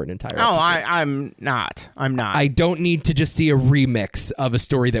Bad for an entire episode. I'm not. I don't need to just see a remix of a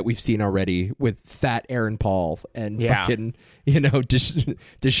story that we've seen already with fat Aaron Paul and fucking,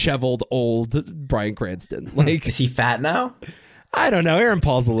 disheveled old Bryan Cranston. Like, Is he fat now? I don't know. Aaron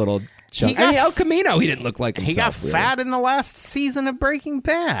Paul's a little chunky. got El Camino, he didn't look like himself. He got really. fat in the last season of Breaking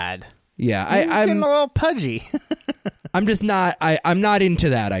Bad. Yeah, He's getting I'm a little pudgy. I'm just not. I'm not into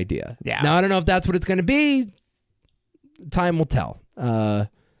that idea. Yeah. Now I don't know if that's what it's going to be. Time will tell. But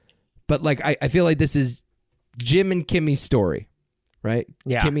like I feel like this is Jim and Kimmy's story, right?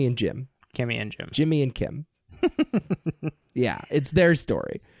 Yeah. Kimmy and Jim. Kimmy and Jim. Jimmy and Kim. Yeah, it's their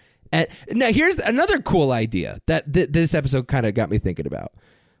story. And now here's another cool idea that this episode kind of got me thinking about.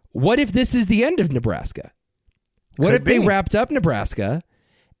 What if this is the end of Nebraska? What Could if they be. wrapped up Nebraska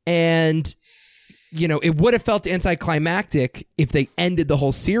and, it would have felt anticlimactic if they ended the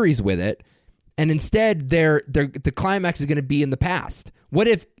whole series with it. And instead, the climax is going to be in the past. What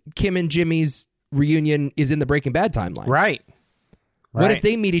if Kim and Jimmy's reunion is in the Breaking Bad timeline? Right. What Right. if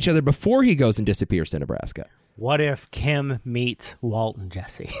they meet each other before he goes and disappears to Nebraska? What if Kim meets Walt and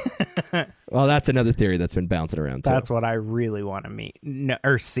Jesse? Well, that's another theory that's been bouncing around, too. That's what I really want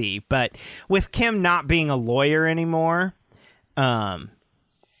to see. But with Kim not being a lawyer anymore,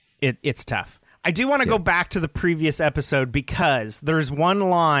 it's tough. I do want to go back to the previous episode because there's one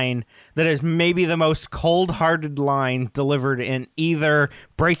line that is maybe the most cold-hearted line delivered in either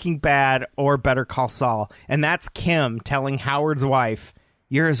Breaking Bad or Better Call Saul, and that's Kim telling Howard's wife,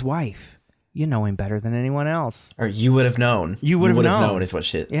 "You're his wife. You know him better than anyone else." Or you would have known. You would have known. Is what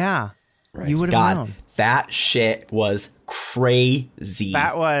shit. Yeah. You would have God, known. that shit was crazy.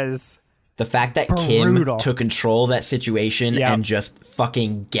 That was... The fact that brutal. Kim took control of that situation Yep. and just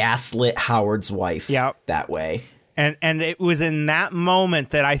fucking gaslit Howard's wife that way. And it was in that moment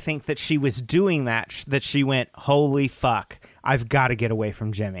that I think that she was doing that she went, holy fuck, I've got to get away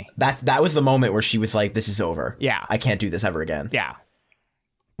from Jimmy. That was the moment where she was like, this is over. Yeah. I can't do this ever again. Yeah.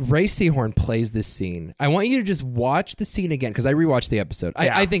 Ray Seahorn plays this scene. I want you to just watch the scene again because I rewatched the episode.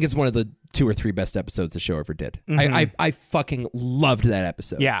 Yeah. I think it's one of the 2 or 3 best episodes the show ever did. I fucking loved that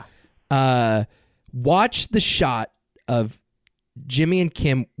episode. Yeah. Watch the shot of Jimmy and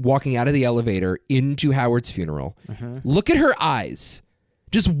Kim walking out of the elevator into Howard's funeral. Look at her eyes.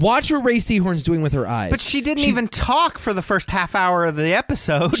 Just watch what Ray Seahorn's doing with her eyes. But she didn't even talk for the first half hour of the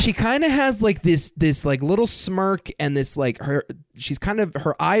episode. She kind of has like this like little smirk and this like her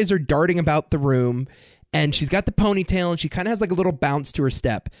eyes are darting about the room and she's got the ponytail and she kind of has like a little bounce to her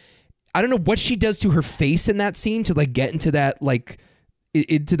step. I don't know what she does to her face in that scene to like get into that like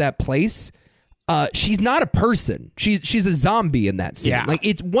into that place. She's not a person. She's a zombie in that scene. Yeah. Like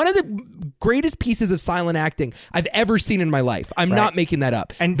it's one of the greatest pieces of silent acting I've ever seen in my life. I'm not making that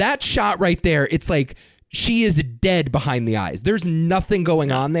up. And that shot right there, it's like she is dead behind the eyes. There's nothing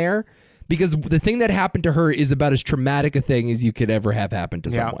going on there because the thing that happened to her is about as traumatic a thing as you could ever have happen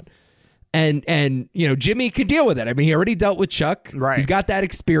to someone. And Jimmy can deal with it. I mean, he already dealt with Chuck. Right. He's got that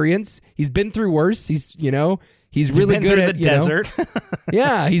experience. He's been through worse. He's really Been good through at the desert.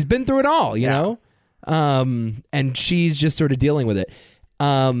 Yeah, he's been through it all, you know? And she's just sort of dealing with it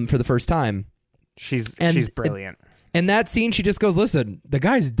for the first time. She's brilliant. And that scene, she just goes, listen, the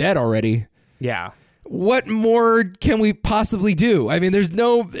guy's dead already. Yeah. What more can we possibly do? I mean, there's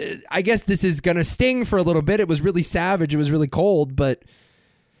no... I guess this is going to sting for a little bit. It was really savage. It was really cold, but...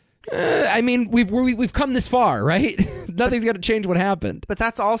 I mean, we've come this far, right? Nothing's going to change what happened. But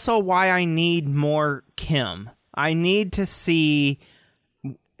that's also why I need more Kim. I need to see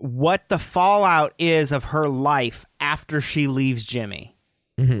what the fallout is of her life after she leaves Jimmy.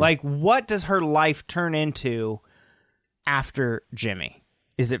 Like, what does her life turn into after Jimmy?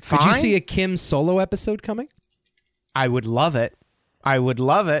 Is it fine? Did you see a Kim solo episode coming? I would love it. I would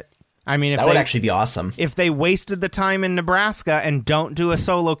love it. I mean, if That would actually be awesome. If they wasted the time in Nebraska and don't do a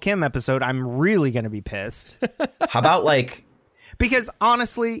solo Kim episode, I'm really going to be pissed. How about like... Because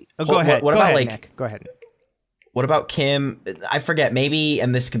honestly... go ahead. What go about ahead, like... Nick. Go ahead. What about Kim? I forget, maybe,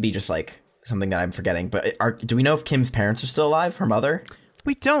 and this could be just like something that I'm forgetting, but do we know if Kim's parents are still alive, her mother?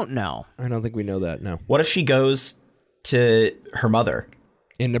 We don't know. I don't think we know that, no. What if she goes to her mother?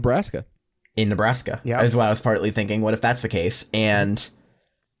 In Nebraska. In Nebraska. Yeah. Is what I was partly thinking. What if that's the case? And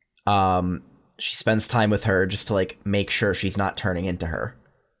she spends time with her just to like make sure she's not turning into her.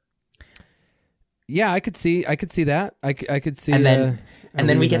 Yeah, I could see that. I could see. And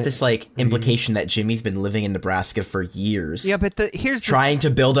then we get this like implication that Jimmy's been living in Nebraska for years. Yeah, but here's trying to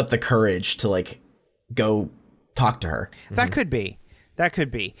build up the courage to like go talk to her. That could be. That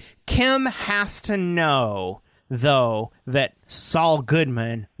could be. Kim has to know, though, that Saul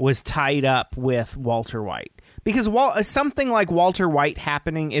Goodman was tied up with Walter White. Because something like Walter White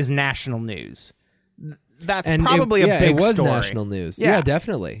happening is national news. That's probably a big it was story. national news. Yeah,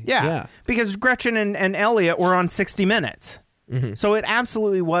 definitely. Yeah. Because Gretchen and Elliot were on 60 Minutes. Mm-hmm. So it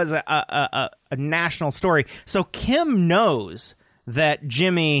absolutely was a national story. So Kim knows that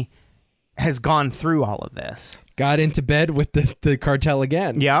Jimmy has gone through all of this. Got into bed with the cartel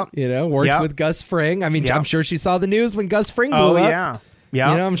again. Yeah. Worked with Gus Fring. I mean, I'm sure she saw the news when Gus Fring blew up. Yeah.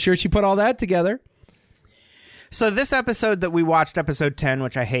 Yeah. I'm sure she put all that together. So this episode that we watched, episode 10,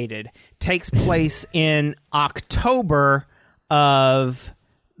 which I hated, takes place in October of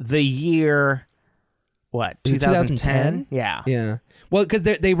the year, what, 2010? Yeah. Yeah. Well, because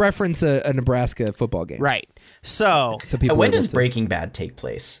they reference a Nebraska football game. Right. So people when does Breaking Bad take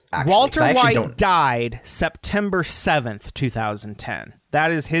place? Actually? Walter White died September 7th, 2010.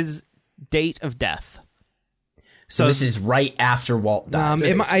 That is his date of death. So this is right after Walt died.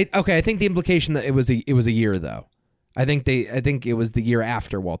 I think the implication that it was a year though. I think it was the year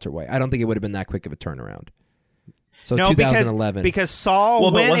after Walter White. I don't think it would have been that quick of a turnaround. So no, 2011. Because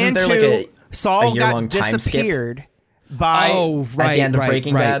Saul went into Saul got disappeared by at the end of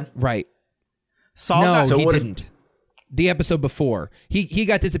Breaking Bad. Right. Saul he didn't. The episode before. He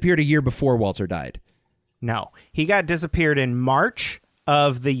got disappeared a year before Walter died. No. He got disappeared in March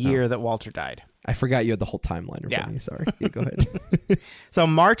of the year that Walter died. I forgot you had the whole timeline in front of me. Sorry. Yeah, go ahead. So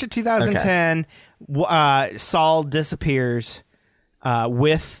March of 2010, Saul disappears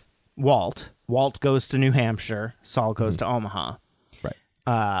with Walt. Walt goes to New Hampshire. Saul goes to Omaha.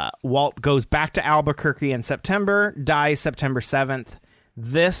 Right. Walt goes back to Albuquerque in September, dies September 7th.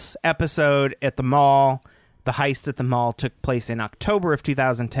 This episode at the mall, the heist at the mall, took place in October of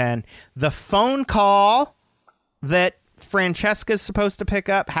 2010. The phone call that Francesca's supposed to pick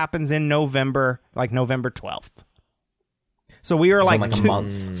up happens in November, like November 12th. So we were like a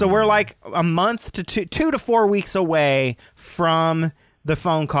month. So we're like a month to 2 to 4 weeks away from the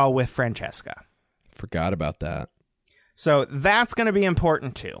phone call with Francesca. Forgot about that. So that's going to be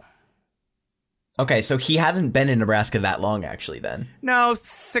important too. Okay, so he hasn't been in Nebraska that long, actually, then. No,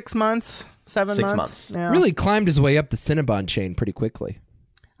 6 months, 7 months. 6 months. Yeah. Really climbed his way up the Cinnabon chain pretty quickly.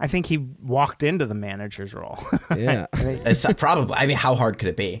 I think he walked into the manager's role. Yeah. It's probably. I mean, how hard could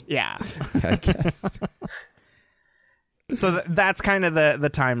it be? Yeah. I guess. So that's kind of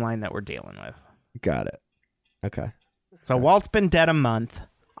the timeline that we're dealing with. Got it. Okay. So Walt's been dead a month.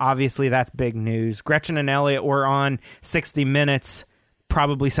 Obviously, that's big news. Gretchen and Elliot were on 60 Minutes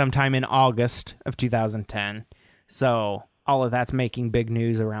probably sometime in August of 2010. So all of that's making big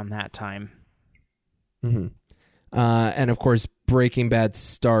news around that time. Mm-hmm. And of course, Breaking Bad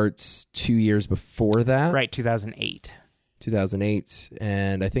starts 2 years before that. Right, 2008. 2008.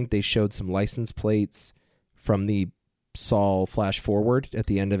 And I think they showed some license plates from the Saul flash forward at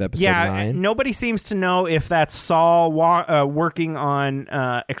the end of episode 9. Nobody seems to know if that's Saul working on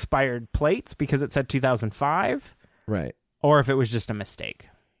expired plates because it said 2005. Right. Or if it was just a mistake.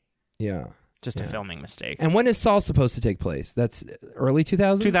 Yeah. Just a filming mistake. And when is Saul supposed to take place? That's early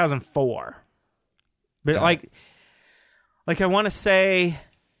 2000s? 2004. But like I want to say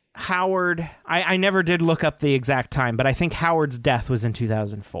Howard, I never did look up the exact time, but I think Howard's death was in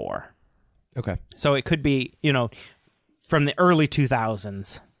 2004. Okay. So it could be, from the early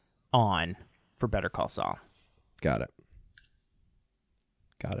 2000s on for Better Call Saul. Got it.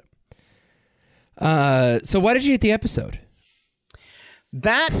 So why did you hate the episode?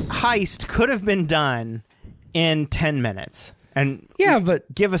 That heist could have been done in 10 minutes. And Yeah,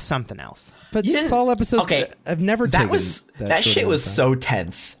 but give us something else. Saul episodes. Okay, I've never that taken was that short shit amount was of time. so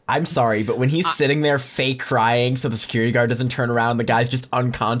tense. I'm sorry, but when he's sitting there fake crying so the security guard doesn't turn around, the guy's just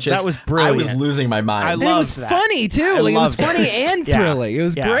unconscious. That was brilliant. I was losing my mind. I And it was loved that. funny too. Like, it was loved funny it. and Yeah. thrilling. It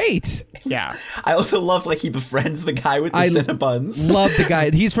was Yeah. great. Yeah. I also love like he befriends the guy with the I Cinnabons. Love the guy.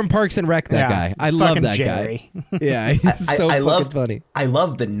 He's from Parks and Rec. That guy. I love Fucking that Jerry. guy. Yeah, he's so fucking funny. I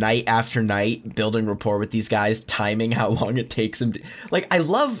love the night after night building rapport with these guys, timing how long it takes him to, like, I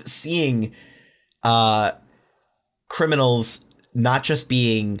love seeing criminals not just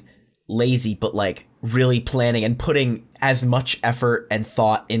being lazy, but like really planning and putting as much effort and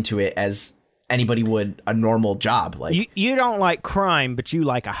thought into it as anybody would a normal job. Like, You don't like crime, but you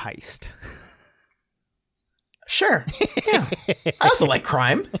like a heist. sure. Yeah. I also like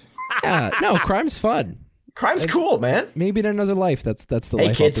crime. Yeah, no, crime's fun. Crime's cool, man. Maybe in another life, that's the Hey,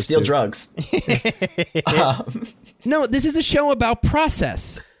 life. kids, I'll steal pursue. drugs. No, this is a show about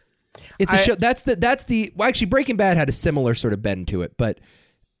process. It's a show that's the well, actually Breaking Bad had a similar sort of bend to it, but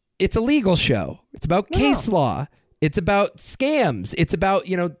it's a legal show. It's about case law. It's about scams. It's about,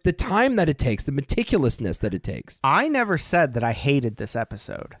 the time that it takes, the meticulousness that it takes. I never said that I hated this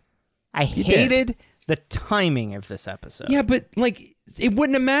episode. I hated the timing of this episode. Yeah, but like it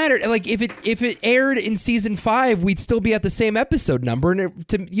wouldn't have mattered. Like if it aired in season 5, we'd still be at the same episode number, and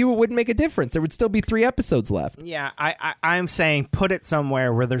to you it wouldn't make a difference. There would still be 3 episodes left. Yeah, I'm saying put it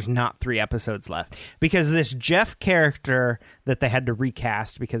somewhere where there's not 3 episodes left. Because this Jeff character that they had to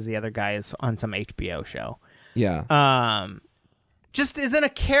recast because the other guy is on some HBO show. Yeah. Just isn't a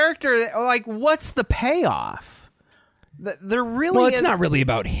character that, like, what's the payoff? There really Well, it's is. not really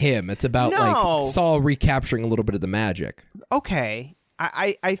about him. It's about No. like Saul recapturing a little bit of the magic. Okay.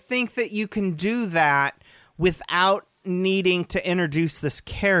 I think that you can do that without needing to introduce this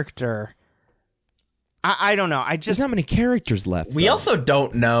character. I don't know. There's not many characters left. We though. also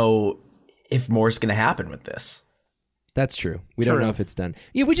don't know if more's going to happen with this. That's true. We don't True. know if it's done.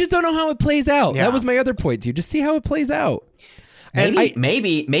 Yeah, we just don't know how it plays out. Yeah. That was my other point too. Just see how it plays out. And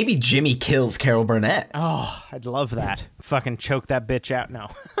Maybe Jimmy kills Carol Burnett. Oh, I'd love that. Fucking choke that bitch out. No.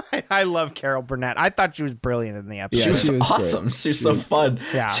 I love Carol Burnett. I thought she was brilliant in the episode. She was she was awesome. She was so fun.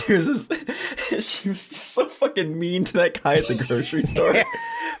 Yeah. She was just so fucking mean to that guy at the grocery store.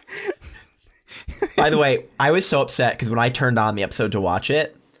 By the way, I was so upset because when I turned on the episode to watch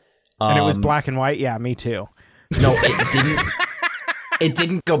it, And it was black and white. Yeah, me too. no, it didn't. It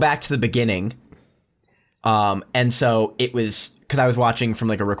didn't go back to the beginning. And so it was because I was watching from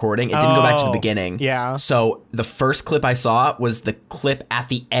like a recording. It didn't go back to the Oh, beginning. yeah. So the first clip I saw was the clip at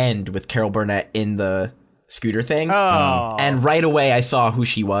the end with Carol Burnett in the scooter thing. Oh. And right away I saw who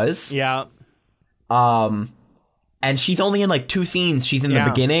she was. Yeah. And she's only in like 2 scenes. She's in Yeah.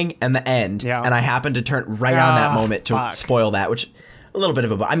 the beginning and the end. Yeah. And I happened to turn right on that moment to fuck. spoil that, which a little bit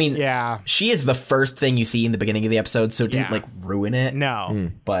of a. I mean, Yeah. she is the first thing you see in the beginning of the episode, so it didn't Yeah. like ruin it.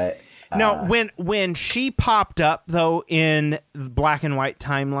 No. But No, when she popped up though in the black and white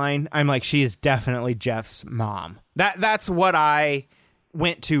timeline, I'm like, she is definitely Jeff's mom. That's what I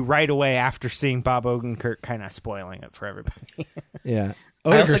went to right away after seeing Bob Odenkirk kind of spoiling it for everybody. Yeah.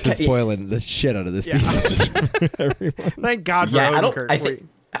 I also Odenkirk's been ca- spoiling the shit out of this season. Thank God for yeah, Odenkirk.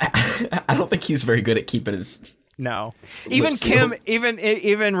 I don't think he's very good at keeping his. No, even Lips Kim, sealed.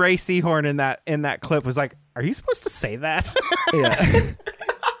 even Ray Seahorn in that clip was like, "Are you supposed to say that?" Yeah.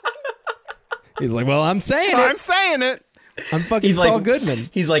 He's like, well, I'm saying I'm it. saying it. I'm fucking He's Saul like Goodman.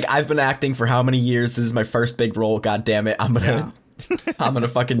 He's like, I've been acting for how many years? This is my first big role. God damn it! I'm gonna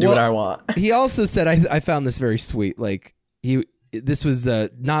fucking do what I want. He also said, I found this very sweet. Like this was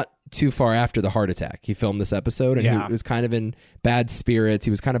not too far after the heart attack. He filmed this episode and Yeah. he was kind of in bad spirits. He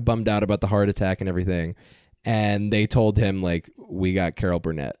was kind of bummed out about the heart attack and everything. And they told him like, we got Carol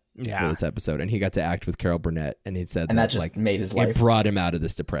Burnett for Yeah. this episode, and he got to act with Carol Burnett. And he said And that just like made his it life. brought him out of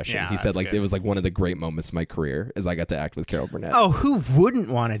this depression. Yeah, he said that's like good. it was like one of the great moments of my career as I got to act with Carol Burnett. Oh, who wouldn't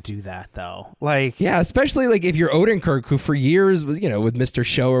want to do that though? Like, Yeah, especially like if you're Odenkirk, who for years was, with Mr.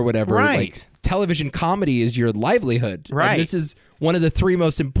 Show or whatever, Right. like television comedy is your livelihood. And Right. this is one of the 3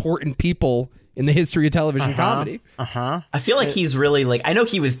 most important people in the history of television comedy. I feel like he's really like. I know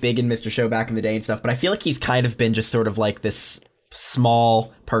he was big in Mr. Show back in the day and stuff, but I feel like he's kind of been just sort of like this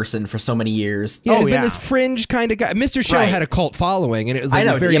small person for so many years. Yeah, he's Oh, been yeah. this fringe kind of guy. Mr. Show Right. had a cult following, and it was like I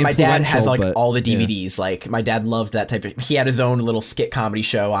know. it was very Yeah, my dad has influential, like but- all the yeah. DVDs. Like my dad loved that type of. He had his own little skit comedy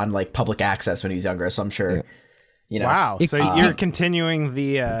show on like public access when he was younger. So I'm sure, wow. So you're continuing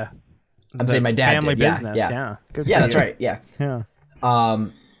the I'm saying my dad family did. Yeah, business. Yeah, Yeah. Good yeah, for that's you. right. Yeah. Yeah.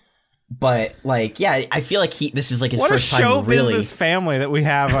 But like, yeah, I feel like this is like his What a first show time really. business family that we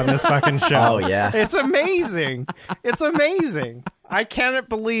have on this fucking show. Oh, yeah. It's amazing. It's amazing. I cannot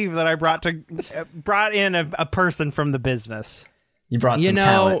believe that I brought in a person from the business. You brought some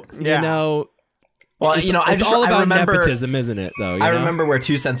talent. Well, it's all about nepotism, isn't it? Though I remember where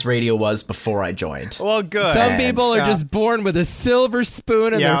 2 Cents Radio was before I joined. Well, good. Some people are just born with a silver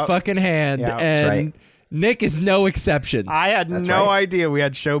spoon in their fucking hand, Yep. and right. Nick is no exception. I had no idea we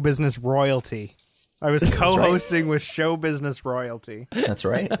had show business royalty. I was co-hosting with show business royalty. That's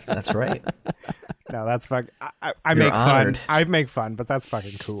right. That's right. No, that's fucking. I You're make honored. fun. I make fun, but that's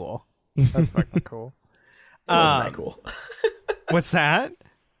fucking cool. That's fucking cool. Wasn't that cool? What's that?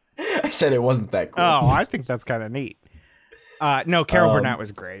 I said it wasn't that cool. Oh, I think that's kind of neat. No, Carol Burnett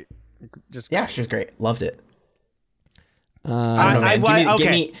was great. Yeah, she was great. Loved it. I don't know, man.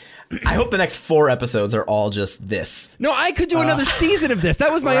 Give me. I hope the next 4 episodes are all just this. No, I could do another season of this.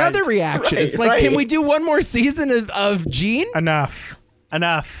 That was my Right. other reaction. Right, It's like, right. can we do one more season of Gene? Enough.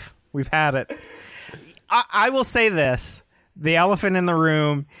 We've had it. I will say this: the elephant in the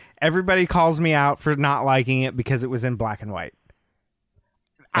room. Everybody calls me out for not liking it because it was in black and white.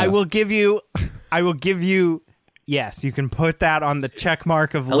 I will give you. Yes, you can put that on the check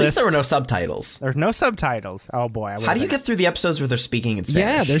mark of At least there were no subtitles. There's no subtitles. Oh boy! How do you get through the episodes where they're speaking in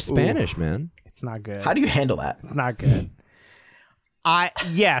Spanish? Yeah, they're Spanish, man. It's not good. How do you handle that? It's not good.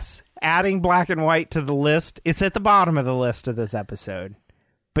 Yes, adding black and white to the list. It's at the bottom of the list of this episode.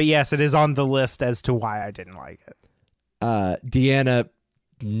 But yes, it is on the list as to why I didn't like it. Deanna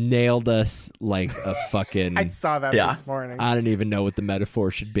nailed us like a fucking... I saw that this morning. I don't even know what the metaphor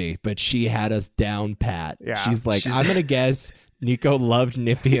should be, but she had us down pat. Yeah. She's like, I'm going to guess Nico loved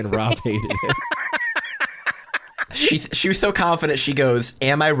Nippy and Rob hated it. She was so confident. She goes,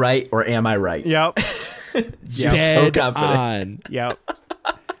 "Am I right or am I right?" Yep. She was so Dead confident. on. Yep.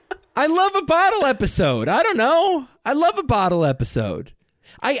 I love a bottle episode. I don't know. I love a bottle episode.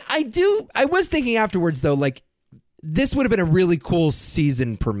 I do. I was thinking afterwards, though, like, this would have been a really cool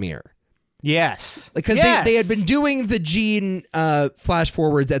season premiere. Yes. Because they had been doing the Gene flash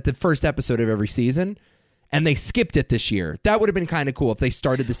forwards at the first episode of every season, and they skipped it this year. That would have been kind of cool if they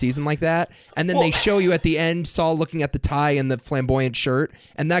started the season like that, and then they show you at the end Saul looking at the tie and the flamboyant shirt,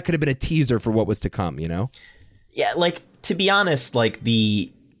 and that could have been a teaser for what was to come, you know? Yeah, like, to be honest, like,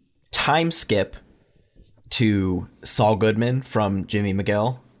 the time skip to Saul Goodman from Jimmy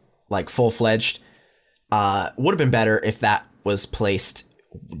McGill, like, full-fledged, would have been better if that was placed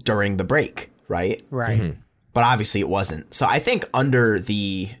during the break, right? Right. Mm-hmm. But obviously it wasn't. So I think under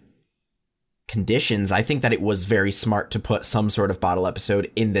the conditions, I think that it was very smart to put some sort of bottle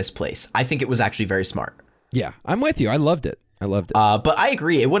episode in this place. I think it was actually very smart. Yeah, I'm with you. I loved it. But I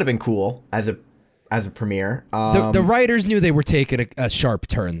agree, it would have been cool as a premiere. The writers knew they were taking a sharp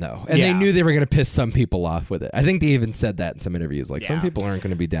turn, though, and they knew they were going to piss some people off with it. I think they even said that in some interviews. Like, some people aren't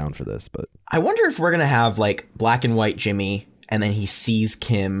going to be down for this, but... I wonder if we're going to have, like, black and white Jimmy, and then he sees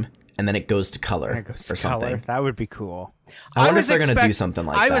Kim, and then it goes to color or something. That would be cool. I wonder if they're going to do something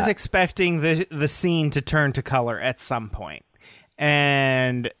like that. I was expecting the scene to turn to color at some point,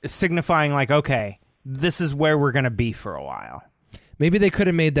 and signifying, like, okay, this is where we're going to be for a while. Maybe they could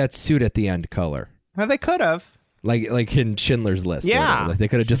have made that suit at the end color. Well, they could have. Like in Schindler's List. or Yeah. whatever. Like they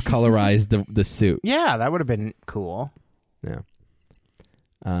could have just colorized the suit. Yeah, that would have been cool. Yeah.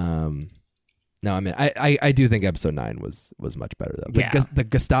 No, I mean, I do think episode 9 was much better though. The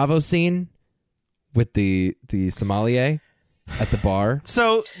Gustavo scene with the sommelier at the bar.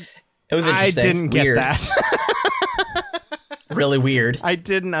 So It was I interesting. didn't get Weird. that. Really weird. I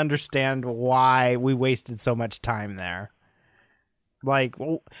didn't understand why we wasted so much time there. Like,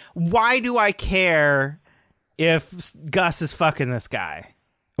 why do I care if Gus is fucking this guy?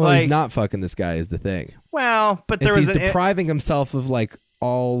 Well, like, he's not fucking this guy is the thing. Well, but there He's was depriving himself of like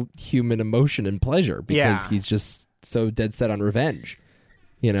all human emotion and pleasure because he's just so dead set on revenge.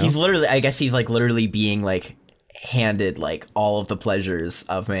 You know, He's literally, I guess he's like literally being like handed like all of the pleasures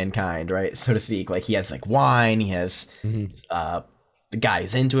of mankind, right? So to speak. Like he has like wine, he has the guy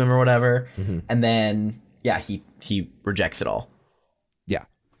who's into him or whatever. And then, yeah, he rejects it all. yeah.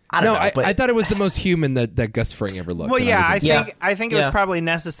 I don't know. But I thought it was the most human that Gus Fring ever looked. Well, and yeah, was like, I think it was probably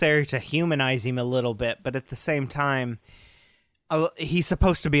necessary to humanize him a little bit, but at the same time, he's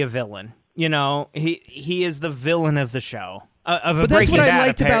supposed to be a villain. You know, he is the villain of the show. But that's what I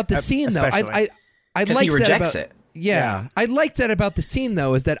liked about the scene, though. I because liked he rejects that about, it. Yeah, I liked that about the scene,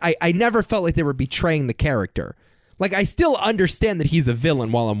 though, is that I never felt like they were betraying the character. Like, I still understand that he's a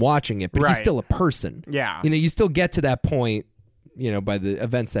villain while I'm watching it, but he's still a person. Yeah. You know, you still get to that point, you know, by the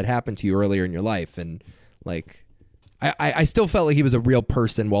events that happened to you earlier in your life. And, like, I still felt like he was a real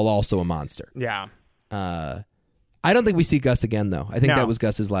person while also a monster. Yeah. I don't think we see Gus again, though. I think No. that was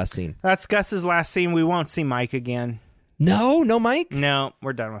Gus's last scene. That's Gus's last scene. We won't see Mike again. No Mike. No,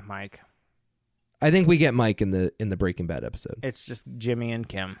 we're done with Mike. I think we get Mike in the Breaking Bad episode. It's just Jimmy and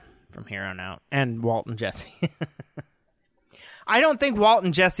Kim from here on out, and Walt and Jesse. I don't think Walt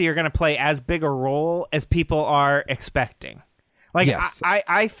and Jesse are going to play as big a role as people are expecting. Like, yes.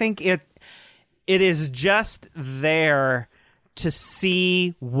 I think it is just there to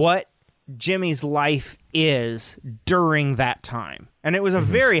see what Jimmy's life is during that time. And it was a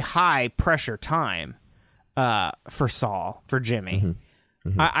very high pressure time for Saul, for Jimmy.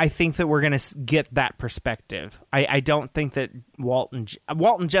 I think that we're going to get that perspective. I don't think that Walt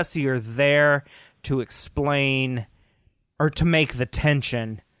and Jesse are there to explain or to make the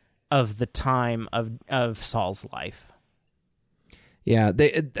tension of the time of Saul's life. Yeah,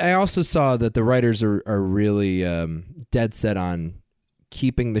 I also saw that the writers are really dead set on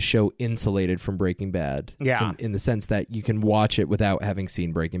keeping the show insulated from Breaking Bad. Yeah. In the sense that you can watch it without having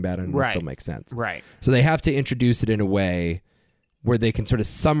seen Breaking Bad and it will still make sense. Right. So they have to introduce it in a way where they can sort of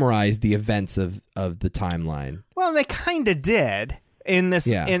summarize the events of the timeline. Well, they kind of did in this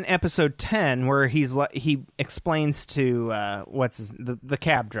in episode 10, where he explains to the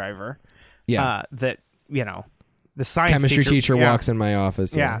cab driver, that the science chemistry teacher walks in my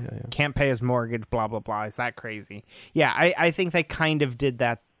office. Yeah, can't pay his mortgage. Blah blah blah. Is that crazy? Yeah, I think they kind of did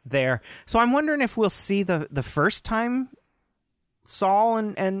that there. So I'm wondering if we'll see the first time Saul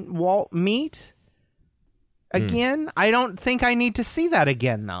and Walt meet again. I don't think I need to see that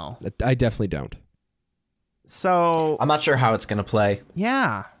again, though. I definitely don't. So I'm not sure how it's going to play.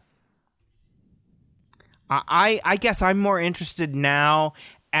 Yeah. I guess I'm more interested now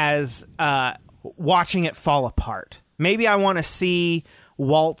as watching it fall apart. Maybe I want to see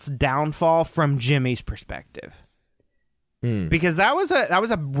Walt's downfall from Jimmy's perspective. Because that was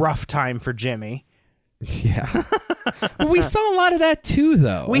a rough time for Jimmy. Yeah. But we saw a lot of that too,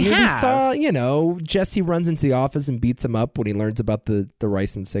 though. We saw, Jesse runs into the office and beats him up when he learns about the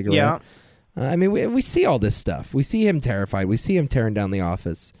rice and cigarette. Yeah. We see all this stuff. We see him terrified. We see him tearing down the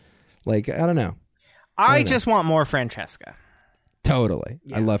office. Like, I don't know. I just want more Francesca. Totally.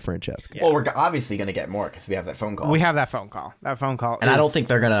 Yeah. I love Francesca. Well, we're obviously going to get more because we have that phone call. We have that phone call. And I don't think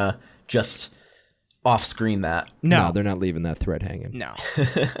they're going to just off-screen that. No, they're not leaving that thread hanging. No.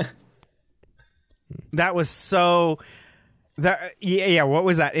 That was so... what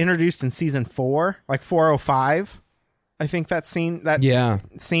was that? Introduced in season 4? Like 405? I think that scene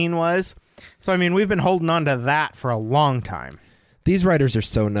was. So, we've been holding on to that for a long time. These writers are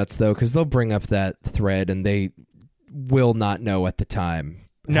so nuts, though, because they'll bring up that thread and they will not know at the time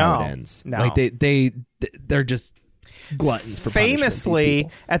how it ends. No. Like they're just gluttons for famously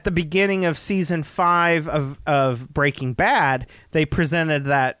at the beginning of season 5 of Breaking Bad, they presented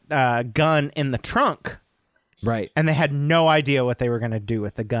that gun in the trunk. Right. And they had no idea what they were going to do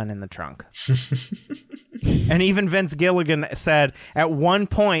with the gun in the trunk. And even Vince Gilligan said at one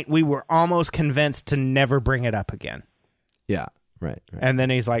point we were almost convinced to never bring it up again. Yeah. Right. And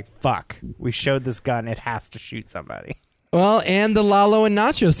then he's like, fuck, we showed this gun. It has to shoot somebody. Well, and the Lalo and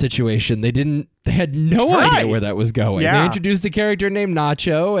Nacho situation, they had no idea where that was going. Yeah. They introduced a character named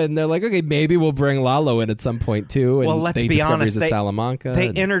Nacho, and they're like, okay, maybe we'll bring Lalo in at some point too. And well, let's they be discover honest. He's a Salamanca. They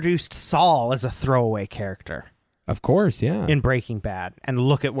introduced Saul as a throwaway character. Of course, yeah. In Breaking Bad, and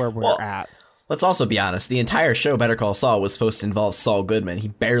look at where we're at. Let's also be honest. The entire show, Better Call Saul, was supposed to involve Saul Goodman. He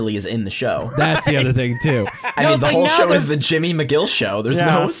barely is in the show. That's the other thing, too. The whole show is the Jimmy McGill show. There's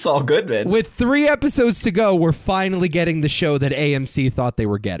no Saul Goodman. With 3 episodes to go, we're finally getting the show that AMC thought they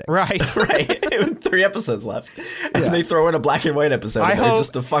were getting. Right. Right. 3 episodes left. And they throw in a black and white episode. I hope,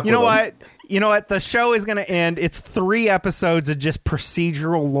 just to fuck you know with what? You know what? The show is going to end. It's 3 episodes of just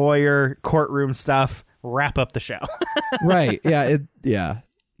procedural lawyer courtroom stuff. Wrap up the show. Right. Yeah.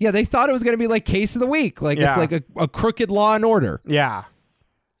 Yeah, they thought it was going to be like Case of the Week. Like it's like a crooked Law and Order. Yeah.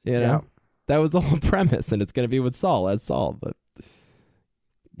 That was the whole premise, and it's going to be with Saul as Saul. But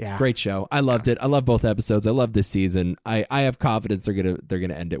great show. I loved it. I love both episodes. I love this season. I have confidence they're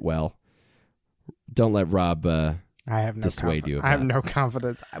gonna end it well. Don't let Rob dissuade you. I have no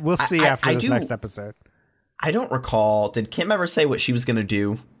confidence. We'll see after this next episode. I don't recall. Did Kim ever say what she was going to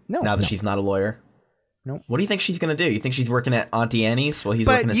do now that she's not a lawyer? No. What do you think she's going to do? You think she's working at Auntie Annie's while he's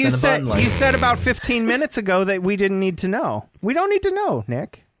working at Cinnabon? You said about 15 minutes ago that we didn't need to know. We don't need to know,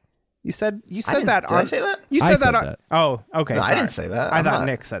 Nick. You said that. Did I say that? You said that. Oh, okay. No, sorry. I didn't say that. I thought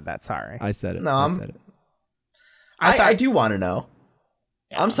Nick said that. Sorry. I said it. No, I said it. I do want to know.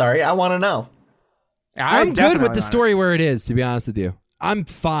 Yeah. I'm sorry. I want to know. I'm good with the story where it is, to be honest with you. I'm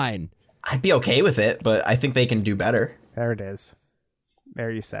fine. I'd be okay with it, but I think they can do better. There it is.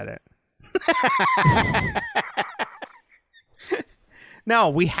 There you said it. No,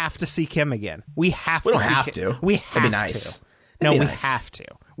 we have to see Kim again. We have We to don't see have Kim. to. We have That'd be nice. to. No, That'd be we nice. have to.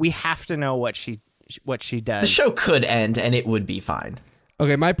 We have to know what she does. The show could end and it would be fine.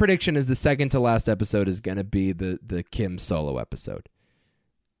 Okay, my prediction is the second to last episode is going to be the Kim solo episode.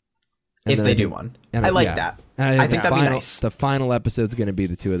 And If then they I do think- one. and I like yeah. that. And I think the that'd be final- nice. The final episode's going to be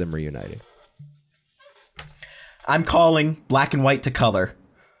the two of them reuniting. I'm calling black and white to color.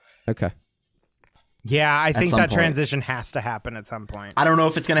 Okay. Yeah, I think some that point. transition has to happen at some point. I don't know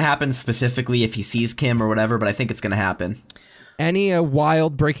if it's going to happen specifically if he sees Kim or whatever, but I think it's going to happen. Any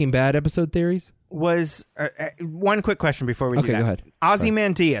wild Breaking Bad episode theories? Was one quick question before we do Okay, that. go ahead.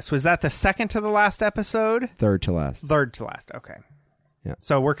 Ozymandias, was that the second to the last episode? Third to last. Third to last. Okay. Yeah.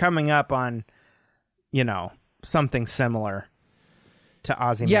 So we're coming up on, something similar to Yeah,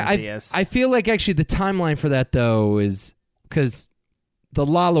 Ozymandias. I feel like actually the timeline for that though is because the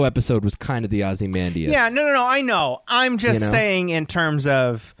Lalo episode was kind of the Ozymandias. Yeah, no, I know. I'm just You know? saying in terms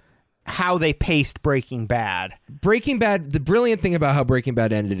of how they paced Breaking Bad. Breaking Bad. The brilliant thing about how Breaking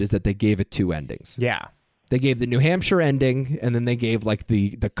Bad ended is that they gave it two endings. Yeah. They gave the New Hampshire ending, and then they gave like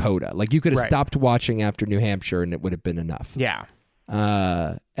the coda. Like you could have Right. stopped watching after New Hampshire, and it would have been enough. Yeah.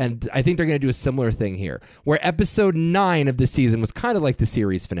 And I think they're going to do a similar thing here, where episode 9 of the season was kind of like the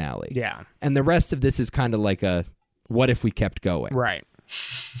series finale. Yeah. And the rest of this is kind of like a what if we kept going Right.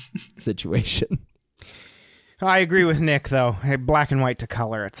 situation. I agree with Nick, though. Hey, black and white to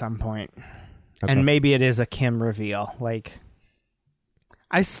color at some point. Okay. And maybe it is a Kim reveal. Like,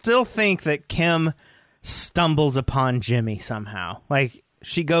 I still think that Kim stumbles upon Jimmy somehow. Like,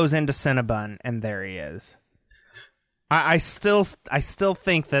 she goes into Cinnabon, and there he is. I still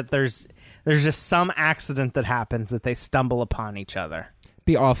think that there's just some accident that happens that they stumble upon each other.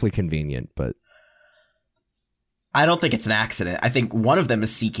 Be awfully convenient, but I don't think it's an accident. I think one of them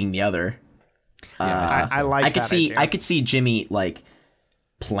is seeking the other. I like I could that see idea. I could see Jimmy like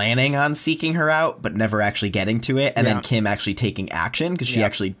planning on seeking her out but never actually getting to it, and Yeah. then Kim actually taking action because she Yeah.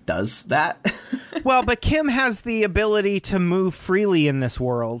 actually does that. Well, but Kim has the ability to move freely in this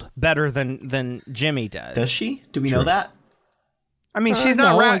world better than Jimmy does. Does she? Do we know that? I mean, she's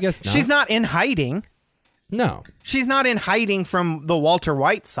not. no, I guess not. She's not in hiding. no. She's not in hiding from the Walter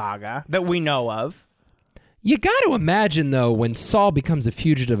White saga that we know of. You got to imagine, though, when Saul becomes a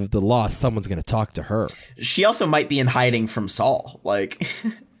fugitive of the law, someone's going to talk to her. She also might be in hiding from Saul. Like,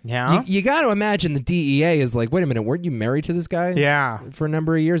 Yeah. You got to imagine the DEA is like, wait a minute, weren't you married to this guy? Yeah. For a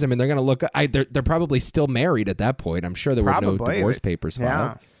number of years? I mean, they're going to look. They're probably still married at that point. I'm sure there were no Probably. divorce papers filed.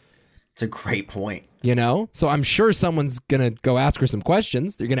 Yeah. it's a great point. You know, so I'm sure someone's going to go ask her some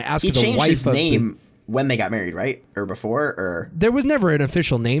questions. They're going to ask He her the changed wife his of name when they got married, right? Or before? Or There was never an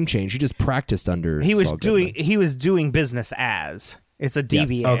official name change. He just practiced under. He was Saul doing. Goodman. He was doing business as. It's a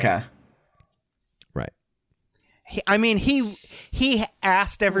DBA. okay. Right. He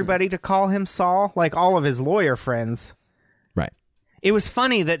asked everybody to call him Saul, like all of his lawyer friends. Right. It was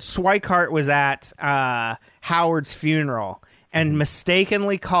funny that Schweikart was at Howard's funeral and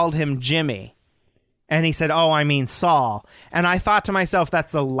mistakenly called him Jimmy. And he said, "Oh, I mean Saul." And I thought to myself,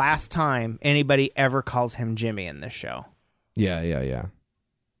 that's the last time anybody ever calls him Jimmy in this show. Yeah.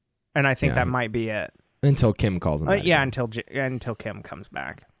 And I think Yeah. that might be it. Until Kim calls him. that Yeah, again. until Kim comes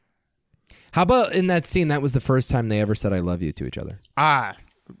back. How about in that scene? That was the first time they ever said "I love you" to each other.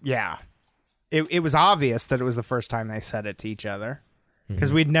 Yeah. It was obvious that it was the first time they said it to each other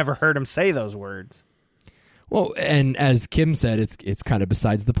because we'd never heard him say those words. Well, and as Kim said, it's kind of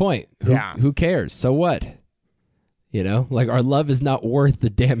besides the point. Yeah. Who cares? So what? You know, like our love is not worth the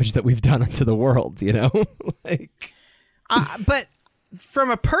damage that we've done unto the world. You know, like But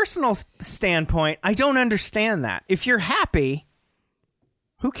from a personal standpoint, I don't understand that. If you're happy,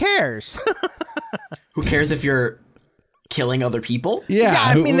 who cares? Who cares if you're killing other people? yeah.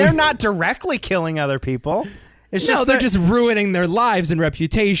 I mean, they're not directly killing other people. It's No, just they're that just ruining their lives and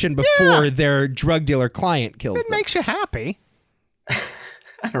reputation before their drug dealer client kills it them. makes you happy.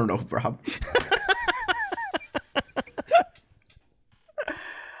 I don't know, Rob.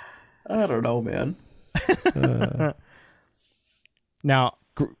 I don't know, man. No,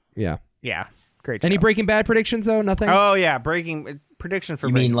 Yeah. yeah, great. Any show. Breaking Bad predictions though? Nothing. Oh yeah, breaking prediction for.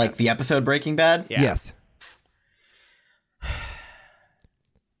 You Breaking mean like the episode Breaking Bad? Yeah. Yes.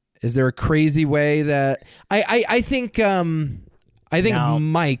 Is there a crazy way that I think No.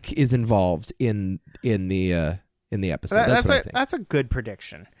 Mike is involved in the episode. That's what I think. That's a good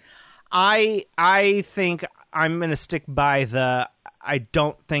prediction. I think I'm gonna stick by the. I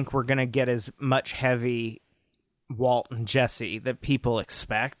don't think we're gonna get as much heavy Walt and Jesse that people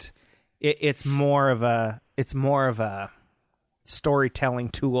expect. It's more of a storytelling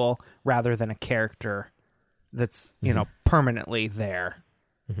tool rather than a character that's permanently there.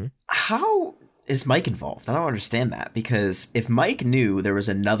 How is Mike involved? I don't understand that, because if Mike knew there was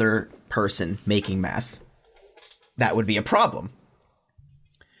another person making meth, that would be a problem.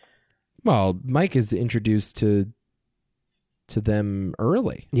 Well, Mike is introduced to them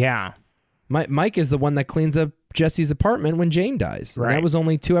early. Yeah. Mike is the one that cleans up Jesse's apartment when Jane dies. Right. And that was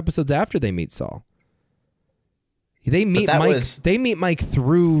only 2 episodes after they meet Saul. They meet Mike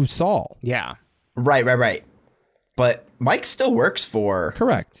through Saul. Yeah. Right. But Mike still works for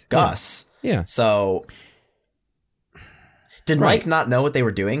Correct. Gus. Yeah. So did Mike not know what they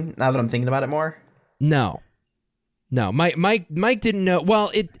were doing, now that I'm thinking about it more? No. Mike didn't know.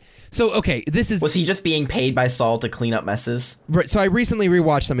 Well, Was he just being paid by Saul to clean up messes? Right. So I recently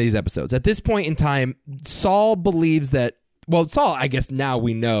rewatched some of these episodes. At this point in time, Saul believes that. Well, Saul, I guess now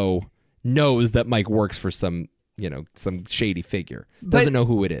we knows that Mike works for some shady figure. Doesn't know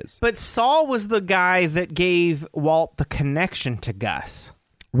who it is. But Saul was the guy that gave Walt the connection to Gus.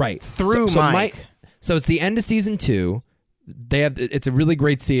 Right. Through Mike. So it's the end of season 2. It's a really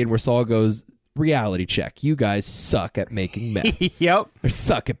great scene where Saul goes, reality check. You guys suck at making meth. Yep. Or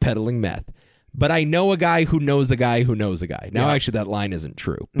suck at peddling meth. But I know a guy who knows a guy who knows a guy. Now, actually, that line isn't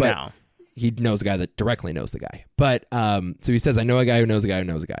true. But No. he knows a guy that directly knows the guy. But so he says, I know a guy who knows a guy who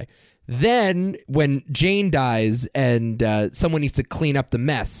knows a guy. Then when Jane dies and someone needs to clean up the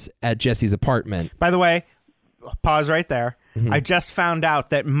mess at Jesse's apartment. By the way, pause right there. I just found out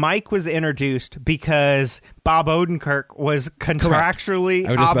that Mike was introduced because Bob Odenkirk was contractually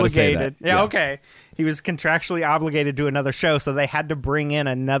I was just about to say obligated. that. Yeah. Okay. He was contractually obligated to another show, so they had to bring in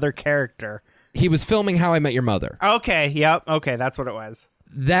another character. He was filming How I Met Your Mother. Okay, yep. Okay, that's what it was.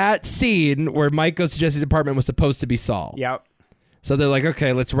 That scene where Mike goes to Jesse's apartment was supposed to be Saul. Yep. So they're like,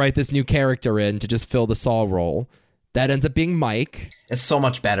 okay, let's write this new character in to just fill the Saul role. That ends up being Mike. It's so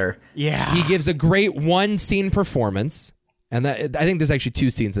much better. Yeah. He gives a great one-scene performance. And that I think there's actually 2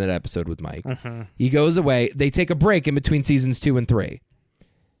 scenes in that episode with Mike. He goes away. They take a break in between seasons 2 and 3.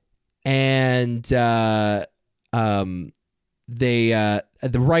 And the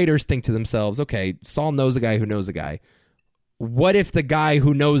writers think to themselves, okay, Saul knows a guy who knows a guy. What if the guy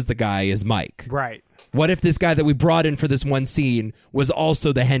who knows the guy is Mike? Right. What if this guy that we brought in for this one scene was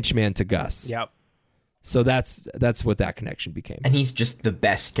also the henchman to Gus? Yep. So that's what that connection became. And he's just the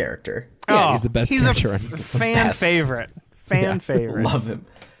best character. Yeah, he's the best He's character a on- fan best. favorite. Favorite. Love him.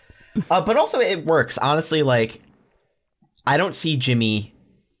 But also it works. Honestly, like, I don't see Jimmy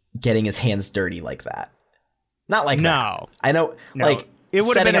getting his hands dirty like that. Not like No. that. I know, No. like, It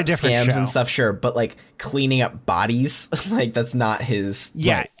would have setting been a up different scams show. and stuff, sure, but like cleaning up bodies, like that's not his.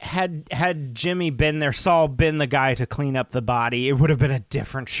 Yeah, had Jimmy been there, Saul been the guy to clean up the body, it would have been a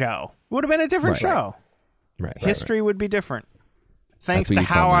different show. It would have been a different show. Right. History would be different. Thanks That's what to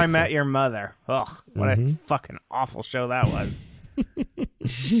you call How I Mike, Met Your Mother. Ugh, what a fucking awful show that was.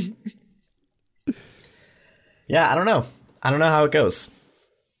 Yeah, I don't know how it goes.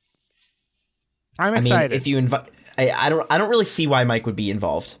 I'm I mean, excited. if you invite, I don't really see why Mike would be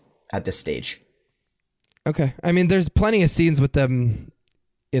involved at this stage. Okay. I mean, there's plenty of scenes with them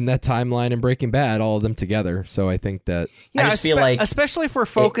in that timeline in Breaking Bad, all of them together. So I think that yeah, I just feel like especially if we're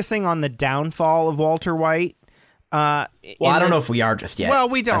focusing on the downfall of Walter White. Well, I don't know if we are just yet. Well,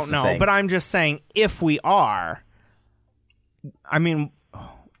 we That's don't the know, thing. but I'm just saying if we are, I mean,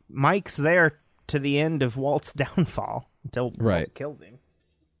 Mike's there to the end of Walt's downfall until Walt kills him.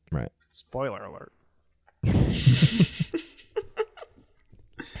 right. Spoiler alert. I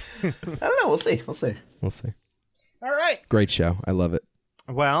don't know. We'll see. We'll see. All right. Great show. I love it.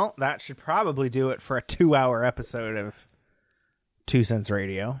 Well, that should probably do it for a 2-hour episode of 2 Cents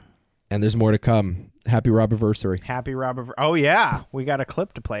Radio. And there's more to come. Happy Robiversary. Happy Robert. Oh, yeah. We got a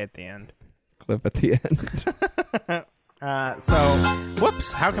clip to play at the end. Clip at the end. So,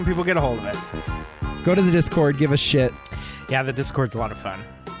 whoops. How can people get a hold of us? Go to the Discord. Give us shit. Yeah, the Discord's a lot of fun.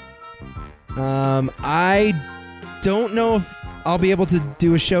 I don't know if I'll be able to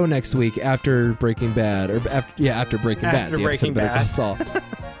do a show next week after Breaking Bad. Or after Breaking Bad. After the episode Breaking of Better Bad. Call Saul.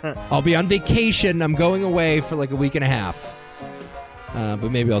 I'll be on vacation. I'm going away for like a week and a half. But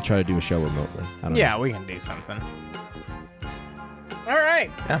maybe I'll try to do a show remotely. I don't know. Yeah, we can do something. All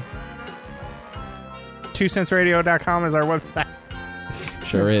right. Yeah. 2centsradio.com is our website.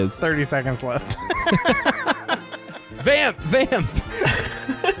 Sure is. 30 seconds left. Vamp!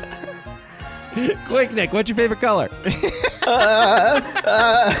 Quick, Nick, what's your favorite color?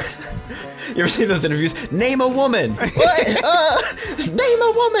 You ever see those interviews? Name a woman. What? Name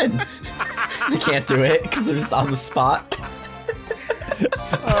a woman. They can't do it because they're just on the spot.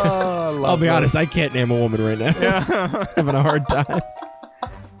 I'll be honest, I can't name a woman right now. Yeah. Having a hard time.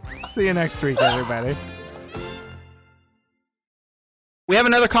 See you next week, everybody. We have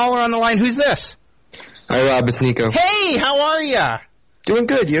another caller on the line. Who's this? Hi, Rob. It's Nico. Hey, how are ya? Doing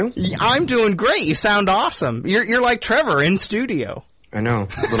good, you? I'm doing great. You sound awesome. You're like Trevor in studio. I know.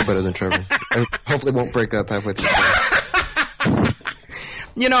 A little better than Trevor. I hopefully won't break up halfway through.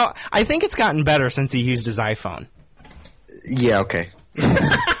 You know, I think it's gotten better since he used his iPhone. Yeah, okay.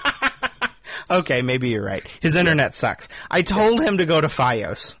 Okay, maybe you're right. His internet sucks. I told him to go to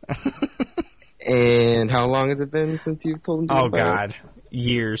Fios. And how long has it been since you've told him to Oh, go to Fios? God.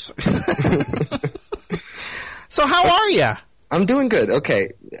 Years. So how are you? I'm doing good.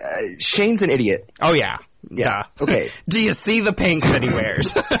 Okay. Shane's an idiot. Oh, yeah. Yeah. Duh. Okay. Do you see the pink that he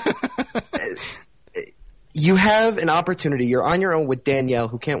wears? You have an opportunity. You're on your own with Danielle,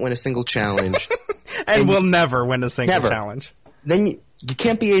 who can't win a single challenge. and will never win a single Never. challenge. Then you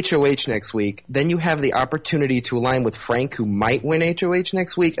can't be HOH next week. Then you have the opportunity to align with Frank, who might win HOH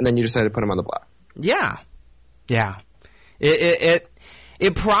next week, and then you decide to put him on the block. Yeah. Yeah.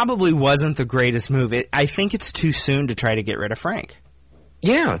 It probably wasn't the greatest move. I think it's too soon to try to get rid of Frank.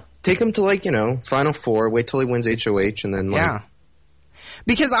 Yeah. Take him to, Final Four. Wait till he wins HOH, and then, Yeah.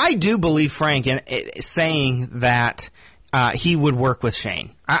 Because I do believe Frank in saying that he would work with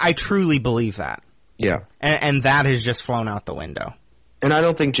Shane. I truly believe that. Yeah. And that has just flown out the window. And I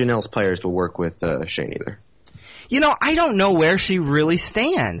don't think Janelle's players will work with Shane either. You know, I don't know where she really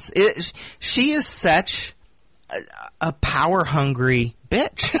stands. She is such a power-hungry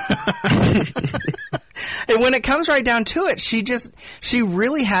bitch. And when it comes right down to it, she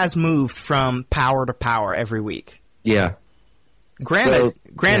really has moved from power to power every week. Yeah. Granted,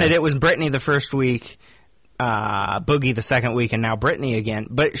 yeah. It was Brittany the first week, Boogie the second week, and now Brittany again.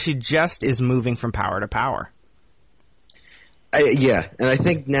 But she just is moving from power to power. Yeah, and I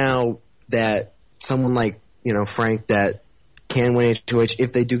think now that someone like, Frank that can win HOH,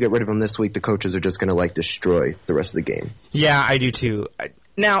 if they do get rid of him this week, the coaches are just going to, destroy the rest of the game. Yeah, I do too.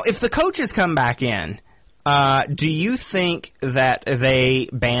 Now, if the coaches come back in, do you think that they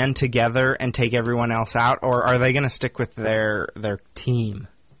band together and take everyone else out, or are they going to stick with their team?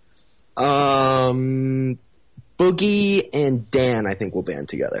 Boogie and Dan, I think, will band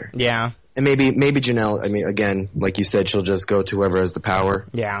together. Yeah. And maybe Janelle, again, like you said, she'll just go to whoever has the power.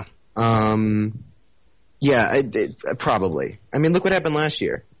 Yeah. Yeah, probably. Look what happened last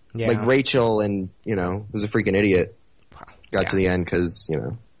year. Yeah. Like Rachel and, was a freaking idiot. Got to the end because,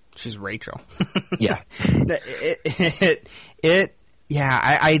 She's Rachel. Yeah.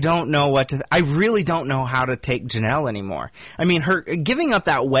 I don't know what to... I really don't know how to take Janelle anymore. Her giving up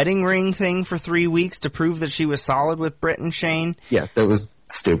that wedding ring thing for 3 weeks to prove that she was solid with Britt and Shane. Yeah, that was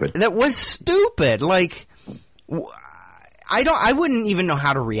stupid. That was stupid. I wouldn't even know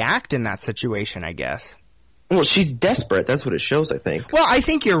how to react in that situation, I guess. Well, she's desperate. That's what it shows, I think. Well, I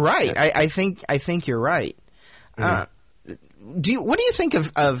think you're right. I think you're right. Mm-hmm. What do you think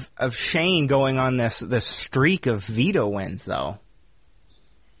of Shane going on this streak of veto wins, though?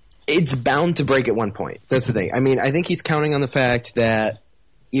 It's bound to break at one point. That's the thing. I think he's counting on the fact that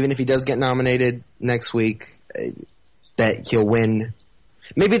even if he does get nominated next week, that he'll win.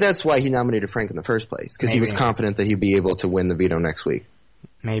 Maybe that's why he nominated Frank in the first place, because he was confident that he'd be able to win the veto next week.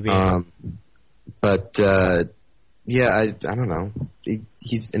 Maybe. But yeah, I don't know.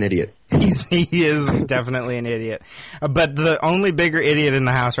 He's an idiot. He is definitely an idiot. But the only bigger idiot in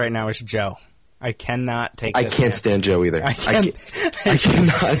the house right now is Joe. I cannot take this I can't stand Joe either. I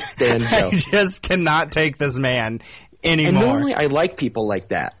cannot stand Joe. I just cannot take this man anymore. And normally I like people like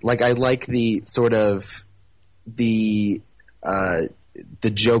that. Like, I like the sort of the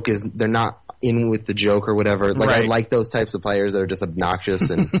joke is they're not in with the joke or whatever. Like, right. I like those types of players that are just obnoxious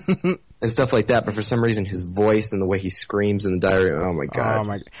and and stuff like that. But for some reason, his voice and the way he screams in the diary, oh my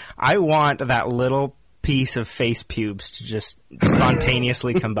god! I want that little piece of face pubes to just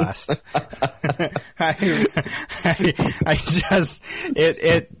spontaneously combust. I just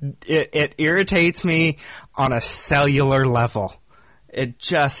it irritates me on a cellular level. It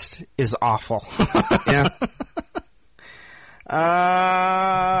just is awful. Yeah.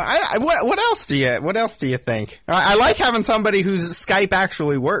 What else do you think? I like having somebody whose Skype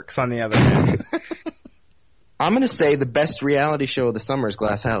actually works on the other hand. I'm going to say the best reality show of the summer is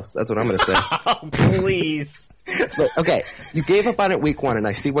Glass House. That's what I'm going to say. Oh, please. But, okay, you gave up on it week one, and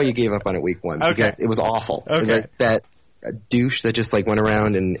I see why you gave up on it week one. Okay. Because it was awful. Okay. That douche that just went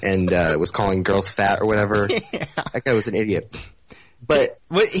around and was calling girls fat or whatever. Yeah. That guy was an idiot. But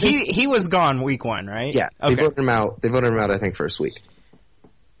he was gone week one, right? Yeah. Okay. They voted him out, I think, first week.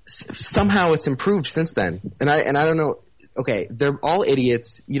 Somehow it's improved since then. And I don't know. Okay, they're all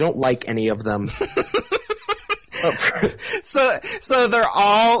idiots. You don't like any of them. So they're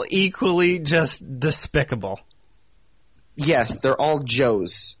all equally just despicable. Yes, they're all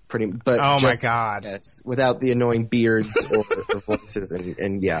Joes, but Oh my just, God. yes, without the annoying beards or voices,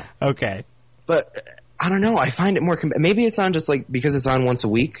 and yeah. Okay. But I don't know. I find it more. Maybe it's on just like because it's on once a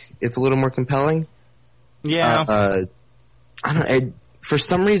week. It's a little more compelling. Yeah. I don't. For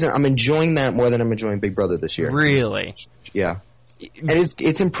some reason, I'm enjoying that more than I'm enjoying Big Brother this year. Really? Yeah, and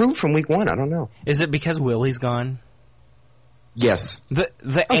it's improved from week 1. I don't know. Is it because Willie's gone? Yes, The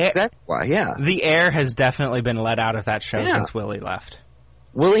oh, air, that's why. Yeah, the air has definitely been let out of that show Yeah. since Willie left.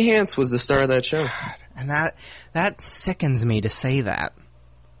 Willie Hantz was the star of that show. And that sickens me to say that.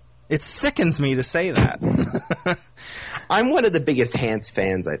 It sickens me to say that. I'm one of the biggest Hantz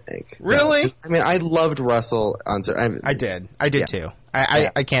fans, I think. Really? I mean, I loved Russell. I did too.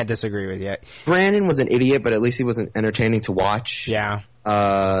 I can't disagree with you. Brandon was an idiot, but at least he wasn't entertaining to watch. Yeah.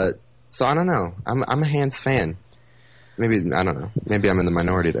 So I don't know. I'm a Hantz fan. Maybe I don't know. Maybe I'm in the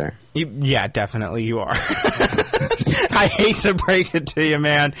minority there. Yeah, definitely you are. I hate to break it to you,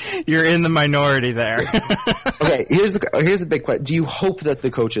 man. You're in the minority there. Okay, here's the big question. Do you hope that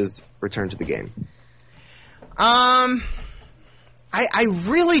the coaches return to the game? I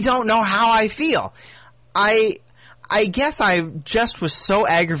really don't know how I feel. I guess I just was so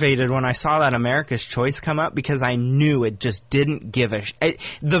aggravated when I saw that America's Choice come up because I knew it just didn't give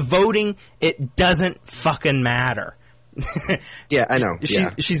the voting, it doesn't fucking matter. Yeah, I know. Yeah.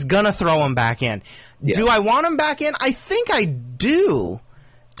 She's gonna throw him back in. Yeah. Do I want him back in? I think I do,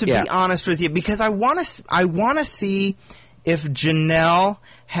 to Yeah. be honest with you, because I want to see if Janelle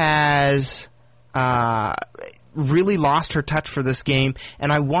has really lost her touch for this game,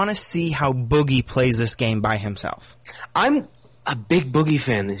 and I want to see how Boogie plays this game by himself. I'm a big Boogie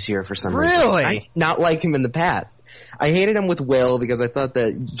fan this year for some reason. Really? I not like him in the past. I hated him with Will because I thought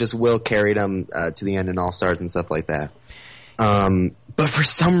that just Will carried him to the end in All Stars and stuff like that. But for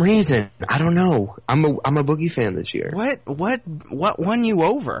some reason, I don't know. I'm a Boogie fan this year. What won you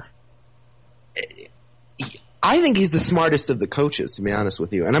over? I think he's the smartest of the coaches, to be honest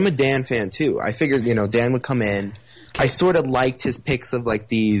with you. And I'm a Dan fan too. I figured, Dan would come in. I sort of liked his picks of like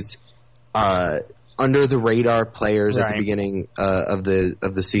these under the radar players at Right. the beginning of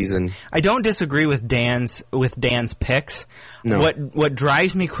the season. I don't disagree with Dan's picks. No. What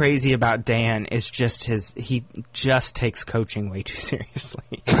drives me crazy about Dan is just he just takes coaching way too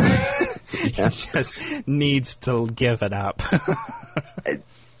seriously. He just needs to give it up.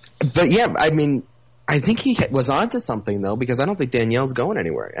 But yeah, I mean, I think he was onto something though, because I don't think Danielle's going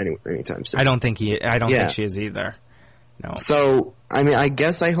anywhere anytime soon. I don't think she is either. No. So, I mean, I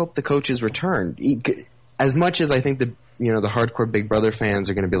guess I hope the coaches return. As much as I think the hardcore Big Brother fans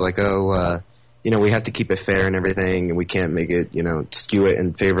are going to be like, we have to keep it fair and everything, and we can't make it, skew it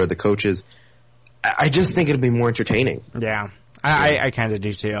in favor of the coaches. I just think it'll be more entertaining. Yeah. I kind of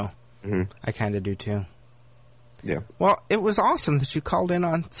do too. Mm-hmm. I kind of do too. Yeah. Well, it was awesome that you called in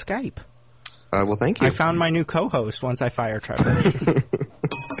on Skype. Well, thank you. I found my new co-host once I fire Trevor.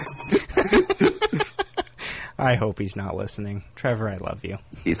 I hope he's not listening. Trevor, I love you.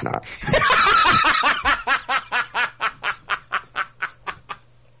 He's not.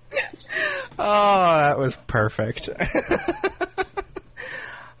 Oh, that was perfect.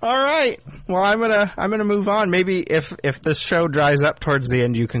 All right. Well, I'm gonna move on. Maybe if this show dries up towards the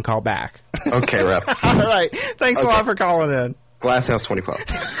end, you can call back. Okay, Rep. All right. Thanks a lot for calling in. Glasshouse 2012.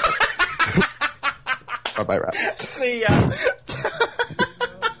 Bye-bye, Rep. See ya.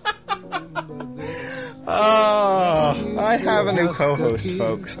 Oh, I have a new co-host,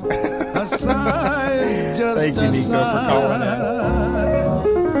 folks. Thank you, Nico, for calling in.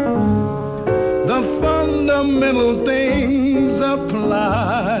 The fundamental things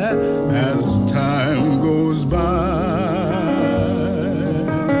apply as time goes by.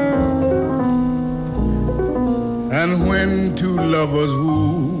 And when two lovers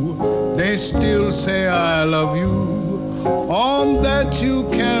woo, they still say I love you. On that you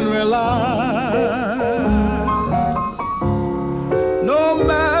can rely. No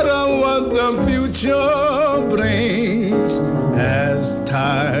matter what the future brings as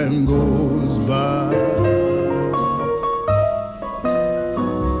time goes by.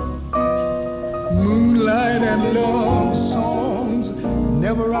 Moonlight and love songs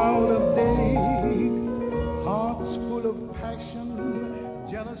never out of date. Hearts full of passion,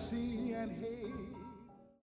 jealousy and hate.